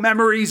 Tribal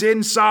memories in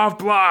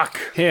Sovblock.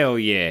 Hell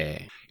yeah.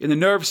 In the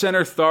Nerve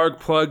Center, Tharg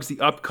plugs the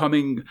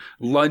upcoming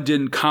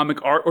London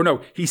Comic Art... Or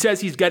no, he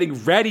says he's getting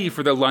ready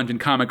for the London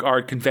Comic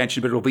Art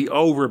Convention, but it'll be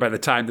over by the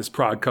time this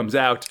prog comes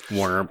out.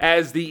 Warp.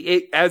 As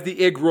the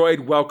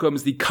Igroid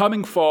welcomes the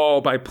coming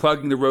fall by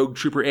plugging the Rogue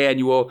Trooper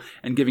Annual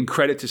and giving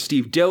credit to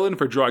Steve Dillon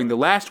for drawing the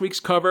last week's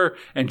cover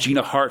and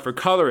Gina Hart for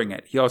coloring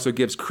it. He also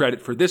gives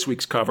credit for this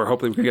week's cover.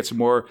 Hopefully we can get some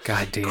more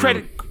Goddamn.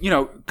 credit,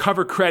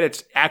 cover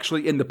credits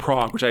actually in the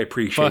prog, which I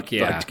appreciate. Fuck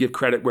yeah. Like to give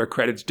credit where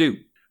credit's due.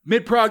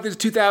 Mid-prog, there's a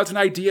 2000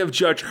 idea of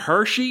Judge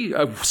Hershey,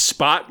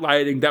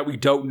 spotlighting that we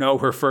don't know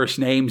her first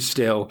name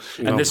still.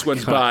 And this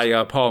one's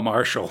by Paul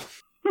Marshall.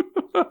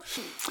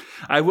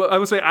 I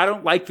will say I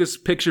don't like this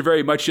picture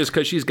very much just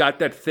because she's got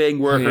that thing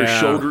where her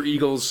shoulder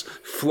eagles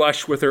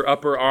flush with her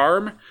upper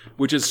arm,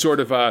 which is sort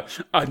of a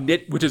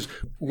knit, which is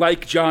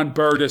like John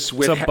Burtis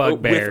with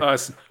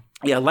us.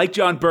 Yeah, like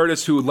John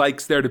Burtis, who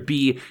likes there to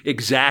be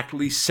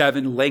exactly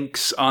 7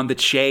 links on the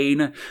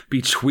chain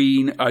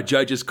between a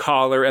judge's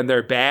collar and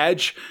their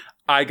badge.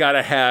 I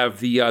gotta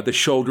have the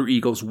shoulder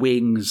eagle's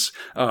wings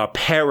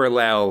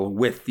parallel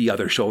with the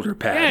other shoulder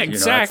pad. Yeah,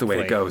 exactly. That's the way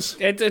it goes.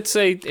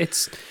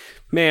 It's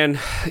man,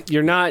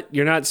 you're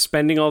not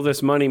spending all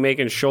this money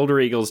making shoulder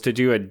eagles to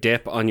do a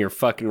dip on your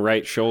fucking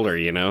right shoulder,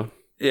 you know?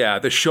 Yeah,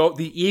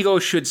 the eagle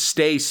should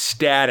stay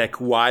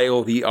static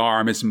while the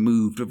arm is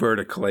moved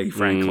vertically,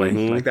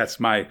 frankly. Like that's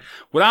what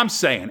I'm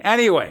saying.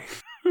 Anyway.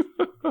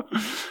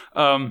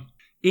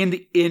 In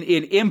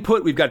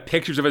input, we've got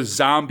pictures of a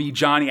zombie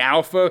Johnny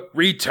Alpha,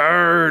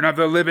 Return of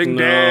the Living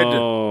Dead.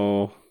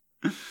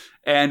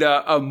 And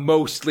a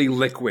mostly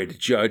liquid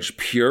Judge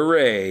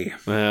Puree.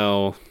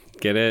 Well,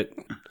 get it?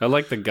 I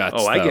like the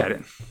guts, I get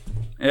it.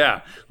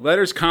 Yeah.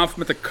 Letters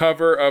compliment the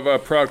cover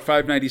of Prog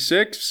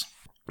 596.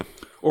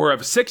 Or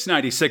of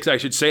 696, I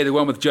should say, the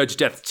one with Judge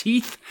Death's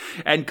teeth,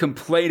 and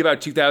complain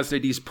about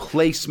 2000 AD's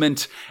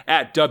placement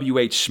at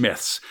W.H.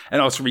 Smith's. And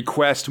also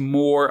request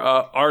more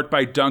art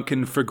by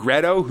Duncan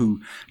Fegretto, who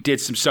did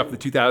some stuff in the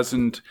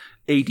 2000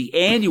 AD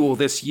annual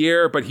this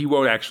year, but he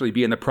won't actually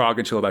be in the prog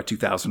until about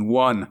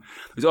 2001.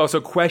 There's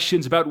also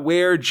questions about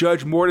where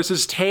Judge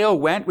Mortis's tail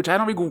went, which I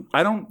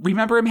don't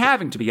remember him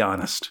having, to be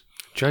honest.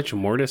 Judge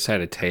Mortis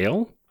had a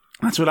tail?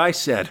 That's what I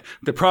said.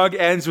 The prog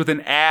ends with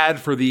an ad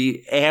for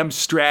the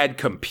Amstrad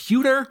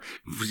computer.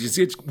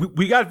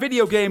 We got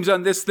video games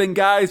on this thing,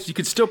 guys. You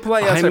can still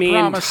play us, I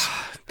promise.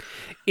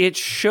 It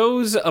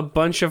shows a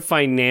bunch of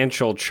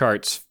financial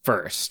charts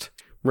first,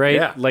 right?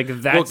 Yeah. Like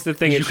that's the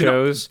thing it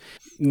shows.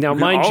 Now,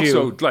 mind you,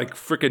 also like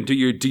freaking do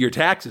your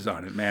taxes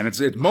on it, man.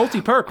 It's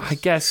multi-purpose. I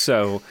guess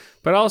so.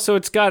 But also,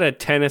 it's got a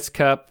tennis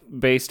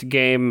cup-based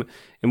game,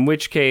 in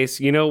which case,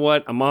 you know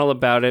what? I'm all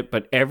about it,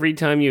 but every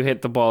time you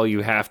hit the ball,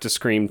 you have to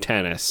scream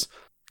tennis.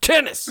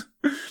 Tennis!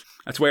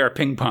 That's why our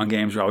ping pong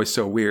games are always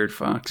so weird,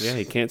 Fox. Yeah,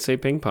 you can't say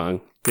ping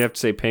pong. You have to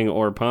say ping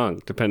or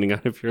pong, depending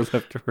on if you're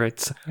left or right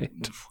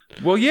side.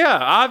 Well, yeah,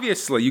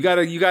 obviously. You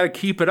gotta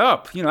keep it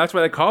up. That's why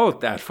they call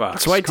it that, Fox.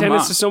 That's why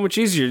tennis is so much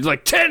easier. You're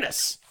like,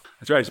 tennis!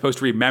 That's right. It's supposed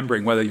to be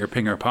remembering whether you're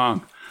ping or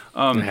pong.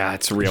 Yeah,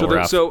 it's real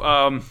rough.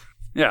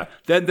 Yeah.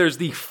 Then there's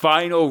the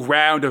final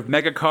round of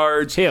mega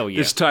cards. Hell yeah.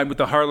 This time with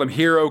the Harlem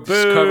Heroes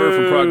cover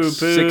from Prog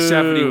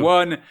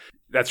 671.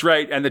 That's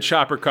right. And the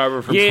Chopper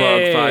cover from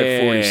Prog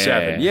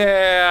 547.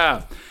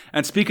 Yeah.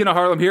 And speaking of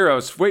Harlem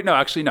Heroes, wait, no,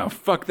 actually, no.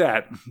 Fuck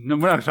that. No,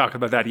 we're not talking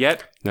about that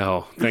yet.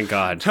 No, thank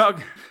God.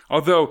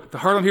 Although the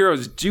Harlem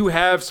Heroes do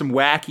have some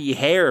wacky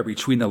hair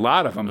between a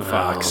lot of them,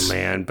 Fox. Oh,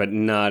 man, but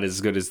not as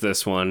good as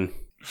this one.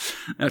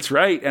 That's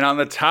right. And on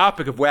the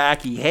topic of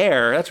wacky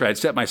hair, that's right,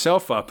 set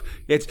myself up.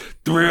 It's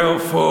Thrill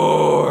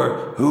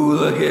 4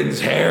 Hooligan's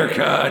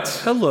Haircut.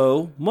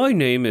 Hello, my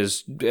name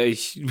is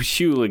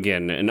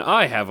Hooligan, and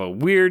I have a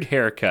weird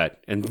haircut.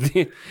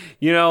 And,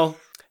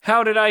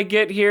 how did I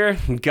get here?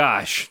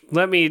 Gosh,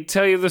 let me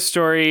tell you the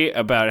story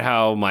about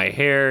how my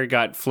hair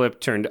got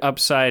turned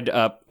upside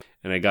up,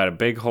 and I got a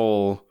big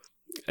hole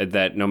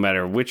that no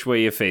matter which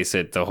way you face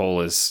it, the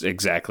hole is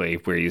exactly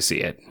where you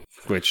see it.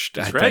 Which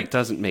that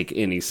doesn't make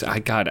any sense.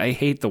 God, I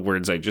hate the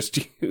words I just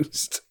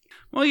used.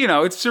 Well,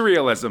 it's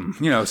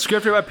surrealism.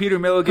 Script about Peter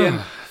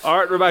Milligan,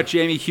 art about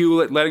Jamie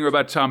Hewlett, lettering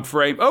about Tom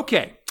Frame.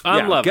 Okay,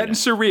 I'm loving getting it.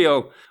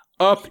 Surreal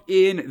up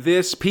in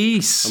this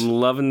piece. I'm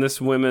loving this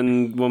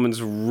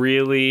woman's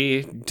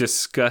really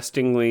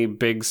disgustingly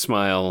big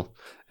smile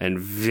and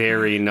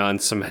very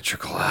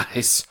non-symmetrical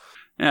eyes.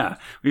 Yeah,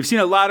 we've seen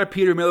a lot of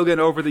Peter Milligan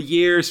over the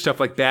years,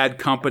 stuff like Bad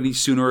Company,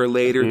 Sooner or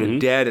Later, The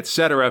Dead,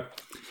 etc.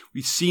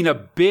 We've seen a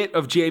bit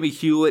of Jamie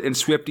Hewlett and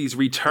Swifty's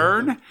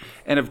return,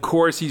 and of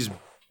course he's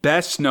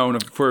best known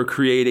for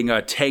creating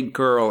Tank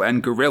Girl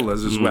and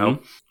Gorillas as well.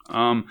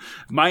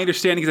 My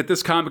understanding is that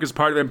this comic is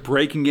part of him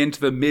breaking into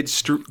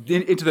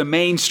the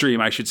mainstream,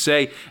 I should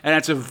say, and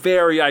that's a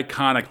very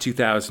iconic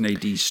 2000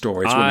 AD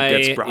story. It's when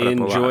it gets brought up a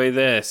lot. I enjoy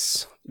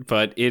this,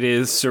 but it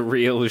is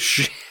surreal as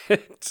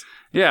shit.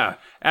 Yeah.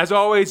 as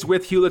always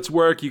with Hewlett's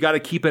work, you got to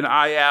keep an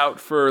eye out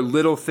for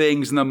little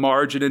things in the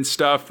margin and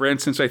stuff. For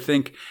instance, I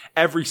think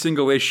every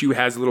single issue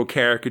has a little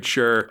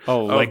caricature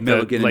of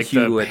Milligan and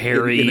Hewlett the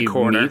hairy in the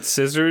corner. meat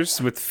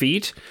scissors with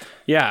feet.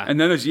 Yeah. And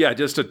then there's,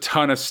 just a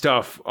ton of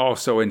stuff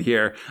also in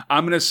here.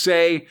 I'm going to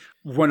say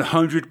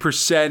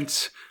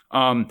 100%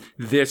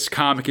 this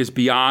comic is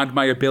beyond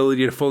my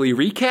ability to fully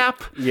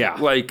recap. Yeah.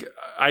 Like,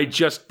 I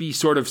just be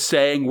sort of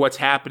saying what's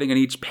happening in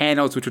each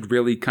panels, which would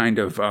really kind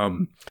of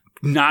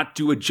not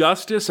do it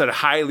justice. I'd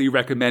highly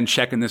recommend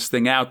checking this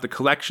thing out. The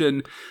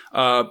collection,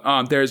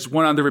 there's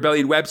one on the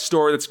Rebellion web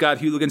store that's got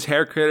Hooligan's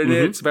haircut in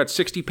it. It's about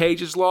 60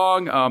 pages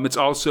long. It's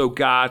also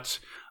got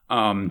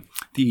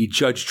the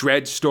Judge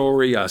Dredd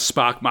story,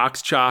 Spock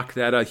Moxchock,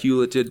 that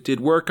Hewlett did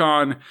work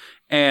on.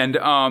 And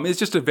it's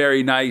just a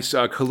very nice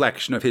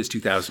collection of his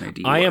 2000 AD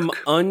work. I am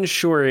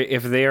unsure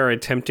if they are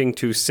attempting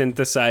to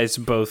synthesize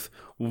both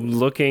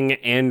looking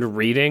and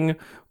reading,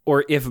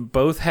 or if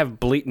both have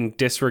blatant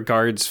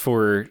disregards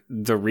for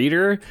the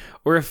reader,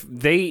 or if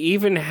they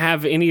even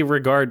have any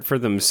regard for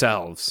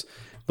themselves.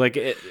 Like,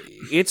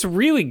 it's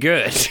really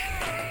good.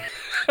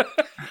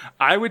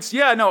 I would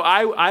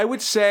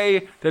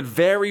say that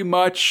very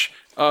much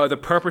the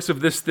purpose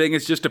of this thing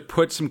is just to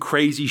put some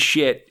crazy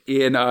shit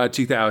in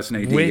 2000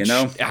 AD, Which you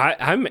know?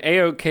 I'm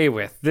A-okay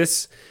with.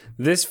 This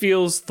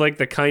feels like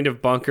the kind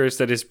of bonkers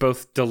that is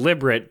both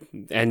deliberate,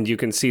 and you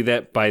can see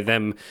that by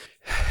them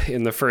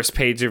in the first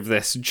page of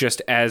this,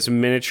 just as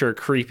miniature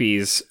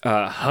creepies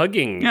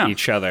hugging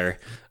each other.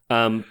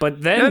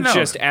 But then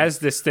just as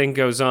this thing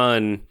goes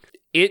on,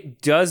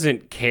 it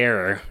doesn't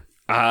care.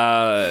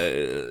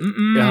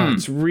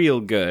 It's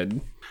real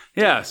good.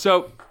 Yeah,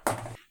 so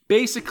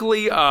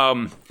basically,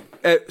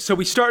 so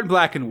we start in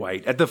black and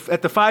white. At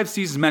the Five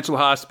Seasons Mental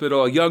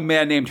Hospital, a young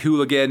man named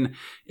Hooligan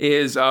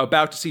is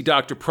about to see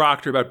Dr.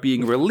 Proctor about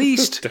being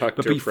released.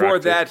 But before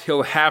that,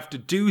 he'll have to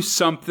do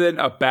something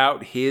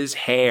about his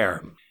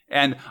hair.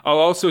 And I'll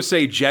also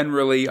say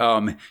generally,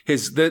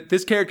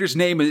 this character's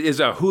name is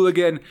a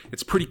Hooligan.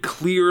 It's pretty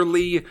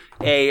clearly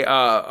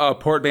a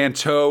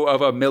portmanteau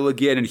of a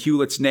Milligan and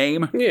Hewlett's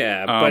name.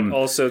 Yeah, but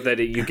also that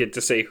you get to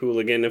say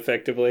Hooligan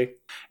effectively.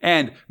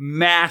 And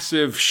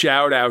massive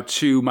shout out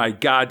to my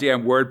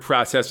goddamn word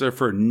processor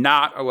for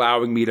not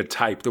allowing me to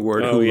type the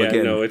word Hooligan.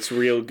 Yeah, no, it's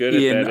real good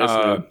at that,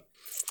 isn't it?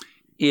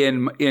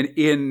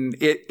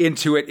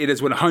 Into it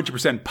is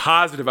 100%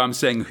 positive I'm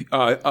saying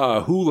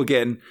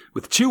Hooligan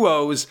with two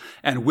O's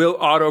and will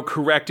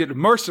autocorrect it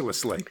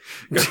mercilessly.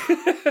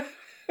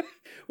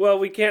 Well,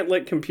 we can't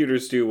let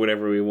computers do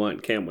whatever we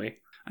want, can we?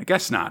 I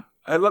guess not.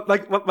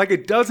 Like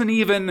it doesn't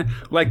even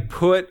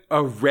put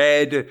a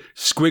red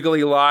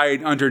squiggly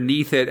line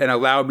underneath it and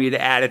allow me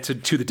to add it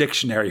to the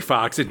dictionary,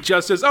 Fox. It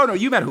just says, "Oh no,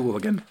 you meant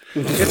Hooligan."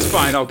 It's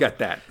fine, I'll get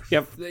that.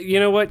 Yep. You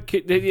know what,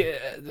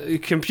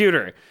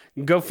 computer,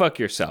 go fuck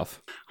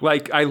yourself.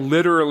 Like I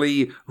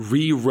literally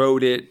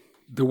rewrote it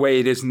the way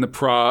it is in the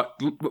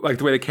like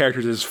the way the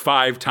characters is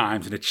 5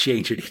 times, and it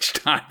changed it each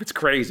time. It's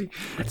crazy.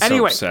 It's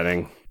anyway, so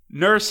upsetting.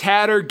 Nurse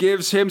Hatter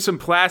gives him some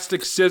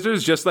plastic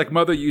scissors, just like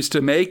Mother used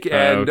to make,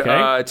 and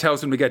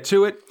tells him to get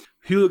to it.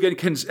 Hooligan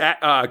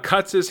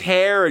cuts his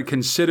hair and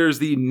considers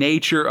the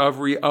nature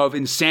of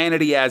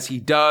insanity as he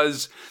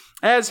does,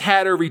 as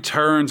Hatter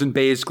returns and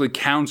basically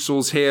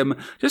counsels him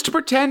just to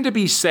pretend to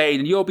be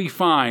sane and you'll be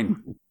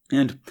fine.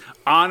 And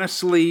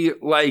honestly,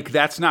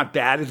 that's not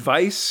bad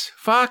advice,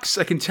 Fox,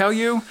 I can tell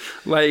you.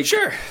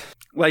 Sure.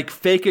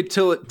 Fake it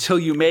till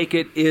you make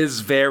it is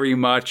very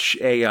much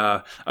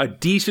a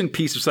decent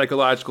piece of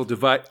psychological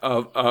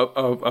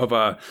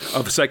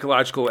of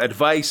psychological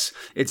advice.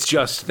 It's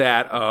just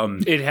that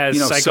it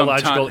has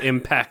psychological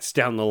impacts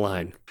down the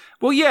line.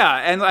 Well, yeah,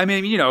 and I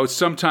mean,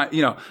 sometimes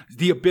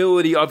the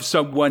ability of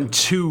someone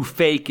to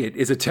fake it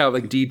is a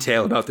telling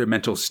detail about their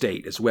mental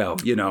state as well.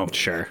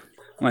 Sure.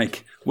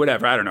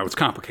 Whatever, I don't know. It's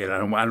complicated. I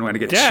don't want to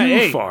get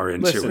too far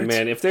into it. Listen,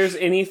 man, if there's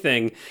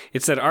anything,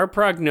 it's that our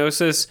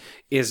prognosis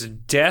is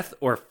death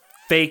or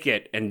fake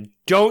it, and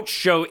don't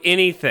show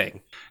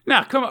anything.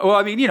 Nah, come on. Well,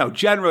 I mean,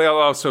 generally I'll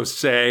also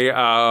say,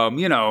 I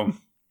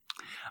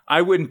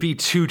wouldn't be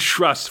too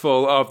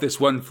trustful of this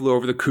One Flew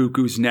Over the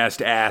Cuckoo's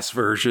Nest ass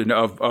version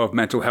of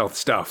mental health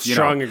stuff.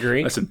 Strong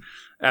agree. Listen,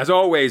 as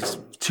always,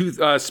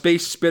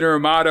 Space Spinner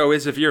motto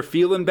is if you're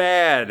feeling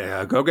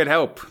bad, go get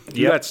help.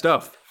 Do that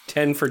stuff.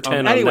 10 for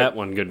 10 on that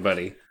one, good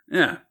buddy.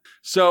 Yeah.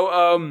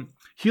 So,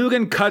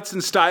 Hooligan cuts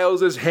and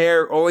styles his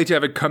hair only to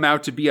have it come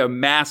out to be a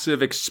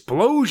massive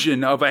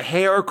explosion of a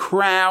hair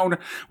crown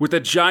with a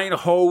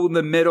giant hole in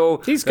the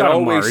middle. He's got a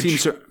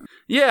Marge.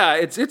 Yeah,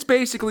 it's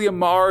basically a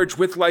Marge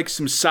with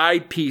some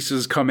side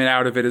pieces coming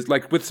out of it,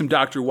 with some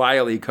Dr.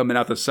 Wily coming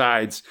out the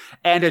sides,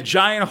 and a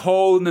giant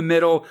hole in the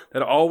middle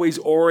that always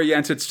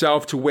orients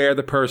itself to where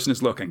the person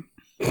is looking.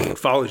 It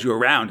follows you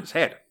around his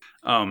head.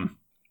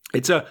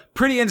 It's a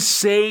pretty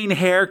insane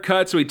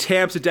haircut, so he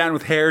tamps it down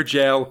with hair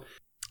gel.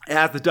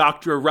 As the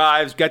doctor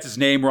arrives, gets his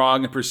name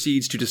wrong, and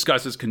proceeds to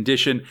discuss his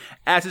condition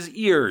as his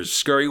ears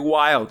scurry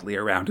wildly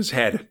around his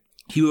head.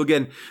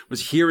 Hooligan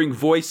was hearing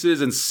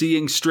voices and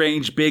seeing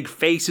strange big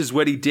faces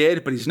when he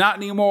did, but he's not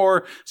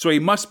anymore, so he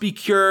must be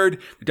cured.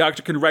 The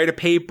doctor can write a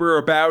paper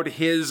about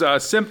his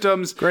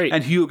symptoms, Great.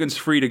 and Hooligan's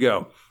free to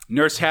go.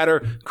 Nurse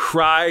Hatter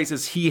cries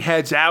as he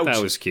heads out That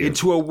was cute.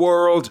 into a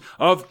world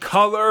of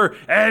color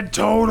and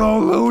total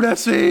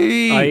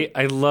lunacy.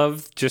 I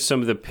love just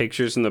some of the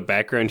pictures in the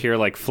background here,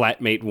 like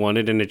Flatmate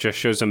Wanted, and it just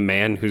shows a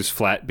man whose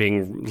flat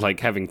being like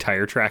having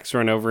tire tracks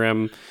run over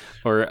him,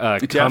 or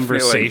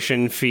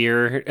Conversation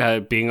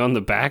Fear being on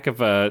the back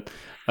of a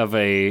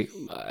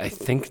I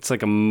think it's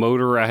like a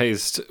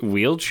motorized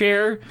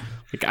wheelchair.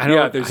 Like I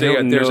don't,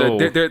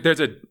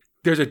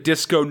 There's a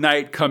disco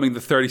night coming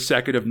the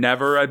 32nd of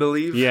Never, I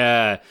believe.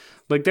 Yeah.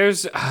 Like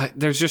there's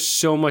just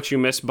so much you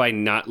miss by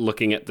not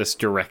looking at this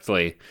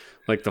directly,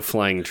 like the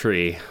flying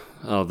tree.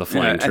 Oh, the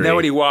flying tree. And then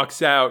when he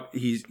walks out,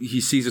 he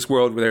sees this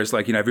world where there's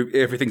like, you know,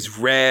 everything's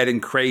red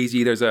and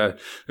crazy. There's a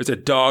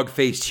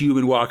dog-faced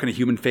human walking a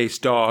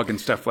human-faced dog and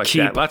stuff like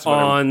Keep that. That's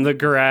on the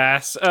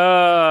grass. Oh,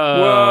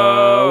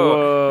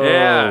 whoa.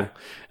 Yeah. And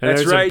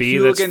That's there's right. a bee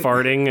that's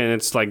farting, and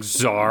it's like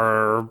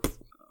zarb.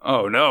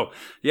 Oh, no.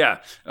 Yeah.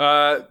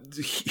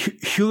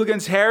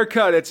 Hooligan's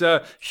haircut. It's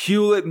a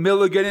Hewlett,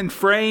 Milligan, and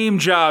Frame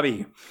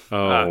jobby.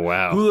 Oh,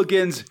 wow.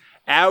 Hooligan's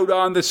out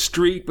on the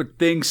street, but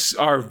things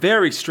are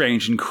very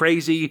strange and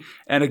crazy.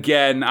 And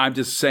again, I'm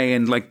just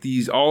saying, like,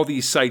 all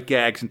these sight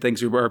gags and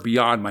things are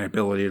beyond my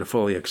ability to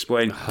fully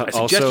explain. I suggest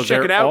Also, you check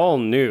they're it out. all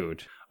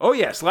nude. Oh,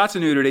 yes, lots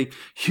of nudity.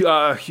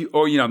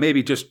 Or, you know,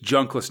 maybe just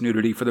junkless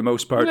nudity for the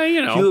most part. Yeah,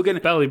 you know, Hooligan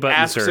belly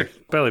buttons asks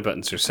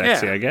are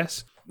sexy, Yeah. I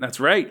guess. That's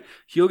right.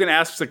 Hooligan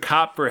asks a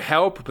cop for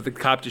help, but the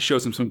cop just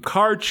shows him some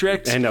card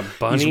tricks. And a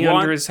bunny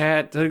under his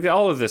hat.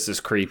 All of this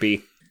is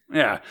creepy.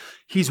 Yeah.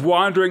 He's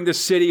wandering the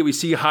city. We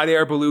see hot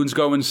air balloons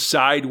going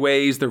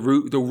sideways. The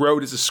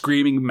road is a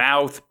screaming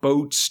mouth.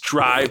 Boats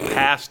drive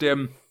past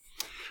him.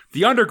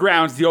 The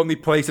underground's the only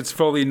place that's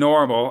fully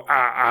normal.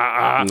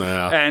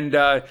 Yeah.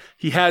 And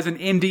he has an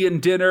Indian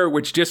dinner,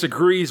 which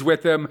disagrees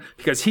with him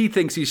because he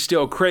thinks he's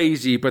still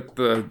crazy. But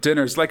the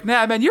dinner's like,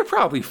 nah, man, you're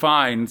probably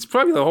fine. It's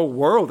probably the whole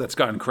world that's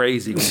gone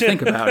crazy when you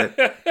think about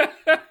it.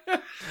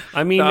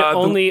 I mean,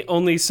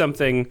 only some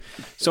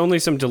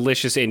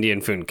delicious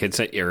Indian food can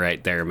set you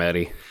right there,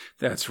 Matty.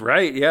 That's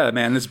right. Yeah,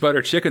 man, this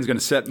butter chicken's going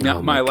to set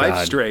my life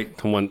God.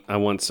 straight. I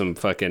want some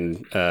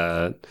fucking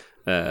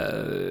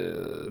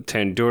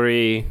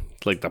tandoori,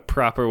 like the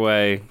proper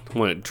way. I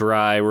want it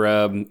dry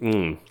rub.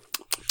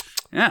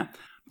 Yeah.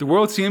 The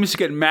world seems to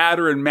get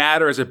madder and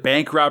madder as a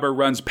bank robber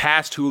runs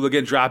past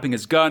Hooligan, dropping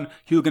his gun.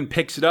 Hooligan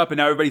picks it up, and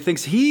now everybody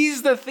thinks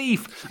he's the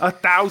thief.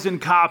 1,000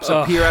 cops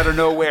appear out of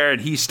nowhere,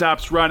 and he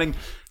stops running.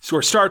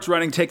 Or starts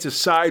running, takes a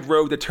side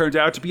road that turns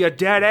out to be a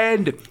dead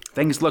end.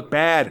 Things look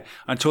bad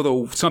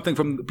until something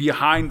from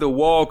behind the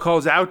wall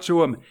calls out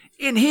to him,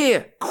 "In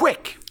here,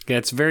 quick!" Yeah,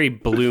 it's very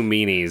Blue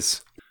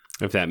Meanies,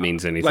 if that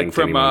means anything. Like to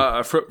from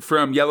anyone.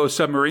 from Yellow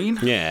Submarine.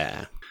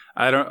 Yeah.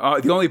 I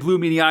don't. The only Blue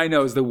Meanie I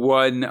know is the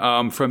one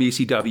from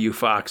ECW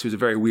Fox, who's a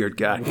very weird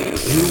guy.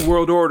 New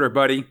World Order,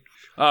 buddy.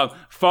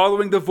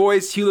 Following the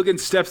voice, Hooligan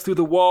steps through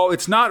the wall.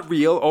 It's not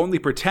real, only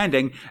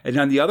pretending. And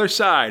on the other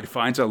side,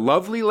 finds a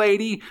lovely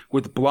lady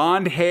with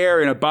blonde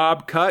hair and a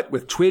bob cut,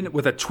 with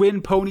a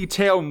twin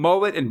ponytail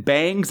mullet and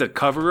bangs that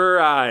cover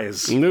her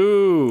eyes.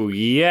 Ooh,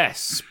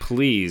 yes,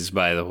 please.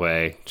 By the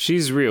way,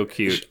 she's real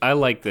cute. I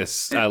like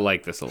this. I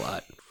like this a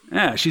lot.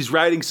 Yeah, she's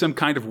riding some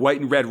kind of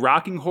white and red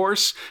rocking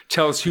horse,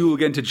 tells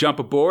Hooligan to jump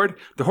aboard.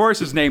 The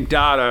horse is named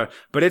Dada,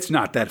 but it's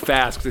not that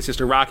fast because it's just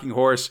a rocking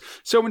horse.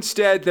 So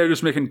instead, they're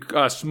just making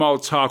small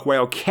talk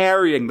while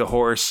carrying the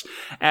horse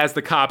as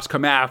the cops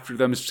come after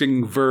them,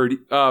 singing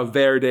Verdi's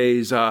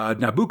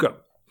Nabucco.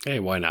 Hey,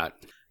 why not?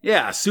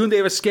 Yeah, soon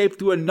they've escaped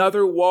through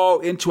another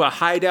wall into a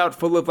hideout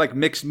full of like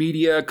mixed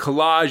media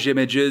collage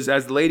images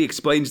as the lady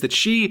explains that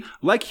she,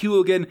 like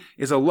Hooligan,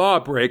 is a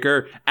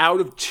lawbreaker out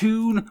of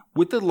tune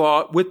with the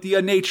law, with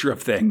the nature of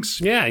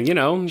things. Yeah, you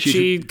know,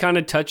 she kind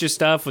of touches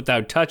stuff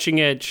without touching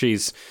it.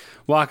 She's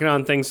walking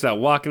on things without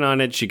walking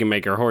on it. She can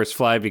make her horse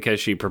fly because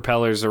she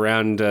propellers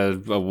around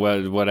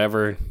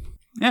whatever.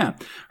 Yeah,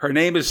 her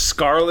name is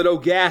Scarlet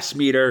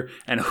O'Gasmeter,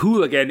 and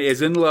Hooligan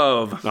is in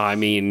love. I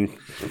mean,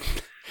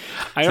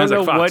 I Sounds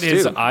don't know like what Fox,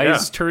 his too.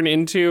 eyes Yeah. turn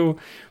into,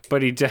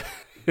 but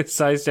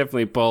his eyes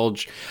definitely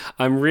bulge.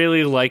 I'm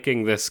really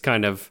liking this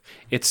kind of.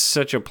 It's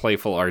such a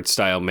playful art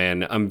style,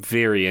 man. I'm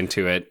very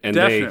into it, and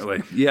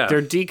Definitely, yeah.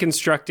 they're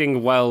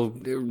deconstructing while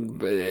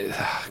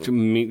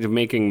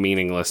making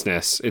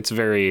meaninglessness. It's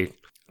very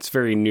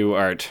new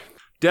art.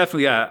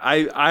 Definitely, yeah.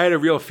 I had a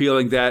real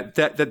feeling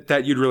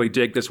that you'd really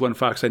dig this one,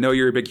 Fox. I know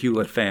you're a big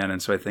Hewlett fan,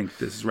 and so I think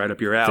this is right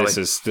up your alley.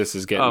 This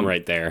is getting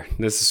right there.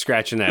 This is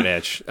scratching that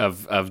itch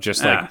of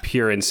just like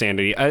pure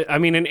insanity. I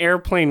mean, an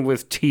airplane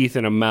with teeth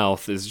and a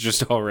mouth is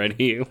just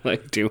already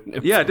like doing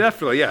it. Yeah,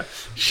 definitely, yeah.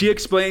 She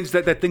explains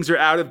that things are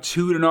out of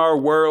tune in our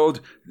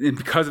world, and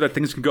because of that,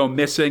 things can go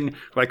missing,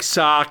 like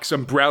socks,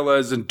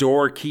 umbrellas, and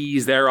door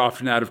keys. They're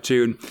often out of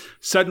tune.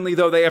 Suddenly,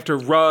 though, they have to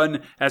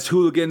run as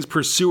Hooligan's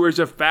pursuers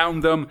have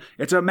found them.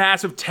 It's It's a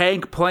massive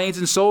tank, planes,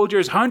 and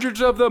soldiers,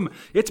 hundreds of them.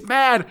 It's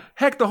mad.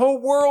 Heck, the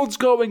whole world's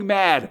going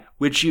mad,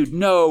 which you'd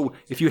know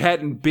if you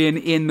hadn't been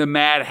in the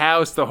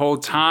madhouse the whole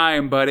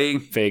time, buddy.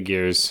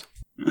 Figures.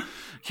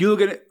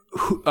 Hooligan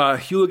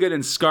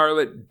and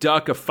Scarlet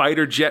duck a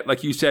fighter jet,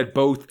 like you said.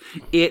 Both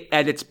it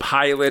and its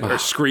pilot are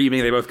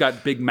screaming. They both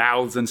got big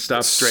mouths and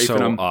stuff strafing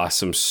them. So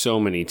awesome.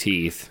 So many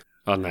teeth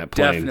on that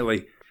plane.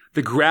 Definitely.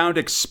 The ground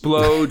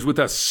explodes with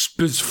a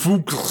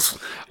spizfoogle.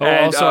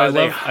 Also,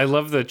 I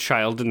love the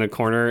child in the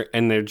corner,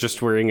 and they're just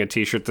wearing a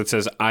T-shirt that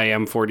says "I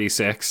am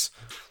 46."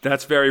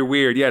 That's very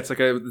weird. Yeah, it's like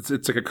a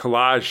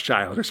collage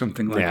child or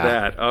something like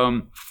that.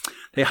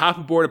 They hop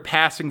aboard a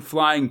passing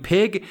flying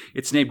pig.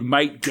 It's named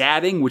Mite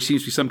Gadding, which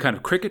seems to be some kind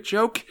of cricket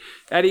joke.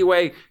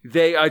 Anyway,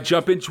 they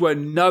jump into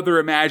another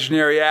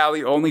imaginary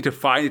alley, only to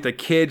find that the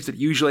kids that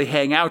usually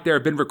hang out there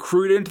have been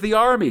recruited into the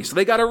army, so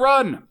they got to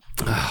run.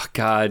 Oh,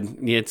 God.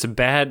 It's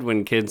bad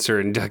when kids are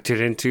inducted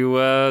into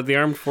the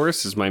armed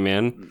forces, my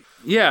man.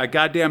 Yeah,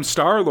 goddamn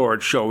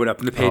Star-Lord showing up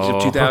in the pages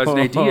of 2000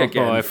 AD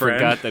again, I friend.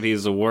 forgot that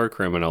he's a war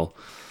criminal.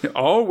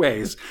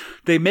 Always.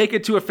 They make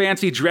it to a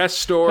fancy dress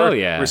store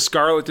where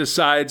Scarlet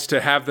decides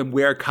to have them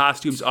wear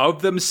costumes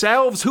of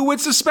themselves. Who would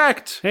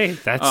suspect? Hey,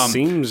 that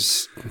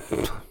seems...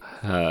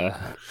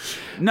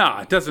 No,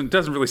 it doesn't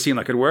really seem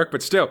like it'd work,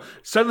 but still.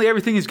 Suddenly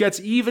everything gets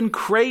even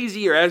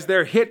crazier as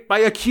they're hit by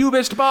a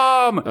cubist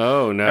bomb.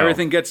 Oh, no.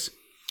 Everything gets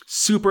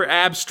super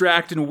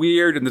abstract and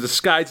weird, and the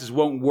disguises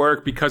won't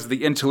work because of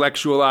the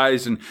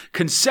intellectualized and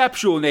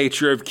conceptual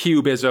nature of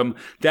cubism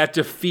that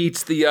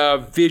defeats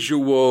the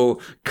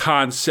visual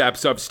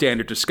concepts of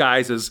standard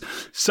disguises.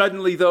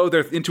 Suddenly, though,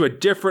 they're into a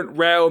different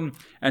realm,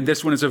 and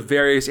this one is of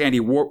various Andy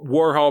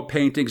Warhol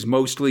paintings,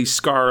 mostly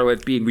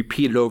Scarlet, being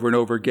repeated over and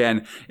over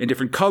again in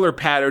different color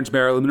patterns,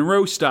 Marilyn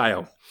Monroe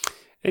style.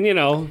 And, you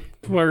know,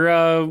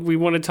 we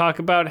want to talk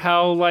about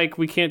how, like,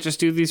 we can't just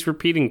do these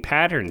repeating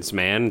patterns,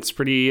 man. It's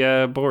pretty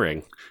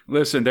boring.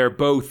 Listen, they're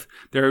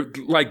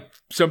like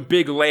some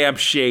big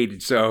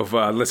lampshades of,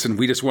 listen,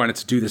 we just wanted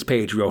to do this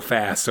page real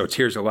fast, so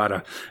here's a lot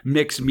of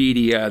mixed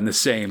media and the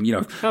same, you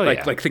know,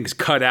 like things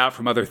cut out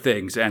from other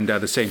things and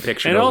the same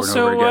picture and over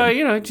also, and over again.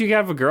 You know, do you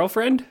have a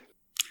girlfriend?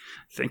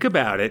 Think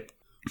about it.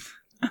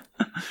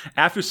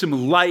 After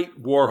some light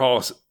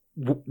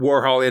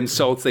Warhol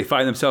insults, they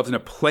find themselves in a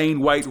plain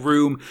white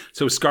room,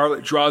 so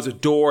Scarlet draws a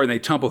door and they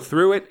tumble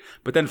through it,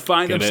 but then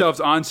find themselves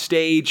on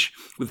stage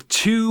with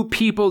two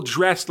people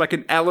dressed like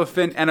an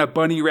elephant and a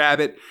bunny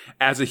rabbit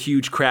as a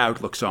huge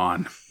crowd looks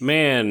on.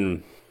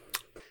 Man.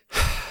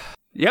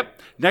 Yep.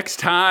 Next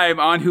time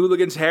on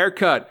Hooligan's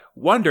Haircut.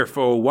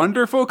 Wonderful,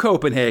 wonderful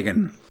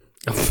Copenhagen.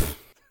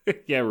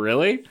 Yeah,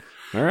 really?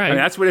 All right. I mean,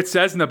 that's what it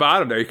says in the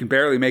bottom there. You can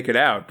barely make it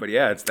out, but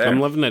yeah, it's there. I'm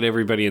loving that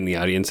everybody in the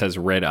audience has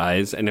red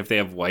eyes, and if they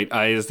have white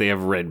eyes, they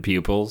have red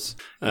pupils.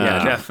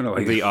 Yeah,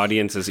 definitely. The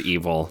audience is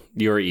evil.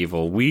 You're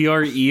evil. We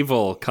are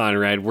evil,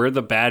 Conrad. We're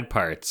the bad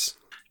parts.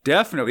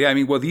 Definitely. I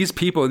mean, well, these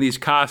people in these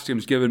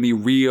costumes giving me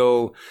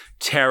real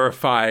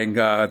terrifying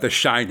The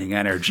Shining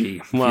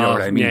energy. Well, you know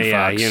what I mean,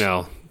 yeah, Fox? you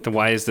know.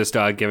 Why is this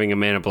dog giving a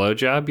man a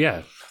blowjob?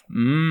 Yeah.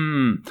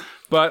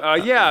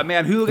 But yeah,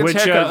 man, Hooligan's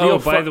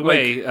Haircut. By the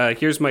way,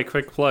 here's my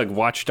quick plug.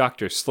 Watch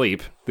Dr.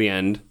 Sleep. The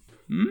end.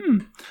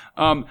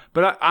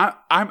 But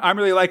I'm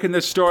really liking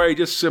this story.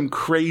 Just some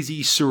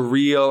crazy,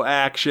 surreal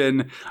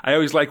action. I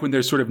always like when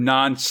there's sort of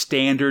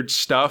non-standard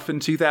stuff in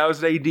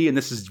 2000 AD, and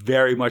this is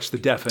very much the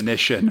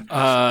definition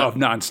of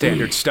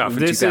non-standard stuff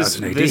in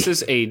 2000 AD. This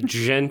is a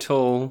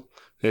gentle.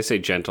 They say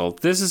gentle.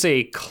 This is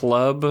a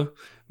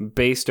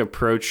club-based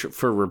approach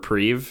for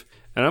reprieve.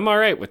 And I'm all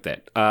right with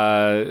it.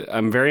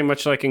 I'm very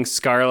much liking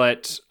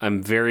Scarlet.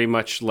 I'm very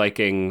much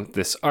liking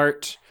this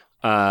art.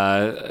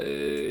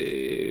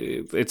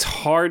 It's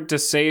hard to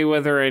say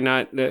whether or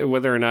not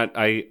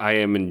I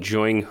am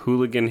enjoying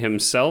Hooligan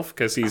himself,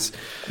 because he's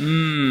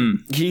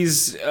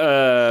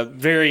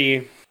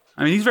very.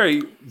 I mean, he's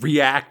very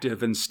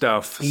reactive and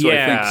stuff. So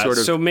yeah, I think sort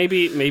of. So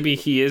maybe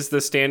he is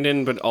the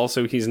stand-in, but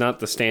also he's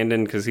not the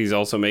stand-in because he's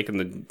also making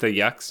the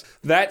yucks.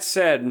 That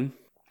said,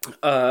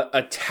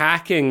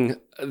 attacking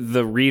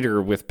the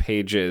reader with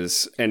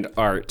pages and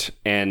art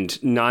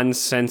and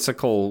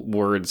nonsensical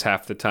words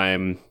half the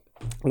time,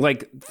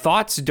 like,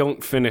 thoughts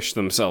don't finish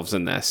themselves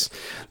in this.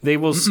 They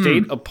will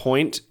state a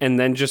point and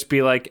then just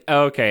be like,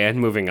 okay, and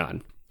moving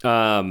on.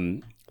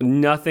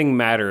 Nothing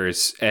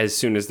matters as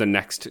soon as the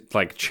next,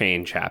 like,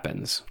 change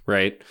happens,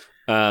 right?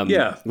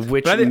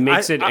 Which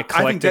makes it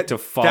eclectic to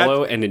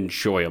follow and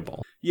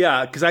enjoyable.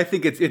 Yeah, because I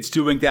think it's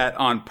doing that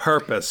on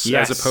purpose,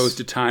 as opposed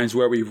to times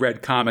where we've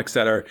read comics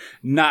that are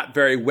not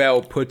very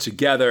well put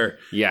together.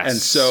 Yes. And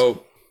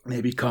so they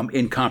become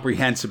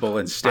incomprehensible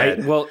instead.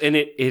 And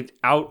it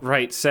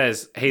outright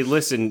says, hey,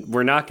 listen,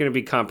 we're not going to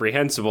be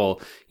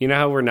comprehensible. You know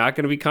how we're not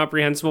going to be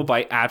comprehensible?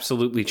 By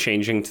absolutely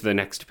changing to the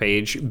next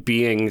page,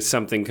 being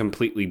something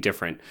completely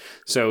different.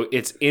 So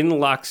it's in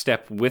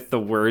lockstep with the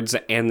words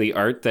and the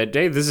art that,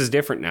 hey, this is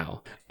different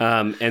now.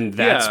 And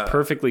that's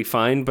perfectly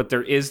fine. But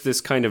there is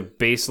this kind of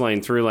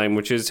baseline through line,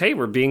 which is, hey,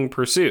 we're being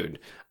pursued.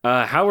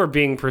 how we're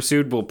being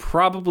pursued will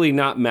probably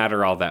not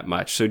matter all that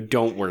much, so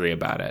don't worry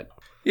about it.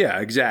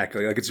 Yeah,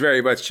 exactly. Like, it's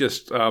very much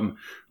just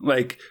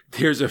like,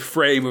 here's a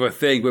frame of a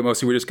thing, but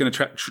mostly we're just going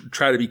to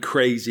try to be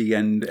crazy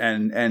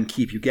and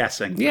keep you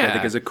guessing. Yeah. I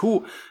think is a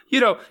cool,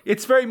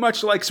 it's very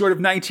much like sort of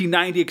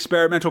 1990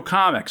 experimental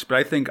comics, but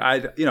I think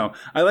I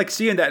like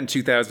seeing that in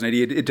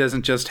 2080. It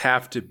doesn't just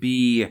have to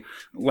be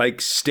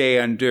like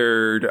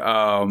standard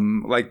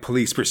like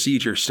police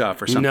procedure stuff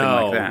or something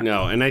like that.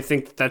 No, and I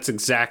think that's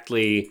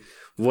exactly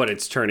what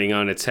it's turning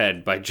on its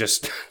head by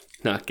just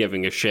not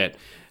giving a shit,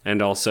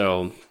 and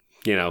also,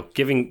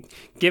 giving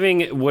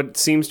what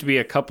seems to be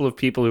a couple of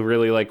people who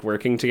really like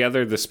working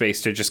together the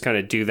space to just kind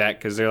of do that,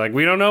 because they're like,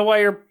 we don't know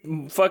why you're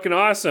fucking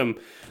awesome,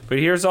 but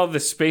here's all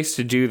the space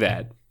to do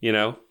that,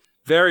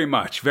 Very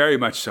much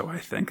so, I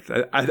think.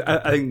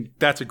 I think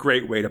that's a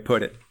great way to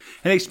put it.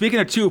 And hey, speaking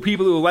of two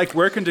people who like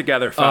working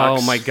together,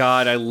 Fox. Oh my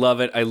God, I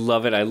love it.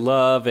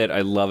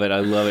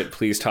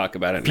 Please talk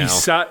about it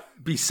now.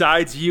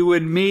 Besides you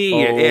and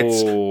me,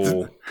 it's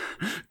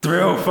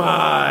Thrill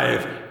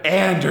 5,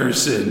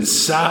 Anderson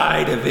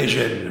Side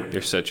Division.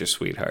 You're such a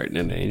sweetheart and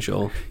an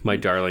angel. My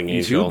darling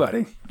angel. You too,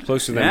 buddy.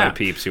 Closer than my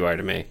peeps you are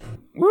to me.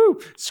 Woo!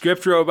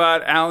 Script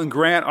robot Alan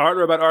Grant, art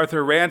robot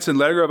Arthur Ranson,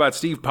 letter robot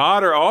Steve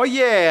Potter. Oh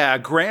yeah,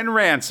 Grant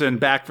Ranson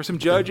back for some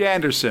Judge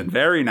Anderson.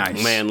 Very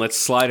nice. Man, let's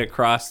slide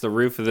across the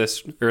roof of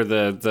this, or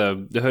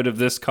the hood of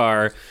this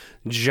car,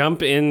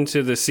 jump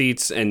into the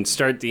seats and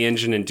start the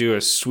engine and do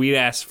a sweet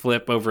ass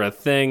flip over a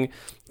thing,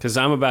 because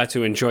I'm about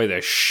to enjoy the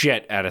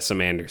shit out of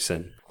some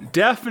Anderson.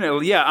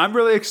 Definitely, yeah. I'm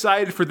really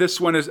excited for this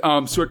one.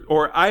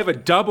 I have a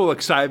double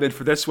excitement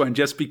for this one,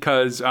 just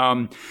because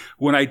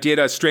when I did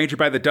a Stranger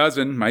by the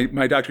Dozen,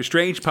 my Doctor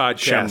Strange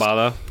podcast,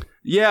 Shambhala.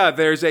 Yeah,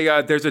 there's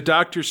a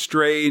Doctor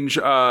Strange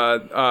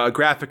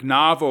graphic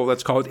novel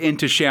that's called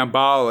Into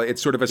Shambhala.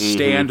 It's sort of a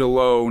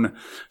standalone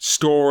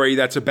story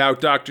that's about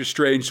Doctor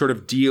Strange sort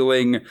of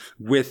dealing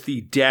with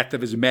the death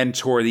of his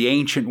mentor, the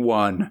Ancient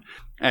One,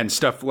 and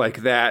stuff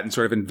like that, and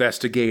sort of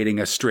investigating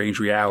a strange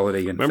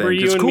reality. And remember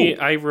things. you It's and cool. me?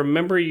 I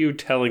remember you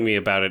telling me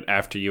about it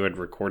after you had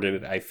recorded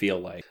it. I feel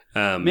like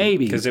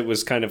Maybe because it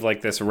was kind of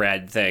like this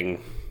rad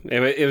thing.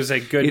 It was a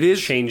good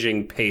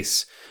changing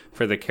pace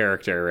for the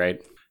character,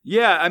 right?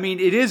 Yeah, I mean,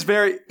 it is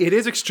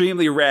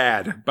extremely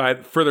rad,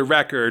 but for the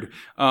record,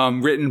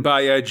 written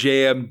by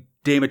J.M.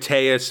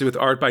 DeMatteis with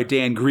art by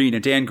Dan Green.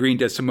 And Dan Green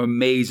does some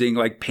amazing,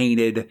 like,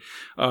 painted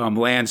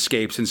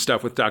landscapes and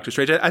stuff with Doctor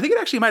Strange. I think it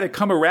actually might have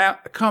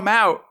come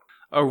out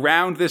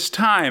around this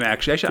time,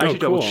 actually. I should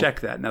double check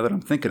that now that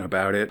I'm thinking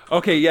about it.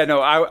 Okay, yeah, no,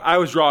 I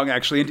was wrong,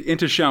 actually.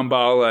 Into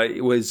Shambhala,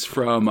 it was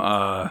from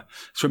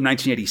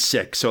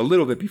 1986, so a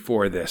little bit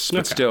before this,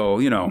 but still,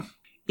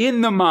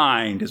 in the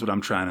mind is what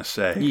I'm trying to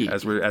say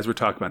as we're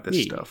talking about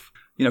this stuff.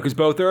 Because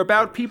both are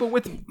about people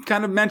with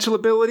kind of mental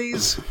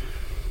abilities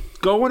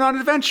going on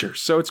adventures,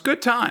 so it's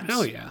good times.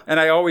 Hell yeah! And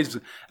I always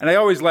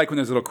like when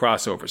there's little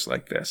crossovers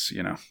like this,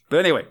 But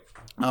anyway,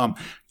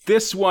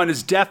 this one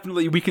is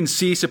definitely, we can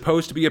see,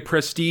 supposed to be a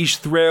prestige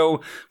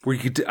thrill.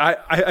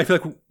 I feel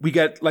like we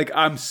get, like,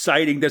 I'm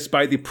citing this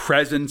by the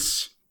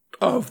presence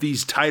of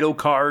these title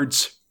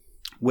cards,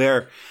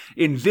 where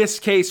in this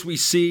case we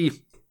see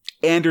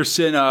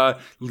Anderson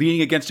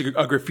leaning against a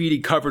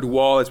graffiti-covered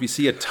wall as we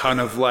see a ton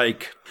of,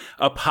 like,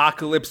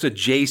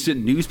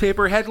 apocalypse-adjacent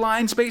newspaper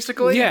headlines,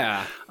 basically.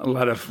 Yeah. A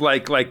lot of,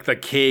 like the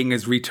king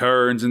is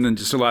returns, and then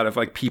just a lot of,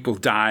 like, people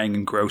dying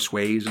in gross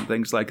ways and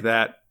things like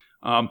that.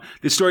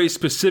 This story is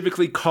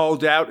specifically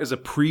called out as a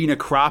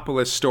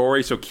pre-Necropolis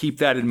story, so keep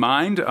that in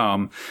mind.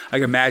 I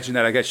can imagine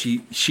that. I guess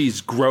she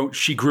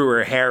grew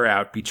her hair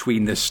out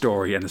between this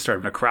story and the start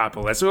of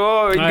Necropolis.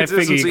 I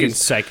figure you can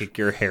psychic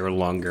your hair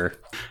longer.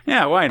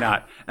 Yeah, why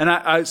not?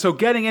 And so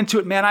getting into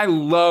it, man, I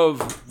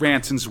love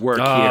Ranson's work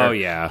here. Oh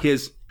yeah,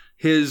 his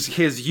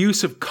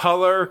use of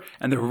color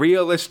and the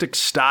realistic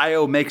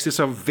style makes this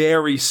a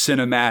very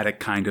cinematic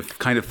kind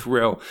of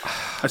thrill,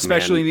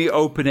 especially in the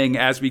opening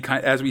as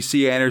we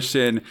see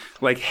Anderson,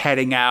 like,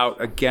 heading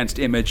out against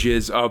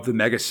images of the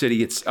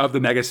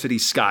megacity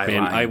skyline.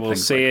 And I will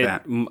say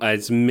it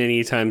as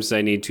many times as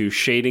I need to.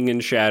 Shading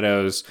and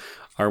shadows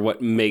are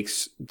what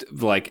makes,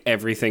 like,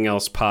 everything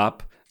else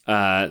pop.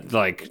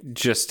 Like,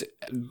 just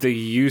the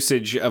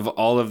usage of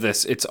all of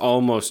this, it's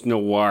almost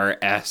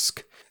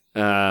noir-esque.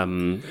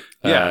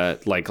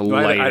 Like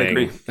lighting. I'd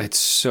agree. It's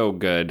so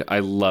good. I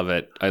love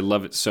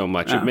it so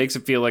much. It makes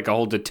it feel like a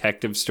whole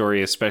detective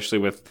story, especially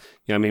with,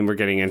 we're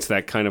getting into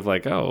that kind of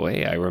like, oh,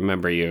 hey, I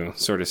remember you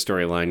sort of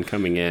storyline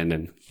coming in,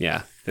 and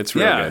it's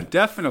real good.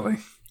 Definitely.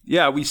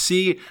 Yeah, we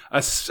see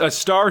a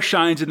star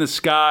shines in the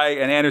sky,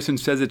 and Anderson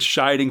says it's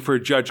shining for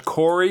Judge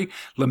Corey,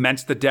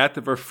 laments the death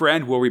of her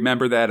friend. We'll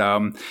remember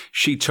that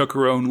she took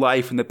her own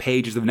life in the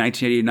pages of the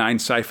 1989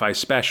 sci-fi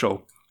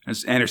special.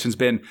 As Anderson's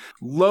been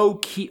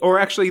low-key, or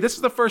actually, this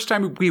is the first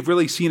time we've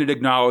really seen it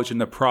acknowledged in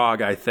the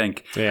prog, I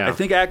think. Yeah. I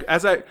think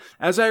as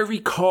I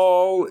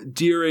recall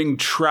during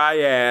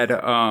Triad,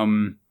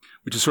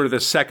 which is sort of the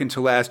second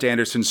to last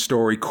Anderson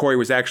story. Corey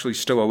was actually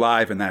still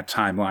alive in that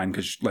timeline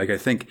because, like, I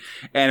think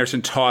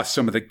Anderson tossed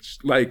some of the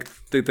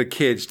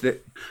kids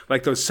that,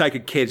 like those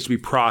psychic kids, to be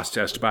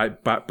processed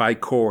by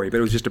Corey, but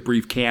it was just a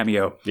brief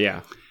cameo.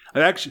 Yeah.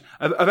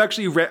 I've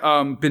actually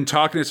been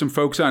talking to some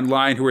folks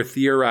online who are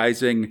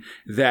theorizing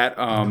that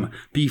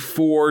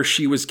before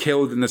she was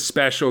killed in the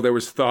special, there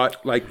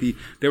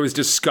was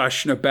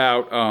discussion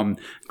about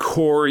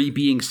Corey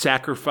being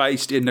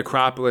sacrificed in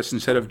Necropolis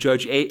instead of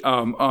Judge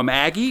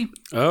Aggie.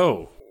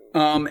 Oh.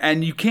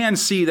 And you can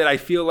see that I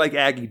feel like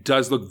Aggie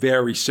does look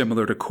very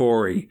similar to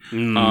Corey.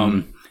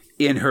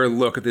 In her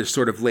look at this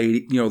sort of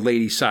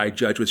lady side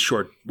judge with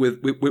short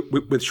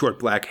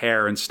black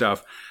hair and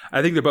stuff.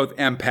 I think they're both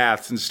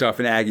empaths and stuff,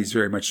 and Aggie's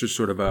very much just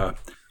sort of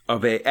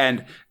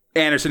and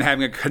Anderson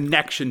having a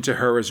connection to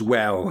her as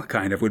well,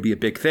 kind of would be a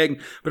big thing.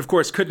 But of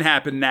course, couldn't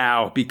happen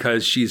now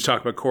because she's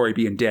talking about Corey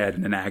being dead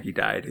and then Aggie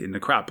died in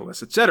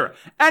Necropolis, etc.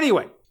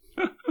 Anyway,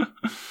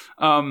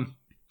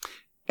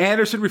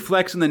 Anderson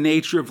reflects on the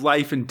nature of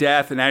life and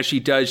death, and as she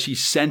does, she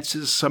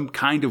senses some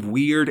kind of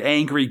weird,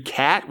 angry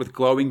cat with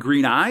glowing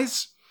green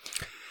eyes.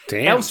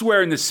 Damn.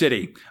 Elsewhere in the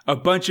city, a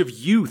bunch of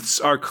youths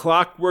are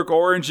clockwork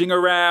oranging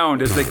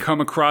around as they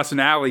come across an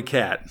alley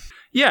cat.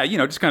 Yeah,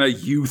 just kind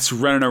of youths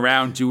running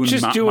around doing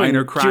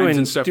minor crimes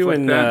and stuff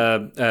like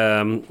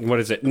that. What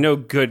is it? No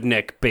good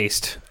Nick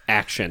based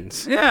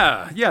actions.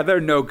 Yeah, they're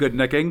no good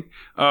nicking.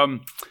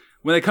 When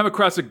they come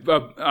across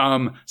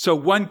so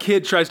one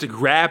kid tries to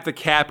grab the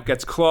cat but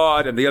gets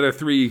clawed, and the other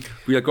three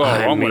be like,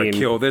 I'm going to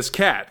kill this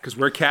cat because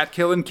we're cat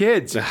killing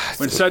kids.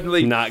 When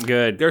suddenly not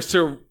good.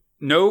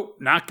 No,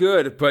 not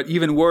good, but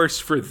even worse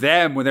for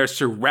them when they're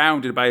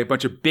surrounded by a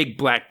bunch of big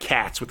black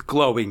cats with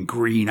glowing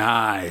green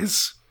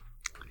eyes.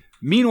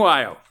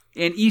 Meanwhile,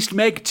 in East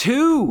Meg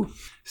 2,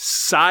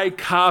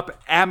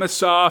 Psy-Cop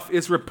Amasov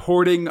is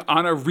reporting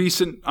on a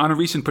recent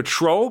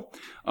patrol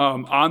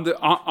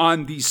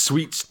on these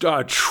sweet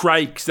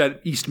trikes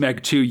that East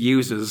Meg 2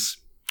 uses.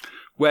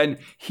 When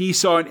he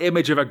saw an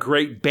image of a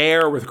great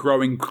bear with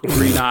glowing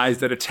green eyes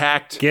that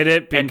attacked get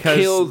it? And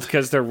killed.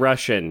 Because they're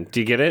Russian. Do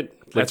you get it?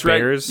 That's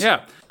bears? Right.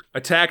 Yeah.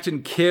 Attacked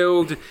and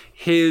killed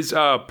his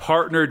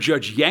partner,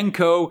 Judge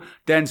Yenko,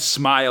 then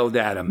smiled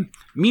at him.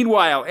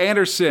 Meanwhile,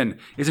 Anderson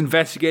is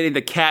investigating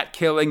the cat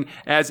killing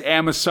as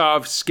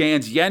Amasov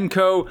scans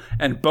Yenko,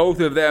 and both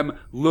of them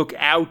look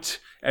out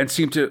and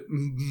seem to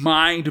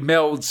mind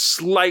meld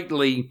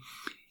slightly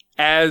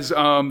as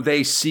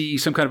they see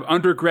some kind of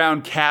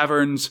underground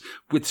caverns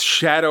with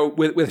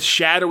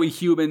shadowy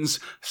humans,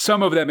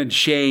 some of them in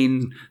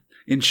chains,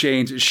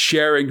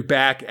 staring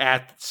back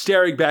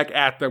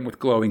at them with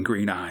glowing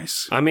green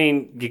eyes. I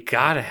mean, you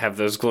gotta have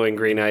those glowing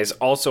green eyes.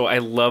 Also, I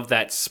love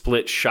that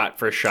split shot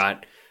for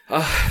shot.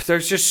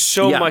 There's just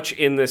so much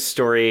in this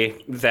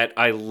story that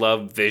I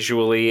love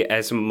visually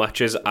as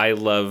much as I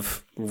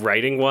love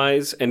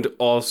writing-wise, and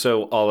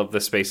also all of the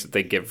space that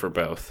they give for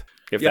both.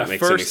 If that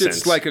makes any sense. First,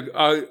 it's like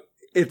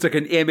it's like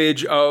an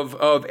image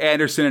of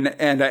Anderson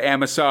and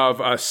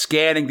Amasov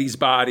scanning these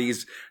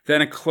bodies,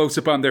 then a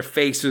close-up on their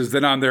faces,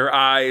 then on their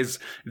eyes.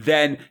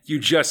 Then you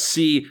just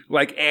see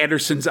like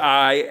Anderson's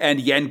eye and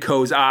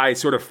Yenko's eye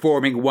sort of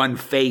forming one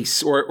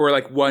face or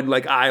like one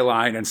like eye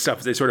line and stuff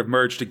as they sort of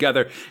merge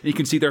together. And you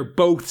can see they're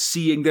both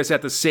seeing this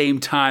at the same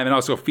time and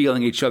also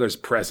feeling each other's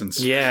presence.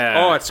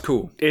 Yeah. Oh, it's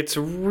cool. It's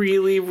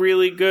really,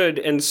 really good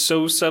and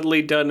so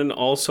subtly done, and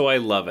also I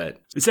love it.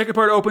 The second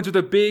part opens with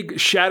a big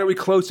shadowy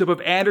close-up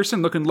of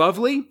Anderson looking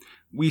lovely.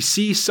 We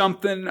see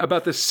something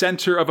about the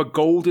center of a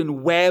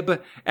golden web,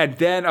 and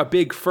then a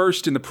big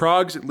first in the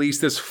progs, at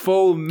least, this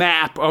full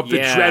map of the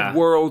Dread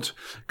world,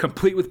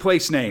 complete with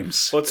place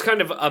names. Well, it's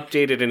kind of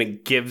updated, and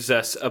it gives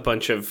us a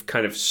bunch of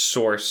kind of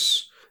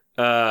source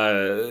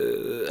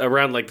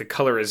around like the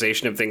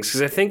colorization of things,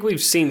 because I think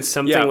we've seen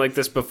something like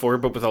this before,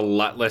 but with a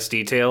lot less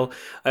detail.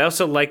 I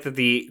also like that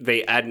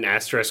they add an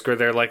asterisk where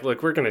they're like,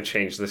 look, we're going to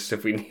change this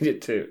if we need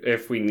it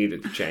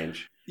to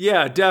change.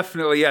 Yeah,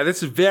 definitely. Yeah,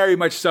 this is very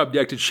much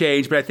subject to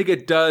change, but I think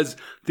it does.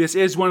 This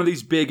is one of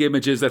these big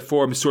images that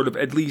forms sort of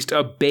at least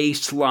a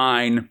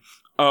baseline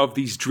of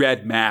these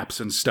Dread maps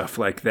and stuff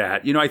like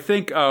that. I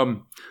think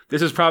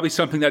this is probably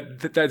something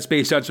that's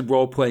based on some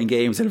role-playing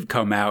games that have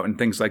come out and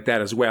things like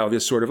that as well.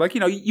 Just sort of like,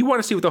 you want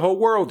to see what the whole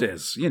world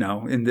is,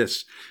 in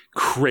this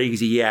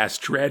crazy-ass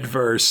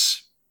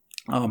Dreadverse.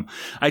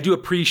 I do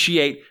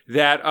appreciate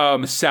that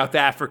South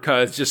Africa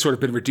has just sort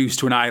of been reduced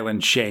to an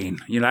island chain.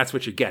 That's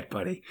what you get,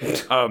 buddy.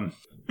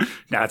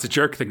 Now, it's a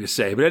jerk thing to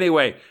say. But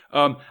anyway,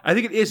 I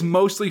think it is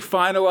mostly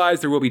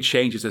finalized. There will be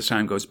changes as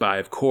time goes by,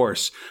 of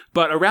course.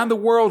 But around the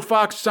world,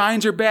 Fox,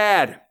 signs are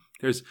bad.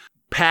 There's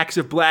packs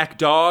of black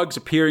dogs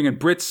appearing in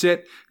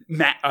Britsit,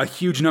 a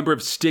huge number of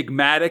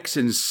stigmatics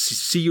in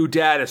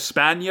Ciudad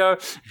España,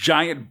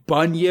 giant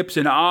bunyips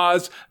in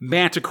Oz,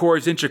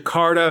 manticores in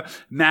Jakarta,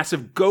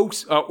 massive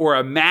ghosts,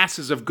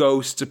 masses of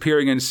ghosts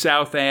appearing in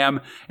South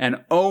Am,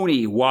 and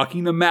Oni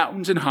walking the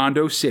mountains in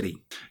Hondo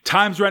City.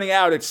 Time's running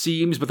out, it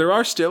seems, but there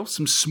are still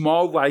some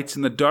small lights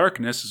in the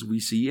darkness as we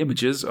see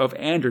images of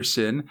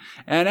Anderson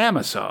and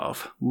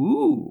Amosov.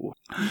 Ooh.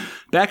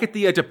 Back at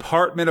the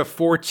Department of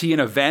 14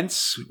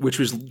 Events, which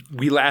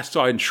we last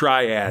saw in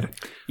Triad.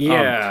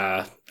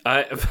 Yeah.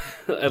 I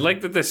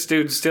like that this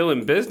dude's still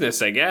in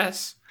business, I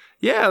guess.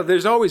 Yeah,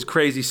 there's always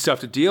crazy stuff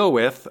to deal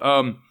with.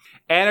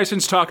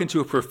 Anderson's talking to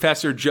a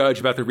professor judge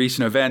about the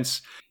recent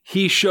events.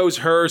 He shows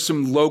her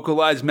some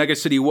localized Mega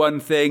City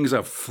 1 things,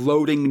 a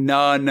floating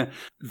nun,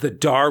 the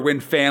Darwin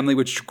family,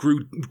 which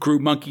grew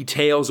monkey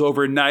tails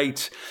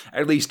overnight,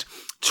 at least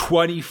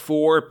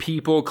 24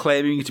 people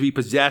claiming to be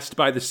possessed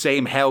by the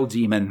same hell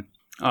demon.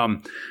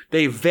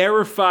 They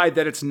verified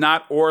that it's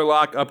not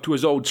Orlok up to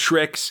his old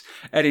tricks,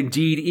 and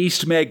indeed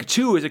East Meg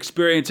 2 is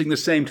experiencing the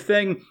same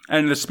thing,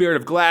 and the spirit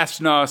of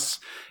Glasnost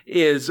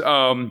is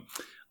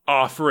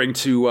offering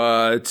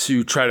to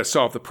try to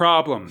solve the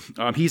problem.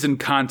 He's in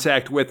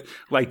contact with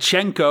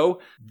Lychenko,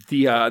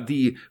 the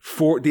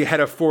head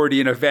of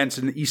Fortean events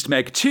in East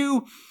Meg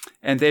 2,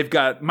 and they've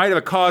might have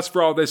a cause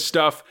for all this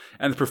stuff,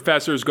 and the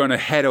professor is going to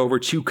head over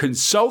to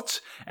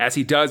consult. As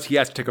he does, he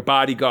has to take a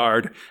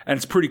bodyguard, and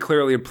it's pretty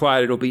clearly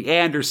implied it'll be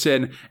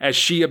Anderson as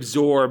she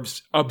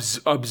observes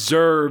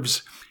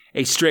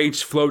a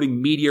strange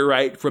floating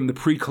meteorite from the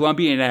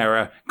pre-Columbian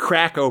era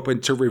crack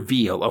open to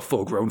reveal a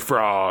full-grown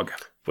frog.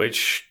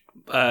 Which,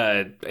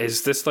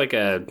 is this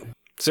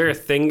is there a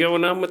thing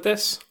going on with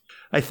this?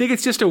 I think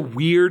it's just a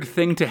weird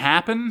thing to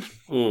happen,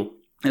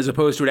 as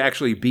opposed to it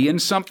actually being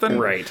something.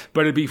 Right.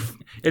 But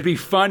it'd be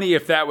funny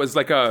if that was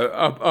like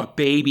a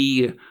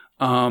baby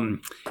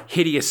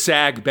hideous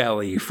sag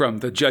belly from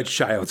the Judge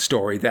Child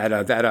story,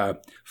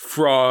 that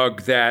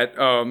frog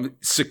that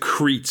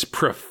secretes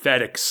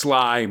prophetic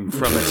slime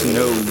from its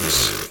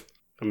nose.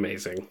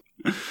 Amazing.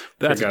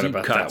 That's a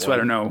deep cut, so I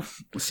don't know.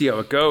 We'll see how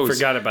it goes.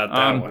 Forgot about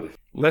that one.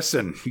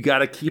 Listen, you got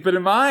to keep it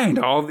in mind.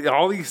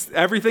 All these,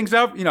 everything's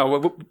up. You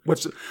know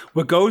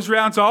what goes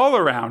around's all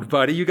around,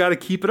 buddy. You got to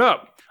keep it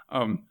up.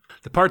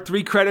 The part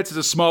 3 credits is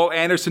a small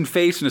Anderson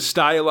face and a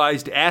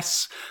stylized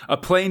S. A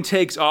plane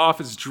takes off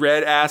as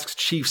Dredd asks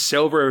Chief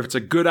Silver if it's a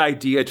good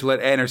idea to let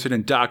Anderson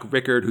and Doc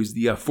Rickard, who's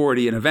the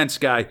Fortean events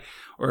guy,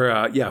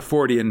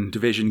 Fortean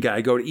division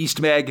guy, go to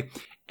East Meg.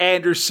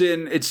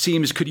 Anderson, it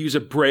seems, could use a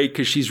break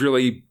because she's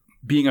really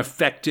being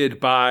affected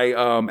by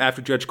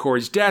after Judge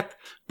Corey's death,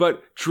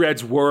 but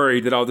Dredd's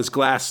worried that all this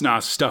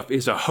Glasnost stuff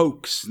is a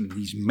hoax and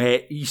these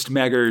East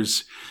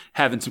Meggers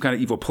having some kind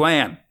of evil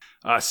plan.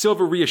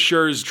 Silver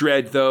reassures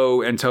Dredd,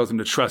 though, and tells him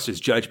to trust his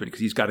judgment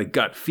because he's got a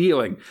gut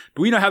feeling.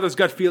 But we know how those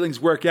gut feelings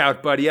work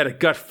out, buddy. You had a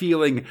gut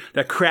feeling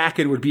that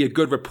Kraken would be a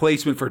good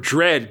replacement for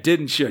Dredd,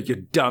 didn't you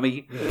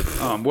dummy?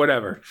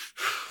 Whatever.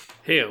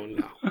 Hell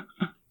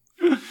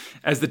no.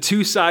 As the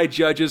two side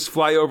judges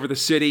fly over the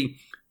city,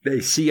 they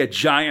see a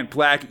giant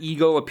black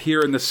eagle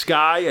appear in the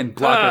sky and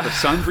block out the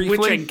sun briefly.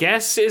 Which I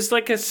guess is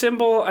like a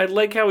symbol. I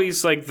like how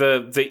he's like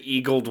the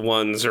eagled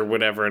ones or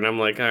whatever, and I'm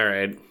like, all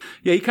right.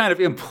 Yeah, he kind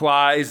of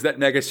implies that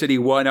Mega City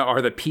 1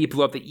 are the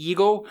people of the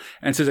eagle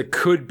and says it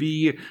could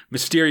be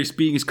mysterious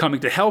beings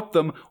coming to help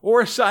them or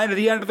a sign of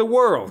the end of the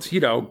world.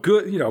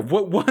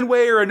 One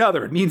way or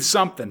another. It means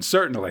something,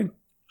 certainly.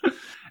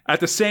 At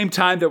the same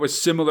time, there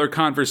was similar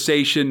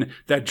conversation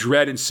that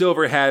Dredd and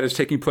Silver had is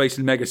taking place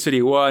in Mega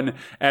City 1,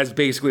 as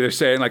basically they're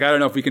saying, I don't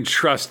know if we can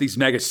trust these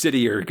Mega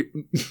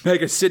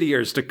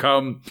Cityers to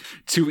come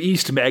to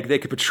East Meg. They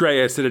could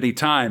betray us at any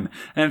time.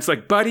 And it's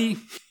like, buddy,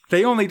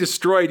 they only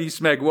destroyed East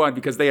Meg 1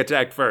 because they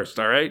attacked first,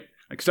 all right?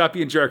 Stop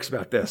being jerks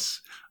about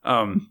this.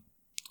 But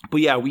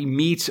yeah,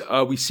 we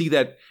see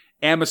that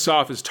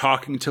Amosov is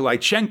talking to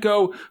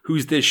Lychenko,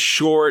 who's this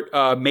short,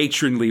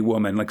 matronly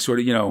woman,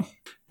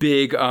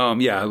 big,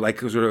 old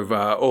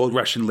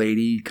Russian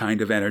lady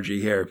kind of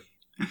energy here.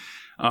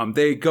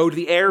 They go to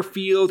the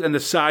airfield and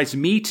the sides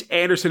meet.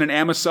 Anderson and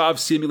Amosov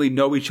seemingly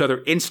know each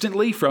other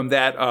instantly from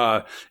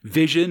that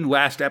vision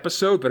last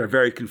episode, but are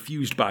very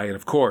confused by it,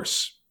 of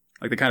course.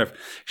 They kind of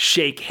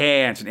shake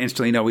hands and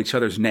instantly know each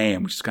other's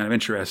name, which is kind of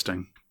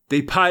interesting.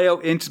 They pile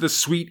into the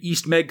sweet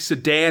East Meg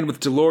sedan with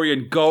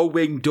DeLorean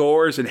gull-wing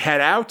doors and head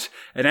out.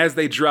 And as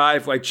they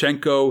drive,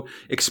 Lychenko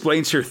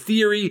explains her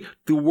theory.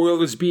 The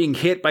world is being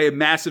hit by a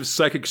massive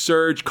psychic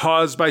surge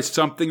caused by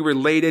something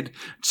related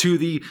to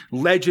the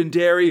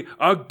legendary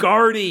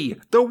Agardi,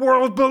 the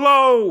world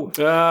below.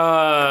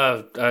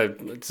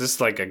 Is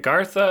this like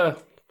Agartha?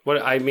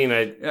 What I mean,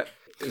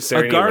 is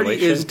there any Agardi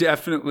relation? is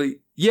definitely...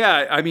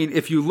 Yeah, I mean,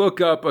 if you look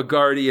up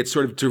Agardi, it's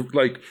sort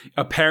of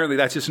apparently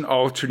that's just an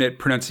alternate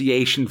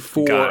pronunciation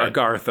for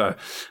Agartha.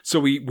 So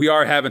we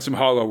are having some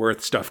Hollow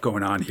Earth stuff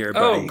going on here,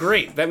 buddy. Oh,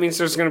 great. That means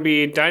there's going to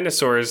be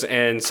dinosaurs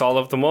and Sol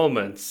of the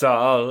Moment.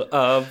 Sol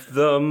of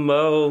the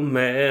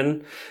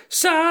Moment.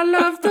 Sol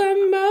of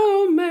the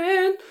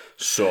Moment.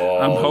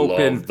 Sol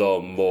of the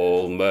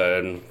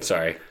Moment.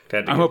 Sorry.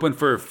 I'm hoping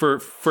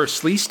for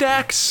Slee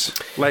Stacks,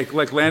 like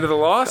Land of the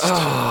Lost.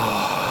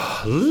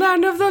 Oh,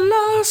 Land of the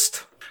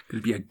Lost.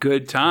 It'd be a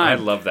good time. I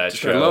love that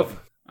show.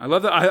 I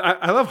love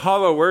I love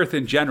Hollow Earth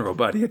in general,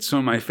 buddy. It's some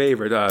of my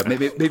favorite.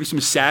 Maybe some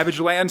Savage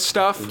Land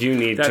stuff. You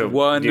need to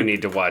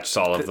watch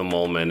Saul of the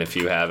Moleman if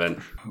you haven't.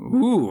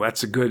 Ooh,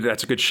 that's a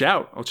good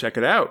shout. I'll check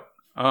it out.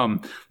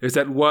 There's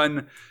that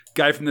one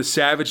guy from the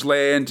Savage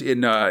Land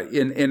in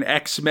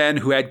X-Men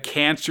who had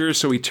cancer,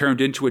 so he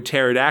turned into a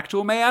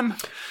pterodactyl man.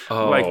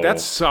 Oh. Like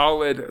that's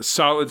solid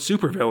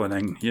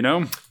supervillaining, you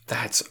know?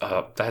 That's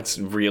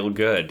real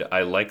good.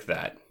 I like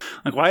that.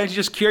 Like, why didn't you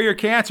just cure your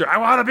cancer? I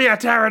want to be a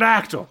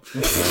pterodactyl.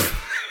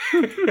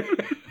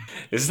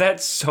 Is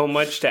that so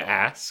much to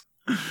ask?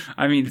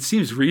 I mean, it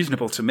seems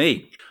reasonable to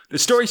me. The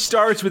story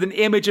starts with an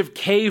image of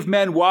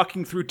cavemen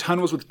walking through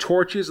tunnels with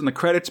torches on the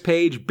credits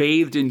page,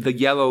 bathed in the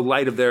yellow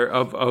light of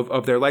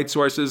their light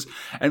sources,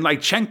 and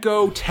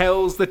Lychenko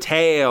tells the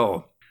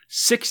tale.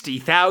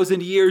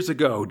 60,000 years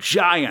ago,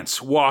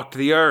 giants walked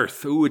the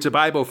earth. Ooh, it's a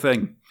Bible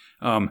thing.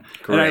 And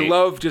I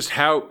love just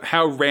how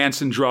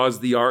Ranson draws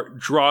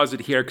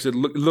it here, because it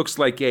looks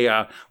like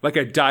a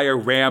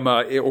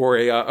diorama or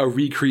a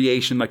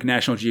recreation like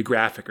National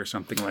Geographic or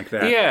something like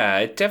that. Yeah,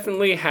 it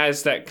definitely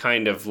has that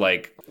kind of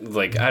like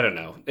I don't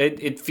know.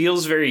 It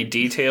feels very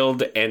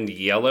detailed and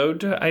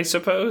yellowed, I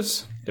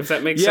suppose, if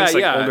that makes sense.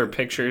 Like older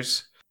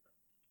pictures.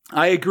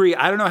 I agree.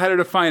 I don't know how to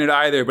define it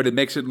either, but it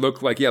makes it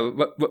look like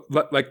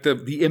like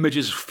the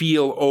images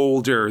feel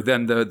older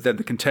than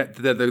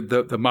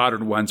the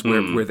modern ones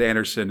with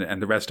Anderson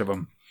and the rest of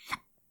them.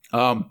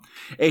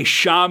 A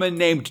shaman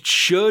named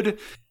Chud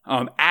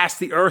asked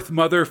the Earth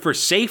Mother for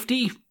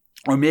safety,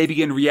 or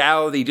maybe in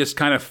reality just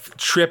kind of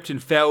tripped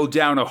and fell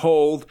down a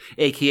hole,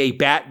 aka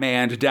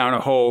Batman down a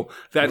hole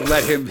that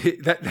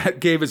that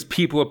gave his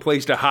people a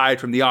place to hide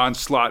from the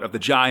onslaught of the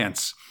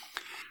giants.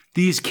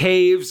 These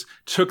caves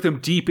took them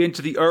deep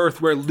into the earth,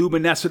 where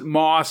luminescent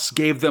moss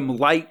gave them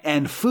light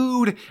and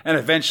food, and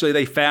eventually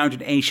they found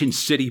an ancient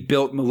city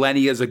built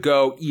millennia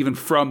ago, even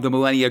from the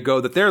millennia ago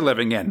that they're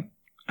living in.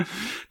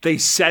 They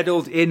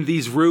settled in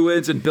these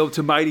ruins and built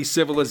a mighty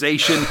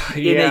civilization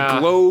in a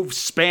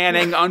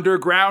globe-spanning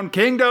underground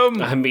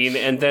kingdom. I mean,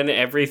 and then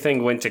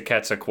everything went to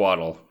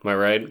Quetzalcoatl, am I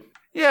right?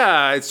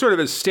 Yeah, it's sort of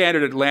a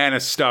standard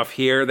Atlantis stuff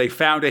here. They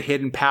found a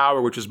hidden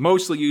power, which was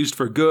mostly used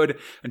for good,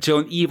 until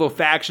an evil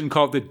faction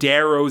called the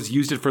Darrows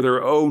used it for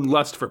their own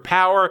lust for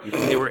power.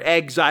 They were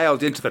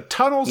exiled into the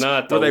tunnels,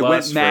 Not the where they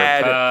lust went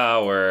mad. For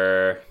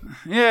power.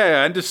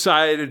 Yeah, and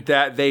decided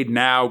that they'd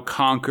now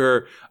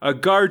conquer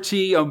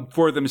Agarty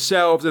for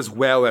themselves, as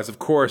well as, of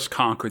course,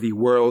 conquer the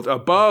world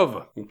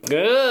above.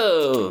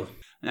 Oh.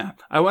 Yeah,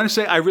 I want to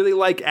say I really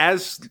like,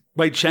 as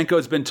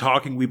Lychenko's been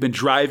talking, we've been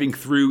driving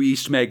through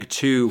Eastmeg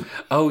 2.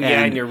 Oh,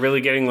 yeah, and you're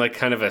really getting like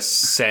kind of a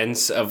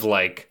sense of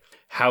like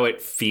how it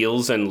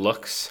feels and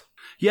looks.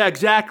 Yeah,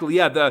 exactly.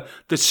 Yeah,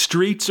 the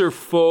streets are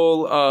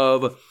full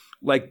of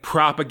like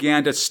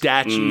propaganda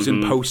statues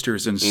and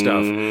posters and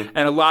stuff. And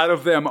a lot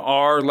of them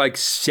are like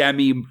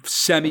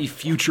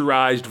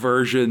semi-futurized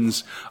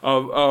versions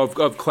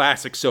of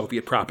classic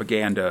Soviet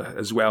propaganda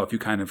as well, if you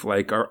kind of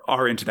like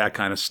are into that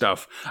kind of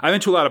stuff. I'm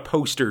into a lot of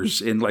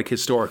posters in like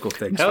historical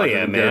things. Hell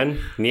yeah, man.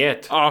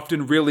 Niet.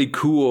 Often really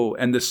cool,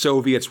 and the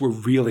Soviets were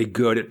really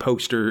good at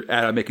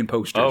making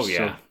posters. Oh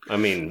yeah. So I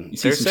mean,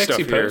 they're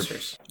sexy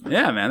posters.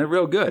 Yeah, man, they're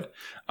real good.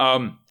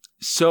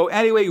 So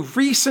anyway,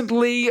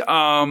 recently,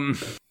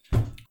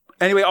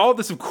 Anyway, all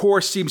this, of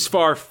course, seems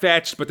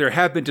far-fetched, but there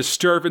have been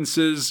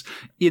disturbances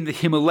in the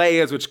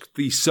Himalayas, which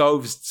the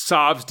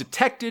Sovs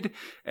detected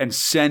and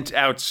sent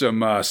out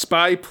some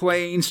spy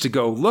planes to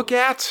go look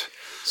at.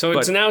 So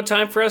it's now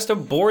time for us to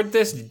board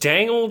this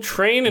dang old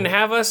train and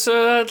have us,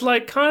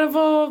 like, kind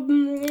of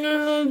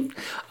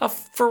a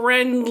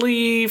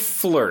friendly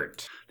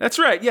flirt. That's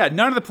right. Yeah,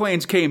 none of the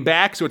planes came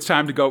back, so it's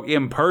time to go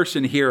in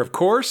person here, of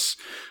course.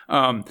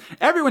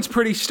 Everyone's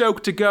pretty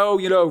stoked to go.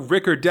 You know,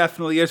 Ricker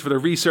definitely is for the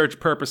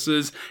research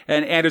purposes,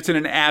 and Anderson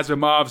and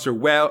Asimov's are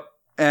well,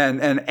 and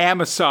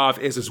Amasov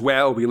is as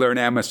well. We learn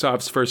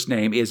Amasov's first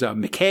name is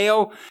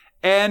Mikhail.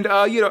 And,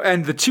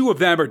 and the two of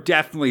them are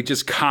definitely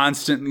just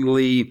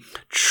constantly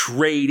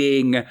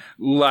trading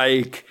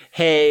like,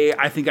 hey,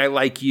 I think I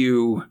like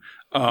you,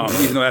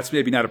 even though that's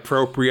maybe not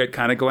appropriate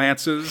kind of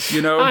glances,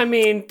 you know? I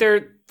mean,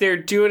 they're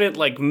doing it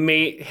like,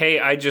 hey,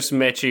 I just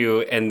met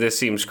you and this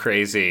seems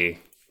crazy,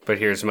 but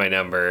here's my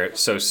number,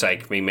 so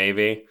psych me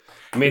maybe.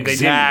 I mean, they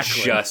didn't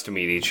just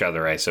meet each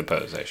other, I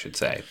suppose I should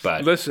say.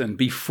 But listen,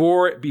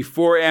 before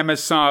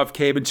Amasov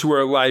came into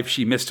her life,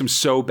 she missed him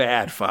so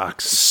bad,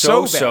 Fox.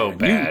 So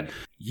bad.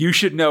 You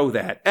should know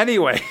that.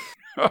 Anyway,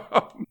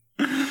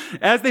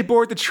 as they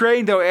board the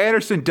train, though,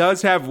 Anderson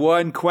does have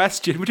one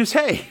question, which is,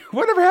 hey,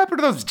 whatever happened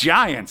to those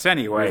giants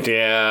anyway?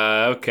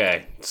 Yeah,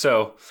 okay.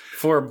 So,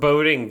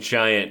 foreboding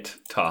giant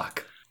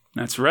talk.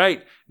 That's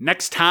right.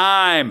 Next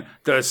time,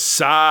 the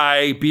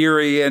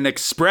Siberian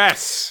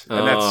Express.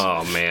 And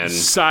man.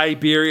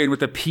 Siberian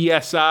with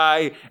the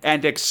PSI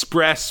and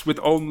Express with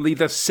only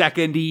the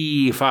second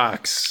E,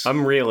 Fox.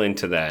 I'm real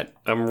into that.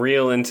 I'm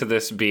real into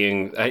this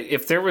being...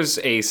 if there was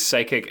a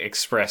Psychic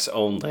Express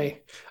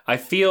only, I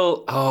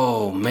feel...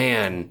 Oh,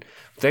 man.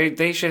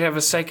 They should have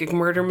a psychic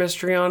murder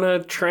mystery on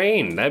a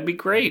train. That'd be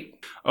great.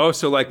 Oh,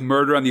 so like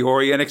Murder on the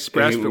Orient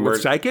Express, but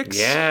with psychics?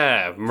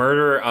 Yeah,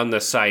 Murder on the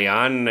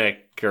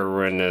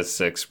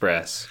Cyanicarinus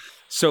Express.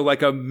 So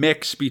like a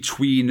mix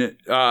between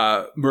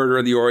Murder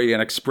on the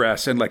Orient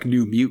Express and like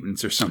New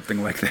Mutants or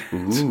something like that.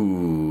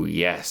 Ooh,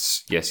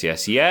 yes,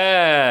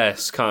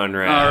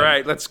 Conrad. All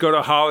right, let's go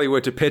to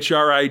Hollywood to pitch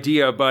our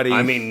idea, buddy.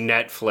 I mean,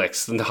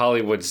 Netflix.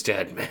 Hollywood's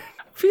dead, man.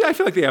 I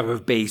feel like they have a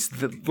base,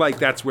 like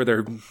that's where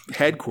their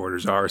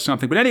headquarters are or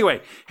something. But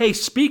anyway, hey,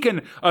 speaking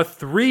of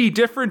 3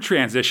 different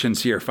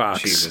transitions here,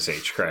 Fox. Jesus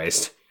H.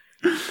 Christ.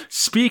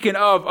 Speaking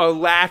of a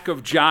lack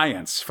of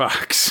giants,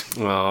 Fox.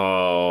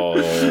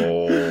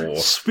 Oh.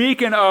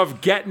 Speaking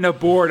of getting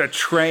aboard a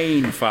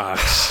train,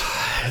 Fox.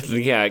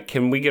 Yeah,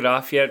 can we get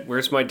off yet?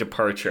 Where's my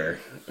departure?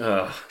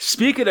 Ugh.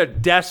 Speaking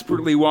of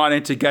desperately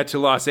wanting to get to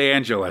Los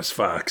Angeles,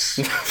 Fox.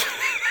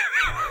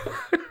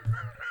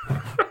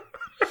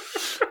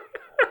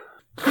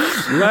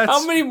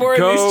 How many more of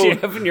these do you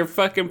have in your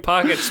fucking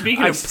pocket?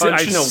 Speaking of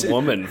punching a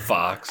woman,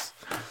 Fox.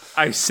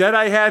 I said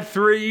I had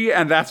 3,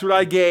 and that's what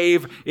I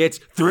gave. It's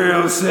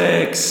Thrill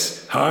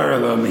 6,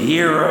 Harlem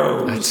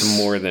Heroes. That's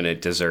more than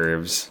it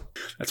deserves.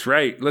 That's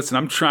right.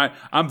 Listen,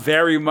 I'm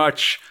very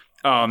much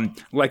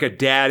like a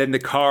dad in the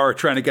car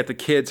trying to get the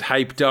kids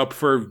hyped up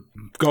for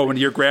going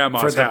to your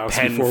grandma's house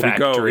before we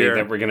go here.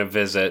 That we're going to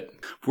visit.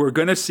 We're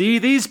going to see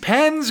these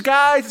pens,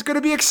 guys. It's going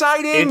to be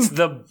exciting.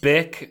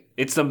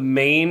 It's the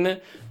main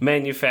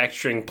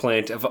manufacturing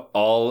plant of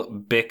all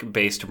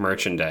Bic-based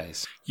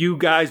merchandise. You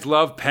guys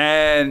love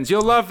pens.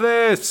 You'll love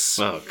this.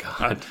 Oh,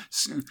 God.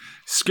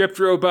 Script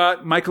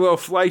robot Michael L.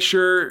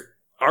 Fleischer,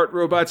 art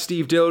robot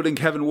Steve Dillon and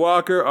Kevin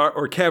Walker,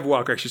 or Kev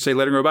Walker, I should say,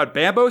 letting robot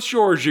Bambo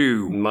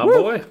Shorju. My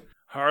boy.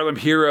 Harlem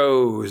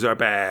Heroes are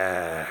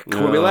back.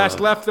 When we last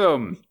left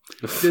them,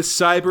 this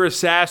cyber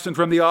assassin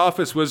from The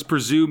Office was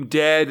presumed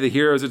dead. The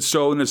heroes had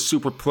stolen his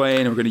super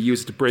plane and were going to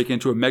use it to break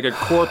into a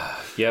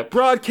megacorp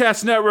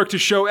broadcast network to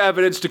show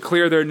evidence to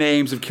clear their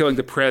names of killing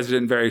the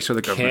president and various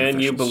other government officials.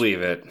 Can you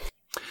believe it?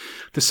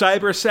 The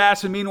cyber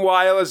assassin,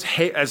 meanwhile,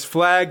 has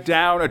flagged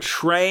down a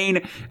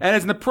train and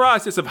is in the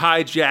process of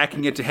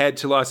hijacking it to head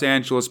to Los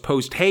Angeles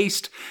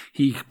post-haste.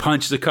 He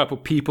punches a couple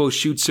people,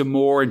 shoots some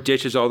more, and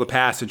ditches all the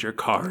passenger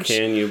cars.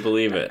 Can you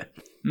believe it?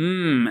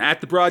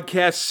 At the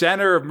broadcast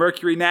center of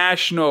Mercury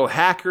National,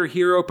 hacker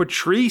hero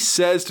Patrice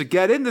says to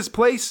get in this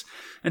place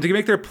and to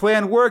make their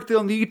plan work,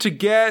 they'll need to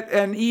get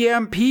an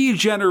EMP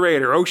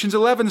generator, Ocean's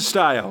 11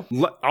 style.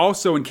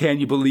 Also in Can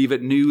You Believe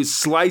It news,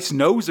 Slice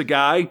knows a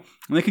guy,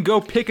 and they can go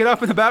pick it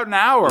up in about an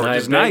hour, which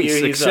is nice.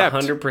 He's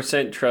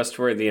 100%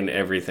 trustworthy and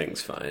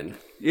everything's fine.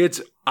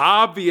 It's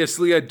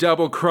obviously a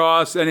double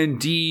cross, and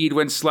indeed,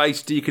 when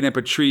Slice, Deacon, and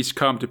Patrice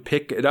come to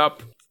pick it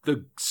up,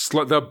 the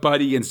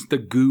buddy and the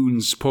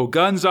goons pull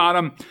guns on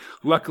him.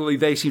 Luckily,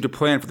 they seem to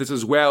plan for this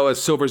as well,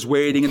 as Silver's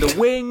waiting in the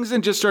wings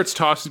and just starts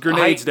tossing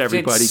grenades at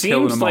everybody,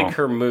 killing them all. It seems like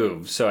her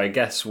move, so I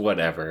guess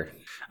whatever.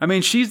 I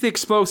mean, she's the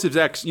explosives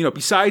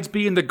besides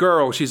being the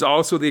girl, she's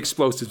also the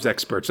explosives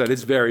expert. So that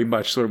is very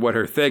much sort of what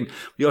her thing.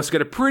 We also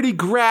get a pretty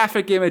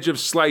graphic image of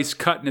Slice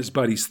cutting his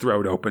buddy's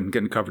throat open,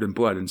 getting covered in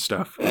blood and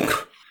stuff.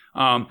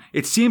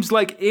 It seems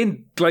like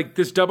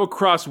this double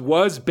cross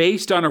was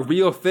based on a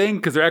real thing,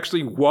 because there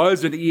actually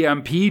was an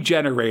EMP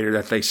generator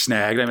that they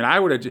snagged. I mean, I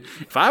would have,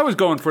 if I was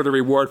going for the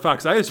reward,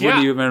 Fox, I just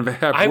wouldn't even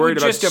have worried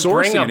about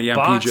sourcing an EMP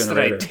box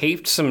generator. That I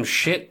taped some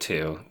shit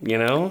to, you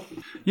know?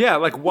 Yeah,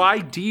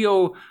 why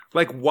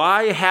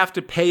have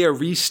to pay a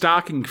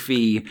restocking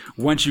fee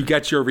once you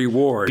get your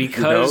reward?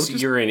 Because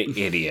you're an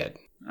idiot.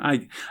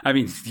 I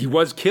mean, he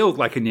was killed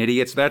like an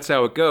idiot, so that's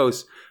how it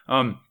goes.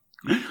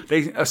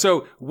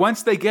 So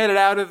once they get it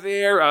out of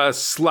there,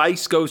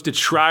 Slice goes to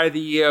try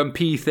the EMP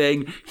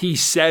thing. He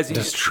says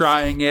he's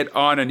trying it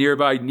on a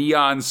nearby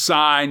neon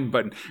sign,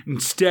 but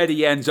instead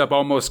he ends up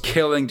almost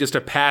killing just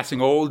a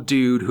passing old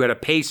dude who had a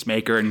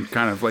pacemaker and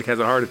kind of has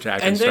a heart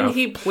attack and then stuff.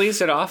 he plays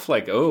it off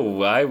like,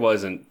 oh, I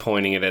wasn't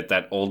pointing it at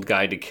that old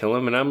guy to kill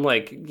him. And I'm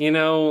like,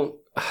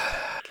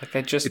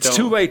 It's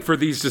too late for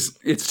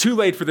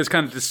this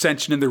kind of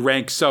dissension in the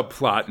rank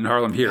subplot in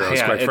Harlem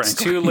Heroes, quite frankly. It's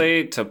too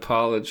late to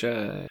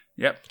apologize.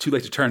 Yep, too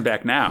late to turn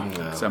back now.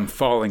 No. So I'm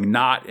falling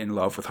not in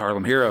love with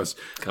Harlem Heroes.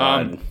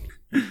 God.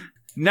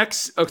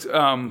 Next,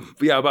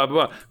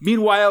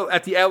 Meanwhile,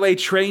 at the LA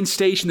train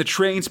station, the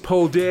train's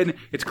pulled in.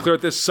 It's clear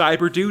that this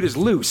cyber dude is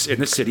loose in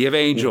the City of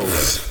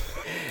Angels.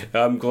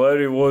 I'm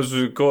glad he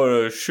wasn't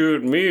going to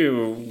shoot me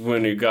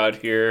when he got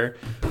here.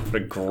 What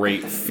a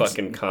great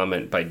fucking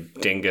comment by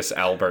Dingus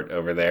Albert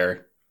over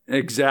there.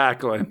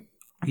 Exactly.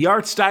 The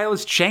art style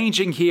is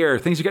changing here.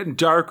 Things are getting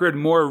darker and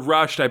more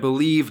rushed. I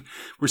believe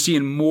we're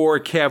seeing more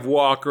Kev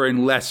Walker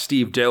and less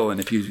Steve Dillon,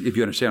 if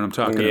you understand what I'm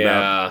talking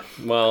about.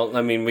 Yeah. Well,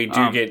 I mean, we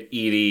do get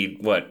Edie,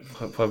 what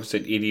was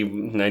it, Edie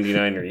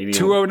 99 or Edie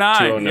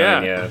 209,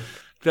 yeah.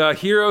 The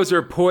heroes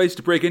are poised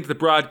to break into the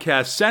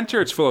broadcast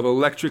center. It's full of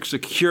electric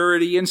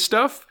security and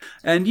stuff.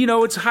 And,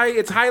 it's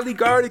highly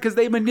guarded because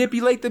they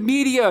manipulate the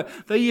media.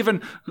 They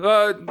even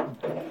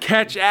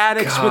catch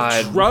addicts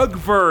with drug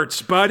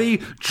verts, buddy.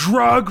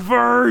 Drug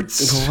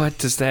verts. What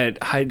does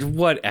that hide?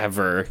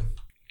 Whatever.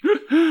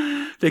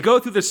 They go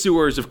through the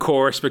sewers, of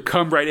course, but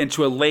come right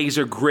into a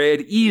laser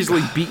grid,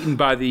 easily beaten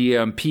by the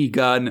EMP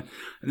gun.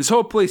 And this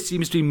whole place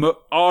seems to be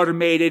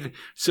automated,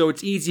 so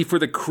it's easy for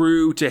the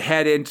crew to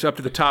head up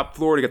to the top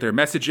floor to get their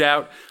message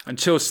out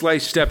until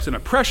Slice steps in a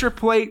pressure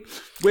plate,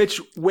 which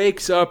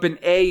wakes up an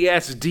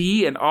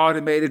ASD, an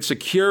automated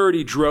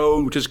security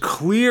drone, which is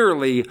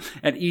clearly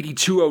an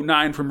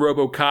ED-209 from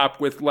RoboCop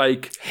with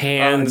like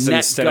hands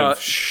instead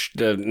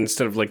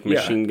of like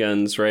machine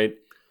guns, right?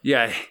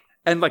 Yeah.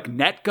 And like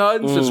net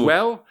guns as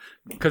well,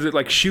 because it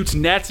like shoots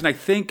nets. And I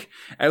think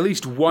at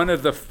least one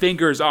of the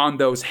fingers on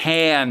those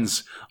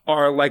hands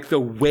are like the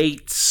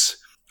weights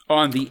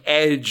on the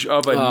edge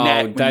of a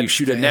net when you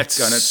shoot a net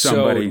gun at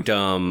somebody. So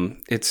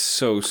dumb. It's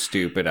so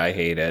stupid. I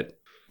hate it.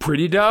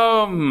 Pretty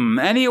dumb.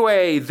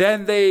 Anyway,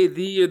 then they're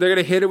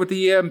gonna hit it with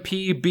the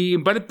EMP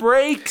beam, but it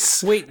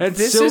breaks. Wait, and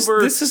this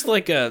is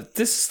like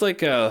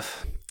a.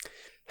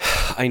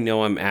 I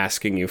know I'm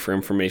asking you for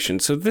information.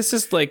 So this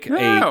is like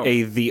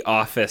a The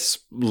Office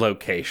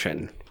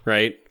location,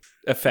 right?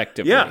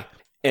 Effectively. Yeah.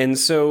 And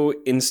so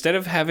instead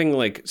of having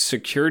like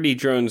security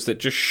drones that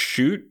just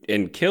shoot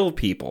and kill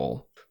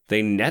people,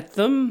 they net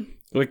them.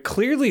 Like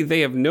clearly they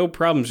have no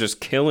problems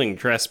just killing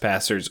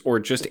trespassers or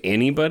just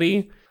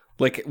anybody.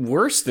 Like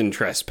worse than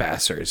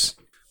trespassers.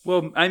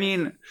 Well, I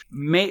mean,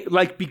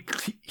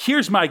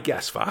 here's my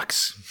guess,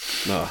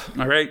 Fox. Ugh.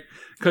 All right?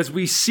 Because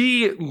we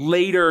see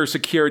later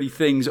security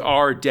things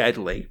are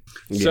deadly.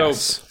 Yes.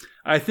 So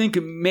I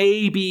think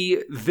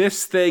maybe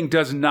this thing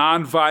does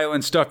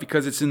non-violent stuff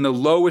because it's in the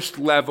lowest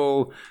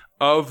level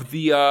of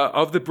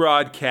the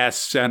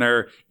broadcast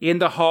center in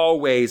the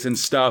hallways and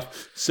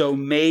stuff. So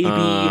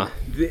maybe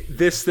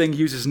this thing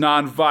uses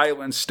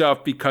non-violent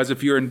stuff because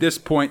if you're in this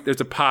point,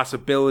 there's a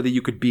possibility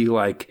you could be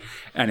like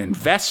an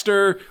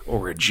investor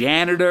or a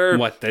janitor.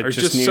 What, that or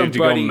just needed to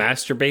go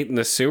masturbate in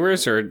the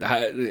sewers? Or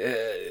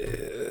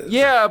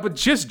yeah, but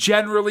just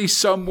generally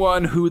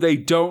someone who they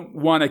don't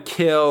want to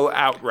kill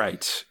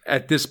outright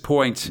at this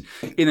point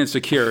in the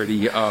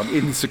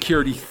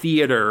security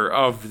theater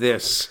of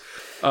this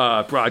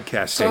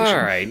broadcast station. All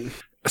right.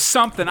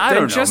 Something, I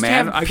don't know, just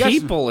man. Have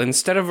people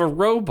instead of a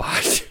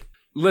robot.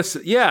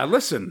 Listen.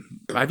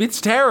 I mean, it's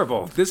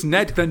terrible. The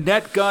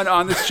net gun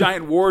on this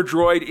giant war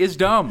droid is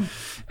dumb.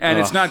 And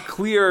it's not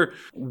clear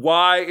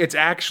why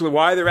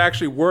they're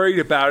actually worried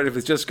about it if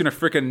it's just going to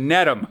frickin'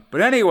 net them.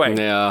 But anyway.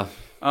 Yeah.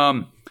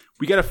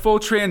 We get a full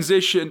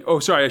transition. Oh,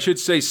 sorry. I should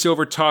say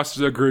Silver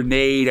tosses a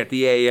grenade at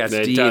the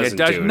ASD. It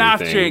does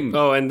nothing.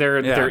 Oh, and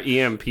their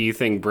EMP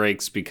thing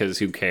breaks because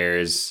who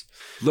cares?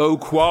 Low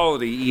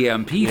quality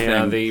EMP thing.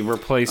 Yeah, they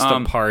replaced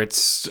the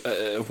parts.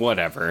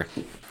 Whatever.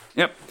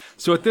 Yep.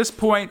 So at this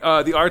point,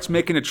 the Art's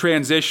making a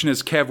transition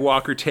as Kev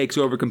Walker takes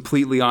over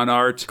completely on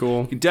Art.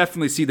 Cool. You can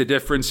definitely see the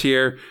difference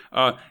here.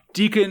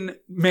 Deacon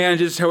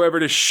manages, however,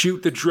 to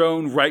shoot the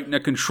drone right in a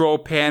control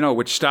panel,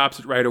 which stops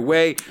it right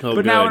away.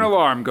 But now an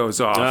alarm goes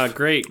off.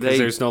 Great, because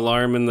there's an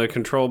alarm in the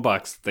control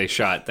box that they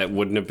shot that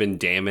wouldn't have been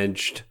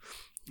damaged.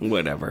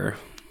 Whatever.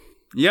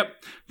 Yep.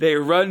 They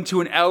run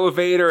to an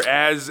elevator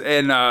as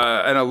an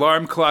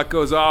alarm clock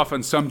goes off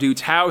on some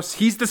dude's house.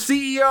 He's the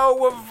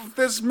CEO of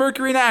this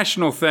Mercury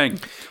National thing.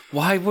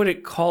 Why would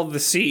it call the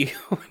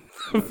CEO?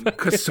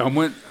 Because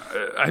someone...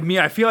 I mean,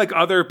 I feel like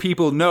other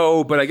people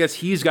know, but I guess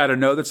he's got to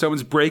know that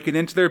someone's breaking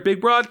into their big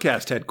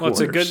broadcast headquarters.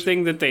 Well, it's a good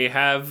thing that they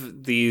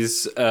have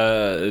these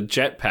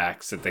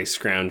jetpacks that they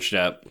scrounged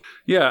up.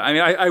 Yeah, I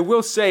mean, I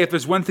will say, if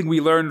there's one thing we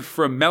learned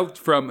from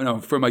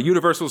a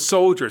Universal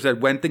Soldier, is that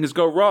when things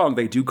go wrong,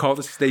 they do wake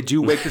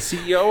the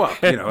CEO up.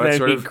 That's then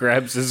sort of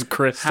grabs his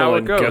crystal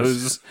and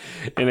goes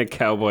in a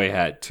cowboy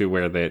hat to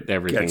where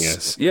everything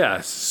is.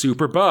 Yeah,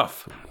 super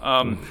buff.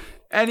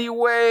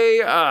 Anyway,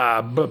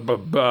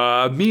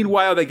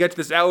 meanwhile, they get to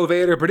this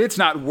elevator, but it's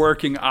not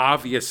working,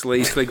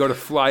 obviously, so they go to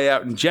fly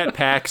out in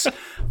jetpacks.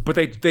 But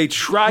they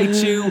try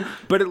to,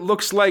 but it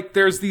looks like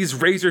there's these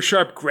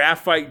razor-sharp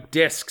graphite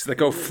discs that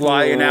go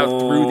flying out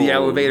through the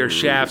elevator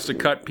shafts to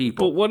cut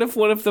people. But what if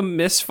one of them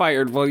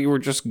misfired while you were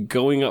just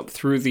going up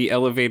through the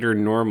elevator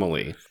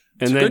normally?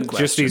 And then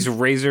just these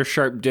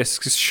razor-sharp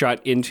discs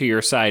shot into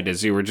your side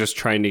as you were just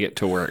trying to get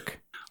to work?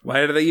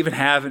 Why do they even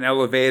have an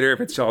elevator if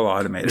it's all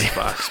automated,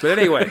 Fox? But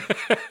anyway,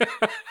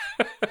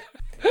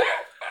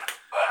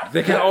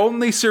 they can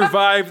only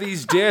survive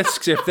these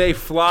discs if they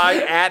fly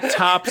at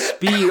top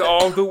speed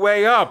all the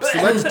way up. So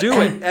let's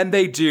do it. And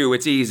they do.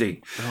 It's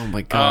easy. Oh,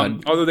 my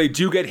God. Although they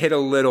do get hit a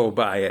little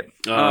by it.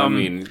 I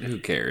mean, who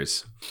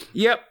cares?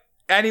 Yep.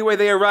 Anyway,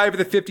 they arrive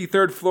at the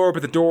 53rd floor,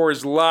 but the door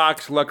is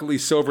locked. Luckily,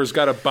 Silver's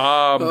got a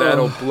bomb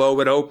that'll blow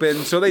it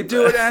open. So they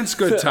do it, and it's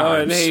good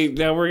times. And hey,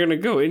 now we're going to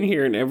go in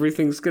here, and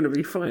everything's going to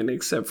be fine,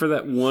 except for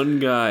that one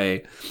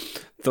guy.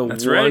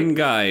 That's one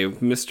guy,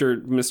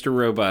 Mr.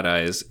 Robot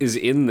Eyes, is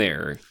in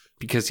there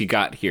because he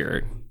got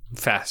here.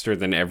 faster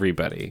than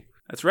everybody.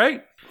 That's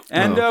right.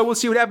 And we'll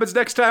see what happens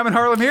next time in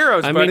Harlem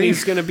Heroes, I buddy. mean,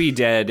 he's going to be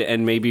dead,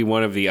 and maybe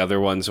one of the other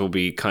ones will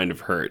be kind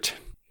of hurt.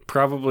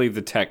 Probably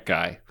the tech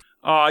guy.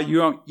 You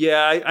don't.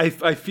 Yeah,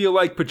 I feel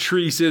like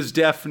Patrice is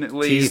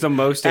definitely. He's the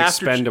most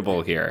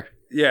expendable here.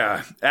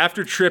 Yeah,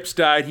 after Trips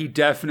died, he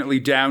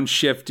definitely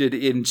downshifted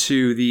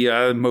into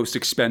the most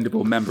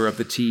expendable member of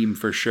the team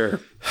for sure.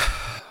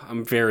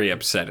 I'm very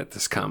upset at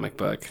this comic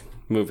book.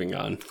 Moving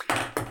on.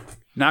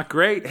 Not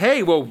great.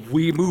 Hey, well,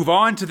 we move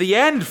on to the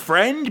end,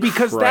 friend,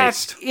 because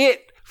that's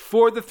it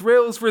for the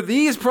thrills for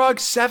these Prog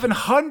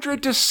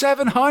 700 to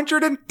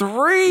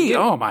 703.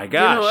 Oh my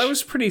gosh. I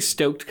was pretty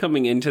stoked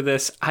coming into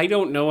this. I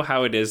don't know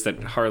how it is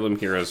that Harlem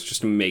Heroes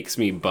just makes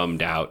me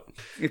bummed out.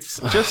 It's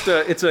just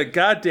it's a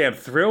goddamn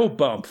thrill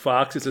bump,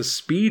 Fox. It's a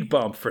speed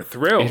bump for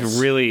thrills.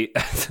 It really,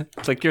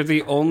 it's like you're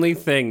the only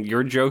thing,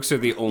 your jokes are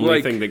the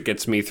only thing that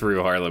gets me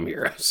through Harlem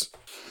Heroes.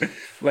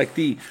 Like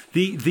the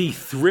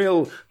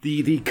thrill,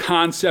 the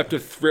concept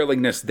of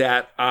thrillingness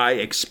that I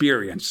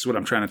experience is what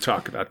I'm trying to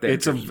talk about there.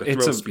 It's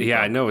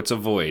I know it's a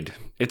void.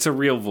 It's a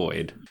real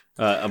void.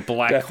 A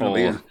black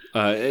hole.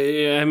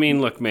 I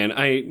mean, look,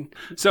 man,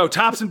 So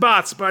tops and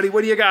bots, buddy,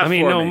 what do you got for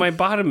me? My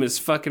bottom is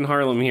fucking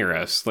Harlem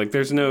Heroes. Like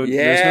there's no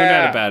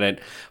doubt about it.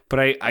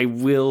 But I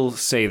will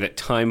say that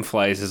Time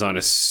Flies is on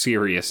a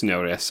serious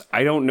notice.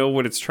 I don't know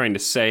what it's trying to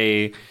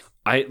say.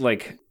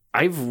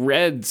 I've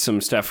read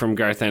some stuff from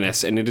Garth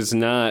Ennis, and it is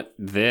not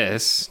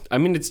this. I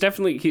mean, it's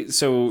definitely...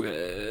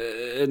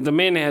 the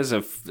man has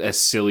a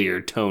sillier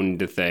tone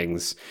to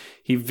things.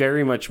 He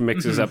very much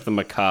mixes up the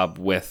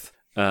macabre with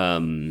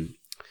the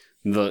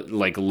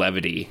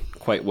levity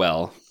quite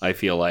well, I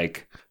feel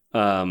like.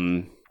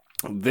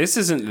 This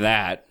isn't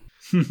that.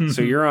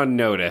 So you're on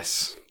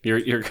notice.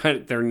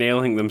 They're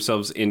nailing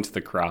themselves into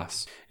the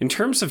cross. In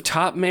terms of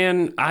Top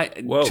Man,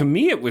 to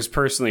me it was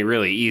personally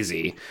really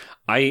easy.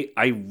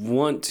 I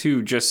want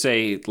to just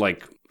say,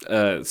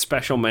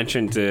 special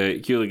mention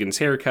to Hooligan's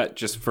haircut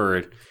just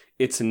for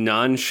its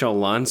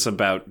nonchalance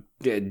about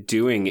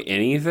doing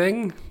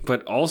anything,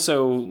 but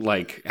also,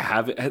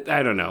 I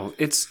don't know.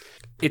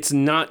 It's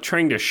not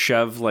trying to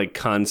shove,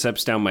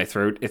 concepts down my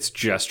throat. It's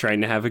just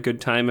trying to have a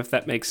good time, if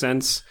that makes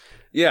sense.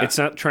 Yeah. It's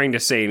not trying to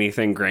say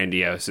anything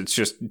grandiose. It's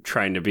just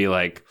trying to be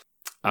like,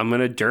 I'm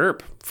going to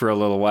derp for a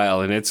little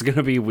while, and it's going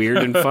to be weird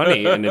and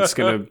funny, and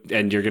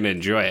you're going to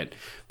enjoy it.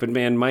 But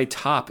man, my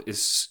top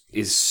is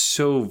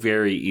so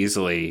very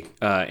easily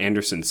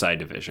Anderson Side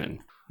Division.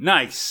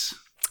 Nice.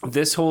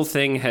 This whole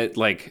thing had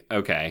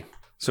okay.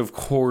 So of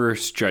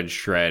course,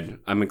 Judge Dredd.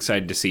 I'm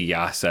excited to see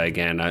Yasa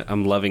again.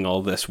 I'm loving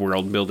all this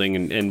world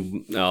building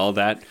and all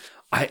that.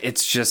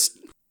 It's just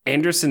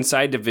Anderson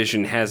Side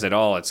Division has it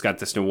all. It's got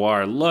this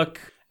noir look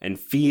and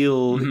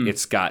feel. Mm-hmm.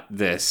 It's got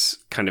this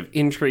kind of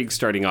intrigue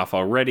starting off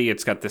already.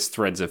 It's got this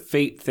Threads of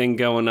Fate thing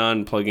going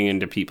on, plugging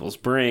into people's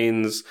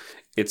brains.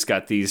 It's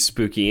got these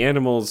spooky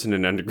animals in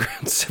an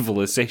underground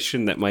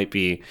civilization that might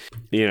be,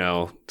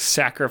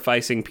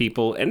 sacrificing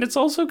people. And it's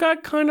also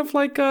got kind of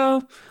like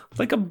a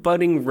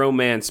budding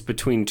romance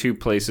between two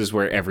places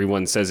where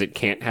everyone says it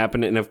can't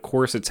happen. And of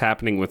course it's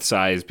happening with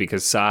Size,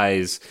 because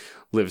Size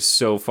lives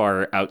so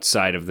far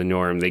outside of the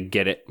norm. They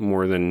get it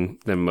more than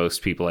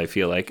most people, I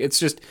feel like.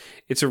 It's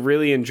a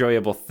really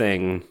enjoyable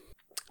thing.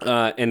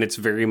 And it's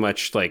very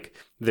much like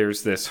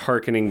there's this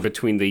hearkening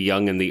between the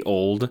young and the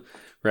old,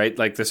 right?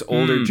 Like this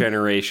older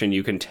generation,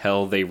 you can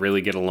tell they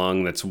really get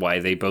along. That's why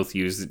they both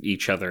use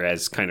each other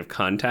as kind of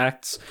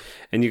contacts.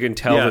 And you can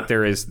tell that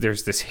there's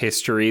this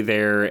history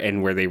there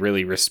and where they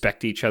really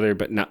respect each other,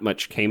 but not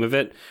much came of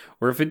it.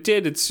 Or if it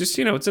did, it's just,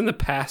 it's in the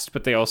past,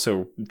 but they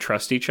also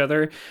trust each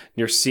other. And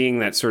you're seeing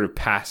that sort of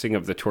passing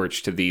of the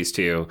torch to these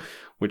two,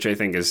 which I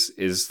think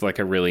is like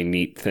a really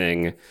neat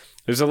thing.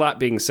 There's a lot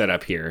being set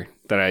up here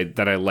that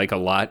I like a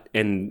lot.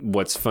 And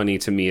what's funny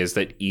to me is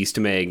that East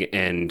Meg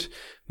and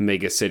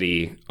Mega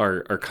City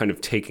are kind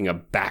of taking a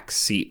back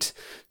seat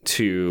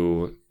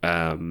to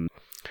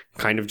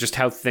kind of just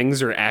how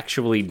things are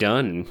actually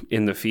done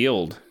in the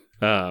field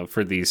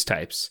for these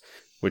types,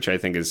 which I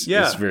think is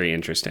very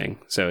interesting.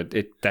 So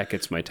that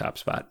gets my top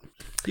spot.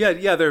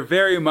 Yeah, they're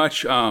very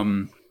much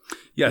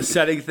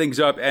setting things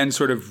up and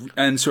sort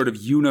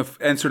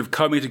of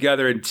coming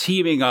together and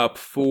teaming up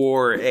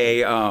for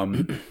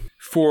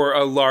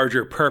a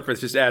larger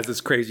purpose, just as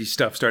this crazy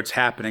stuff starts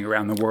happening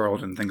around the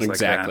world and things like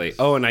that. Exactly.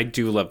 Oh, and I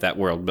do love that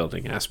world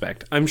building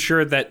aspect. I'm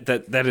sure that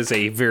is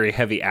a very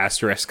heavy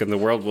asterisk, and the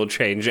world will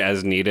change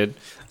as needed.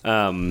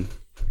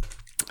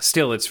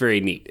 Still, it's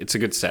very neat. It's a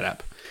good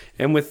setup.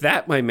 And with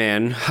that, my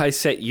man, I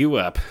set you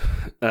up,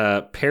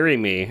 parry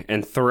me,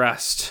 and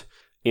thrust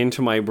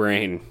into my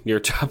brain your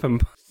top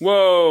and...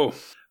 Whoa.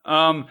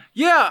 I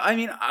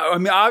mean,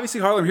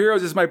 obviously Harlem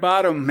Heroes is my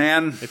bottom,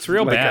 man. It's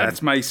real bad.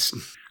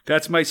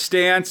 That's my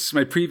stance.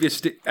 My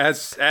previous,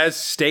 as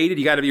stated,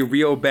 you got to be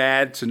real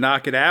bad to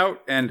knock it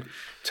out, and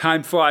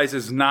Time Flies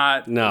is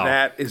not not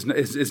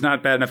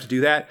bad enough to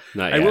do that.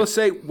 I will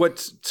say,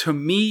 to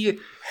me,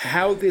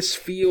 how this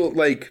feel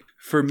like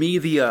for me,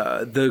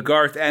 the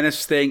Garth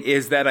Ennis thing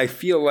is that I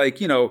feel like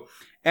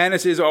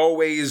Ennis is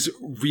always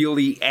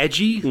really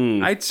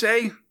edgy, I'd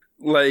say.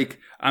 Like,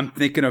 I'm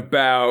thinking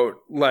about,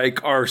 like,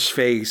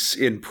 Arseface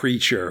in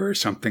Preacher or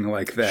something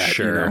like that.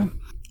 Sure. You know?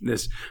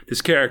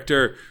 This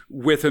character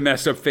with a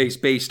messed up face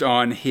based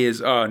on his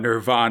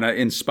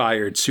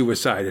Nirvana-inspired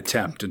suicide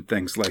attempt and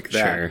things like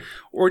that. Sure.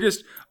 Or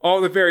just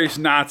all the various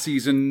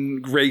Nazis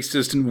and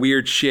racist and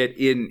weird shit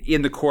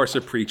in the course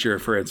of Preacher,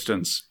 for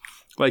instance.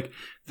 Like,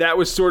 that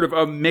was sort of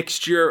a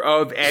mixture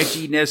of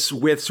edginess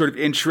with sort of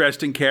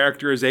interesting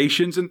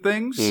characterizations and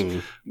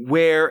things.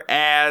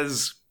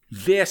 Whereas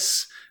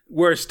this...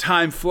 Whereas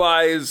Time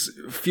Flies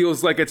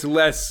feels like it's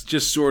less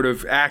just sort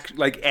of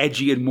like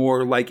edgy and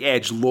more like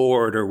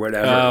edgelord or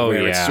whatever.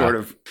 Where it's sort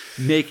of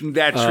making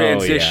that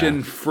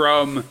transition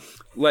from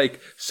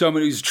like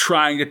someone who's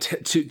trying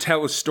to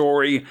tell a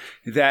story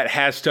that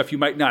has stuff you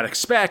might not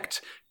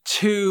expect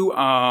to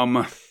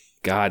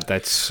God,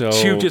 that's so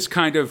to just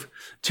kind of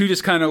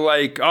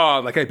like,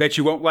 oh, like I bet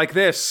you won't like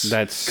this.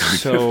 That's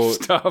so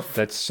stuff.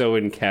 That's so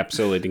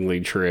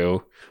encapsulatingly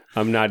true.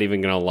 I'm not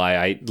even gonna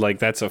lie.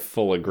 That's a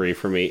full agree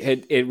for me.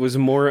 It was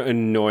more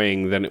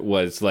annoying than it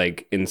was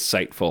like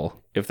insightful,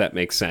 if that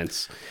makes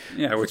sense.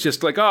 Yeah, it's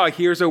just like, oh,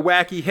 here's a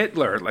wacky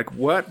Hitler. Like,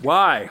 what?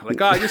 Why?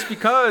 Like, oh, just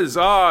because.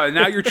 Oh,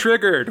 now you're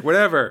triggered.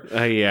 Whatever.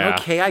 Yeah.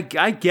 Okay,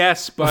 I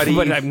guess, buddy.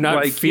 But I'm not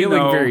like,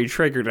 feeling very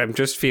triggered. I'm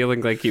just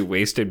feeling like you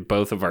wasted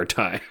both of our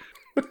time.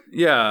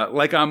 Yeah,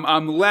 like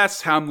I'm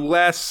less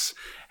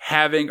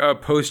having a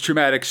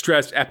post-traumatic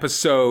stress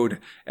episode,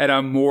 and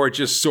I'm more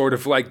just sort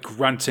of like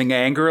grunting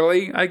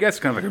angrily, I guess,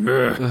 kind of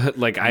like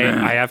like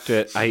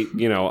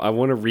I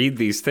want to read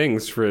these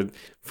things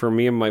for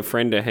me and my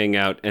friend to hang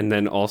out, and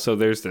then also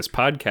there's this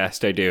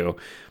podcast I do,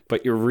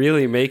 but you're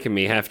really making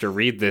me have to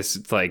read this.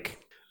 It's like,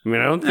 I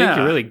mean, I don't think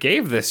you really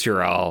gave this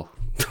your all.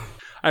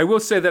 I will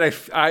say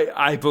that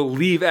I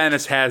believe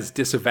Ennis has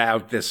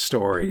disavowed this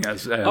story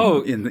as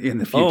in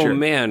the future. Oh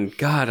man,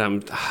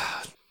 God,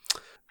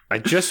 I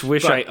just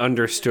wish I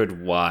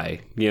understood why,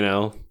 you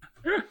know?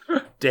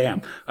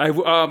 Damn. I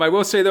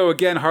will say, though,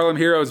 again, Harlem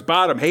Heroes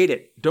bottom. Hate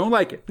it. Don't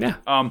like it. Yeah.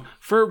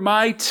 For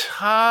my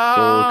top...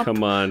 Oh,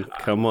 come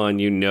on.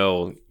 You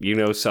know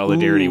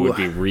Solidarity would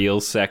be real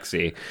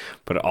sexy.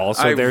 But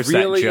also there's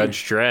that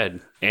Judge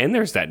Dredd. And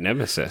there's that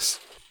Nemesis.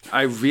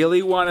 I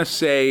really want to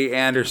say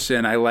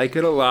Anderson. I like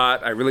it a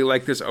lot. I really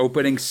like this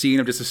opening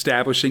scene of just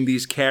establishing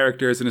these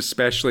characters and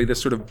especially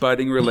this sort of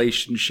budding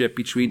relationship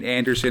between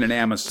Anderson and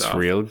Amasoff. It's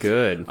real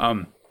good.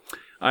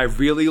 I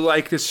really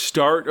like the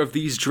start of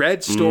these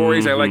Dredd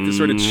stories. I like the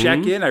sort of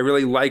check-in. I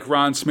really like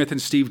Ron Smith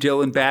and Steve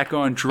Dillon back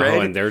on Dredd.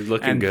 Oh, and they're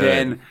looking good.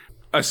 And then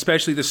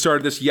especially the start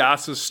of this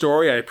Yasa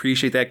story. I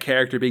appreciate that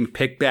character being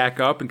picked back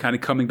up and kind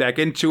of coming back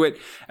into it,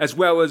 as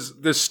well as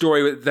this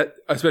story that,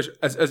 especially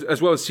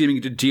as well as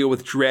seeming to deal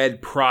with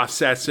Dredd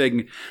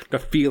processing the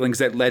feelings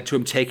that led to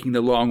him taking the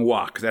long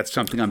walk. That's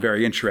something I'm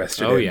very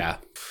interested in. Oh yeah,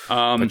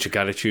 but you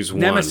got to choose one.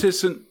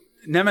 Nemesis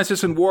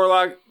and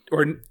Warlock,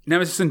 or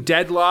Nemesis and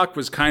Deadlock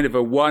was kind of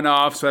a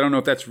one-off, so I don't know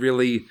if that's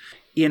really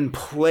in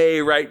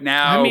play right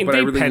now. I mean, but they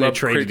I really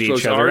penetrated love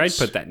each other.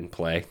 arts. I'd put that in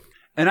play.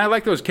 And I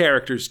like those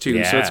characters,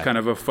 too, so it's kind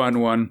of a fun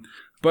one.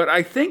 But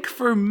I think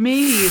for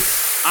me,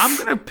 I'm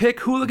going to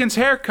pick Hooligan's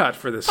Haircut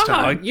for this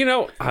time.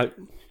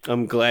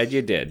 I'm glad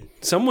you did.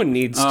 Someone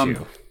needs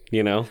to,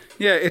 you know?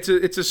 Yeah, it's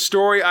a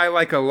story I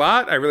like a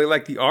lot. I really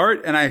like the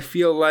art, and I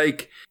feel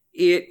like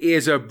it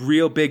is a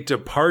real big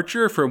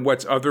departure from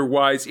what's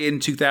otherwise in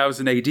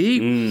 2000 AD.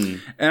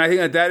 And I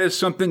think that is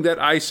something that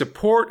I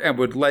support and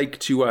would like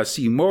to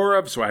see more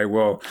of. So I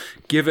will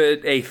give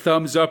it a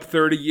thumbs up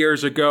 30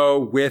 years ago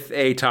with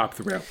a top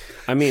thrill.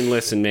 I mean,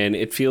 listen, man,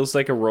 it feels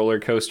like a roller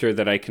coaster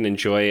that I can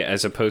enjoy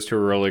as opposed to a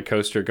roller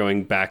coaster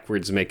going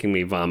backwards, making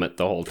me vomit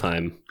the whole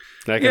time.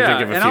 I can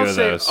think of a few of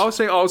those. I'll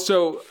say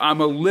also, I'm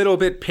a little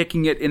bit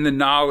picking it in the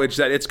knowledge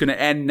that it's going to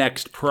end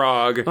next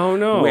Prague. Oh,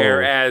 no.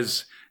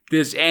 Whereas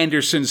this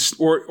Anderson's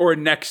or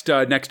next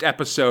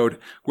episode,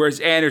 whereas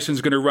Anderson's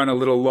going to run a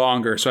little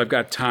longer, so I've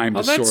got time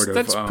to sort of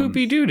that's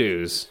poopy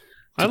doo-doos.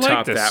 I like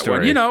top this that story.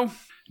 one. You know,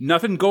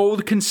 nothing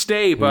gold can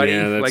stay, buddy.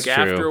 Yeah, that's like true.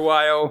 After a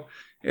while,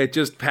 it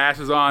just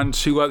passes on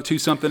to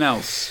something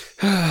else.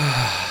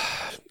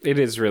 It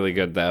is really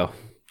good, though.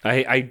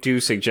 I do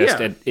suggest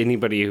that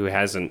anybody who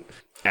hasn't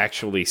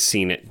actually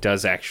seen it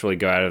does actually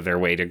go out of their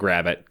way to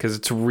grab it, because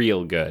it's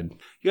real good.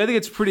 Yeah, I think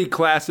it's pretty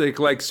classic,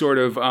 like sort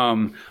of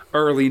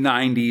early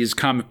 90s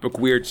comic book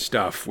weird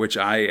stuff, which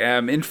I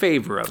am in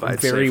favor of, I'd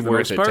say, Very for the worth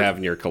most it part. to have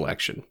in your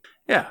collection.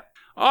 Yeah.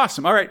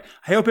 Awesome. All right.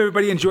 I hope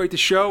everybody enjoyed the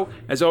show.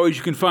 As always,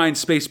 you can find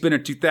Space Spinner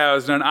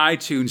 2000 on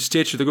iTunes,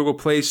 Stitcher, the Google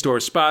Play Store,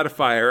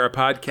 Spotify, or our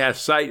podcast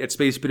site at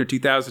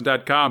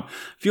spacespinner2000.com.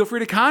 Feel free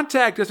to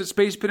contact us at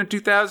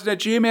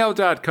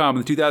spacespinner2000@gmail.com,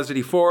 in the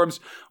 2000 forums,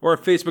 or our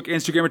Facebook,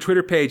 Instagram, or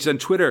Twitter pages. On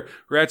Twitter,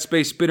 we're at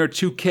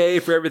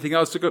SpaceSpinner2K. For everything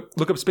else,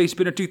 look up Space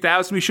Spinner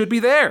 2000. We should be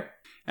there.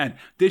 And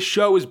this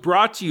show is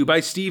brought to you by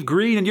Steve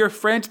Green and your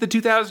friends at the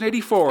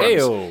 2080 forums.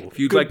 Ayo, if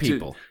you'd good like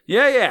people.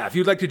 If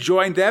you'd like to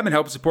join them and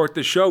help support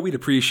the show, we'd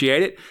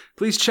appreciate it.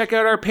 Please check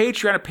out our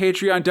Patreon at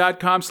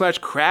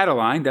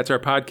patreon.com/Crataline. That's our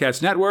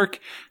podcast network.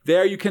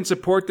 There you can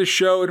support the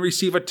show and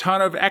receive a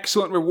ton of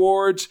excellent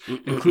rewards,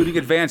 including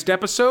advanced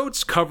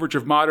episodes, coverage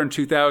of modern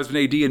 2000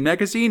 AD and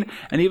magazine,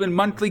 and even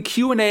monthly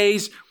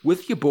Q&As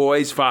with your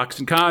boys, Fox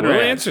and Conrad.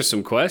 We'll answer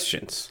some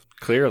questions,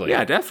 clearly.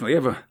 Yeah, definitely.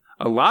 Have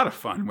a lot of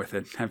fun with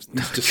it. Have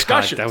these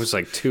discussions. God, that was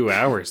like 2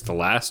 hours, the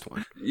last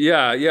one.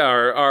 Yeah.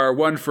 Our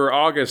one for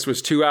August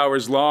was 2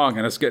 hours long,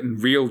 and us getting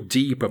real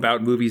deep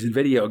about movies and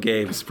video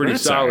games. Pretty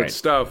That's solid all right.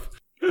 stuff.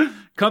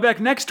 Come back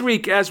next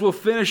week as we'll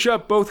finish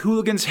up both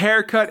Hooligan's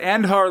Haircut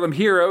and Harlem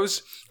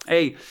Heroes.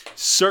 A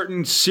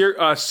certain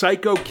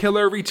psycho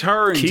killer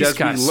returns as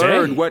we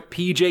learn what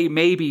PJ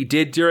Maybe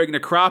did during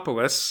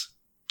Necropolis.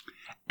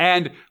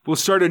 And we'll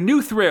start a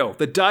new thrill,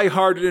 the Die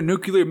Hard in a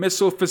nuclear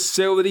missile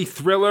facility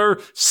thriller,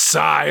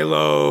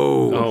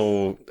 Silo.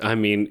 Oh, I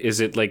mean, is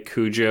it like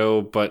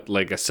Cujo, but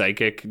like a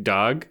psychic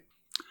dog?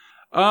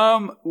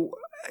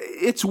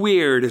 It's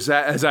weird, as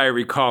I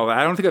recall.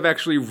 I don't think I've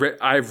actually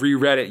I've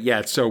reread it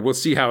yet, so we'll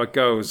see how it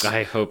goes.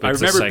 I hope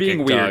it's a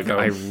psychic dog.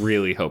 I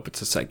really hope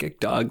it's a psychic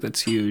dog.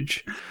 That's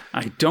huge.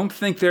 I don't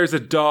think there's a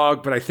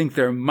dog, but I think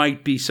there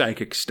might be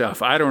psychic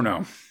stuff. I don't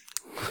know.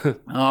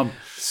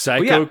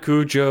 Psycho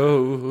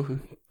Cujo,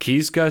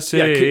 qu'est-ce que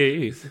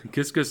c'est?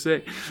 Qu'est-ce que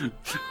c'est?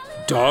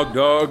 Dog,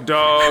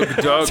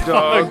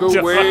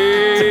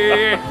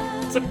 away.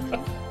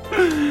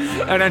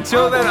 And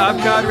until then, I'm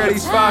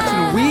Conrady's Fox,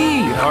 and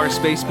we are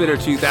Space Bidder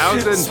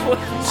 2000.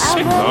 Splendid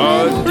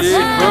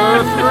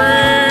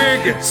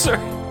Earthring!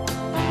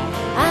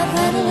 I've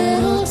had a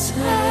little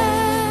time.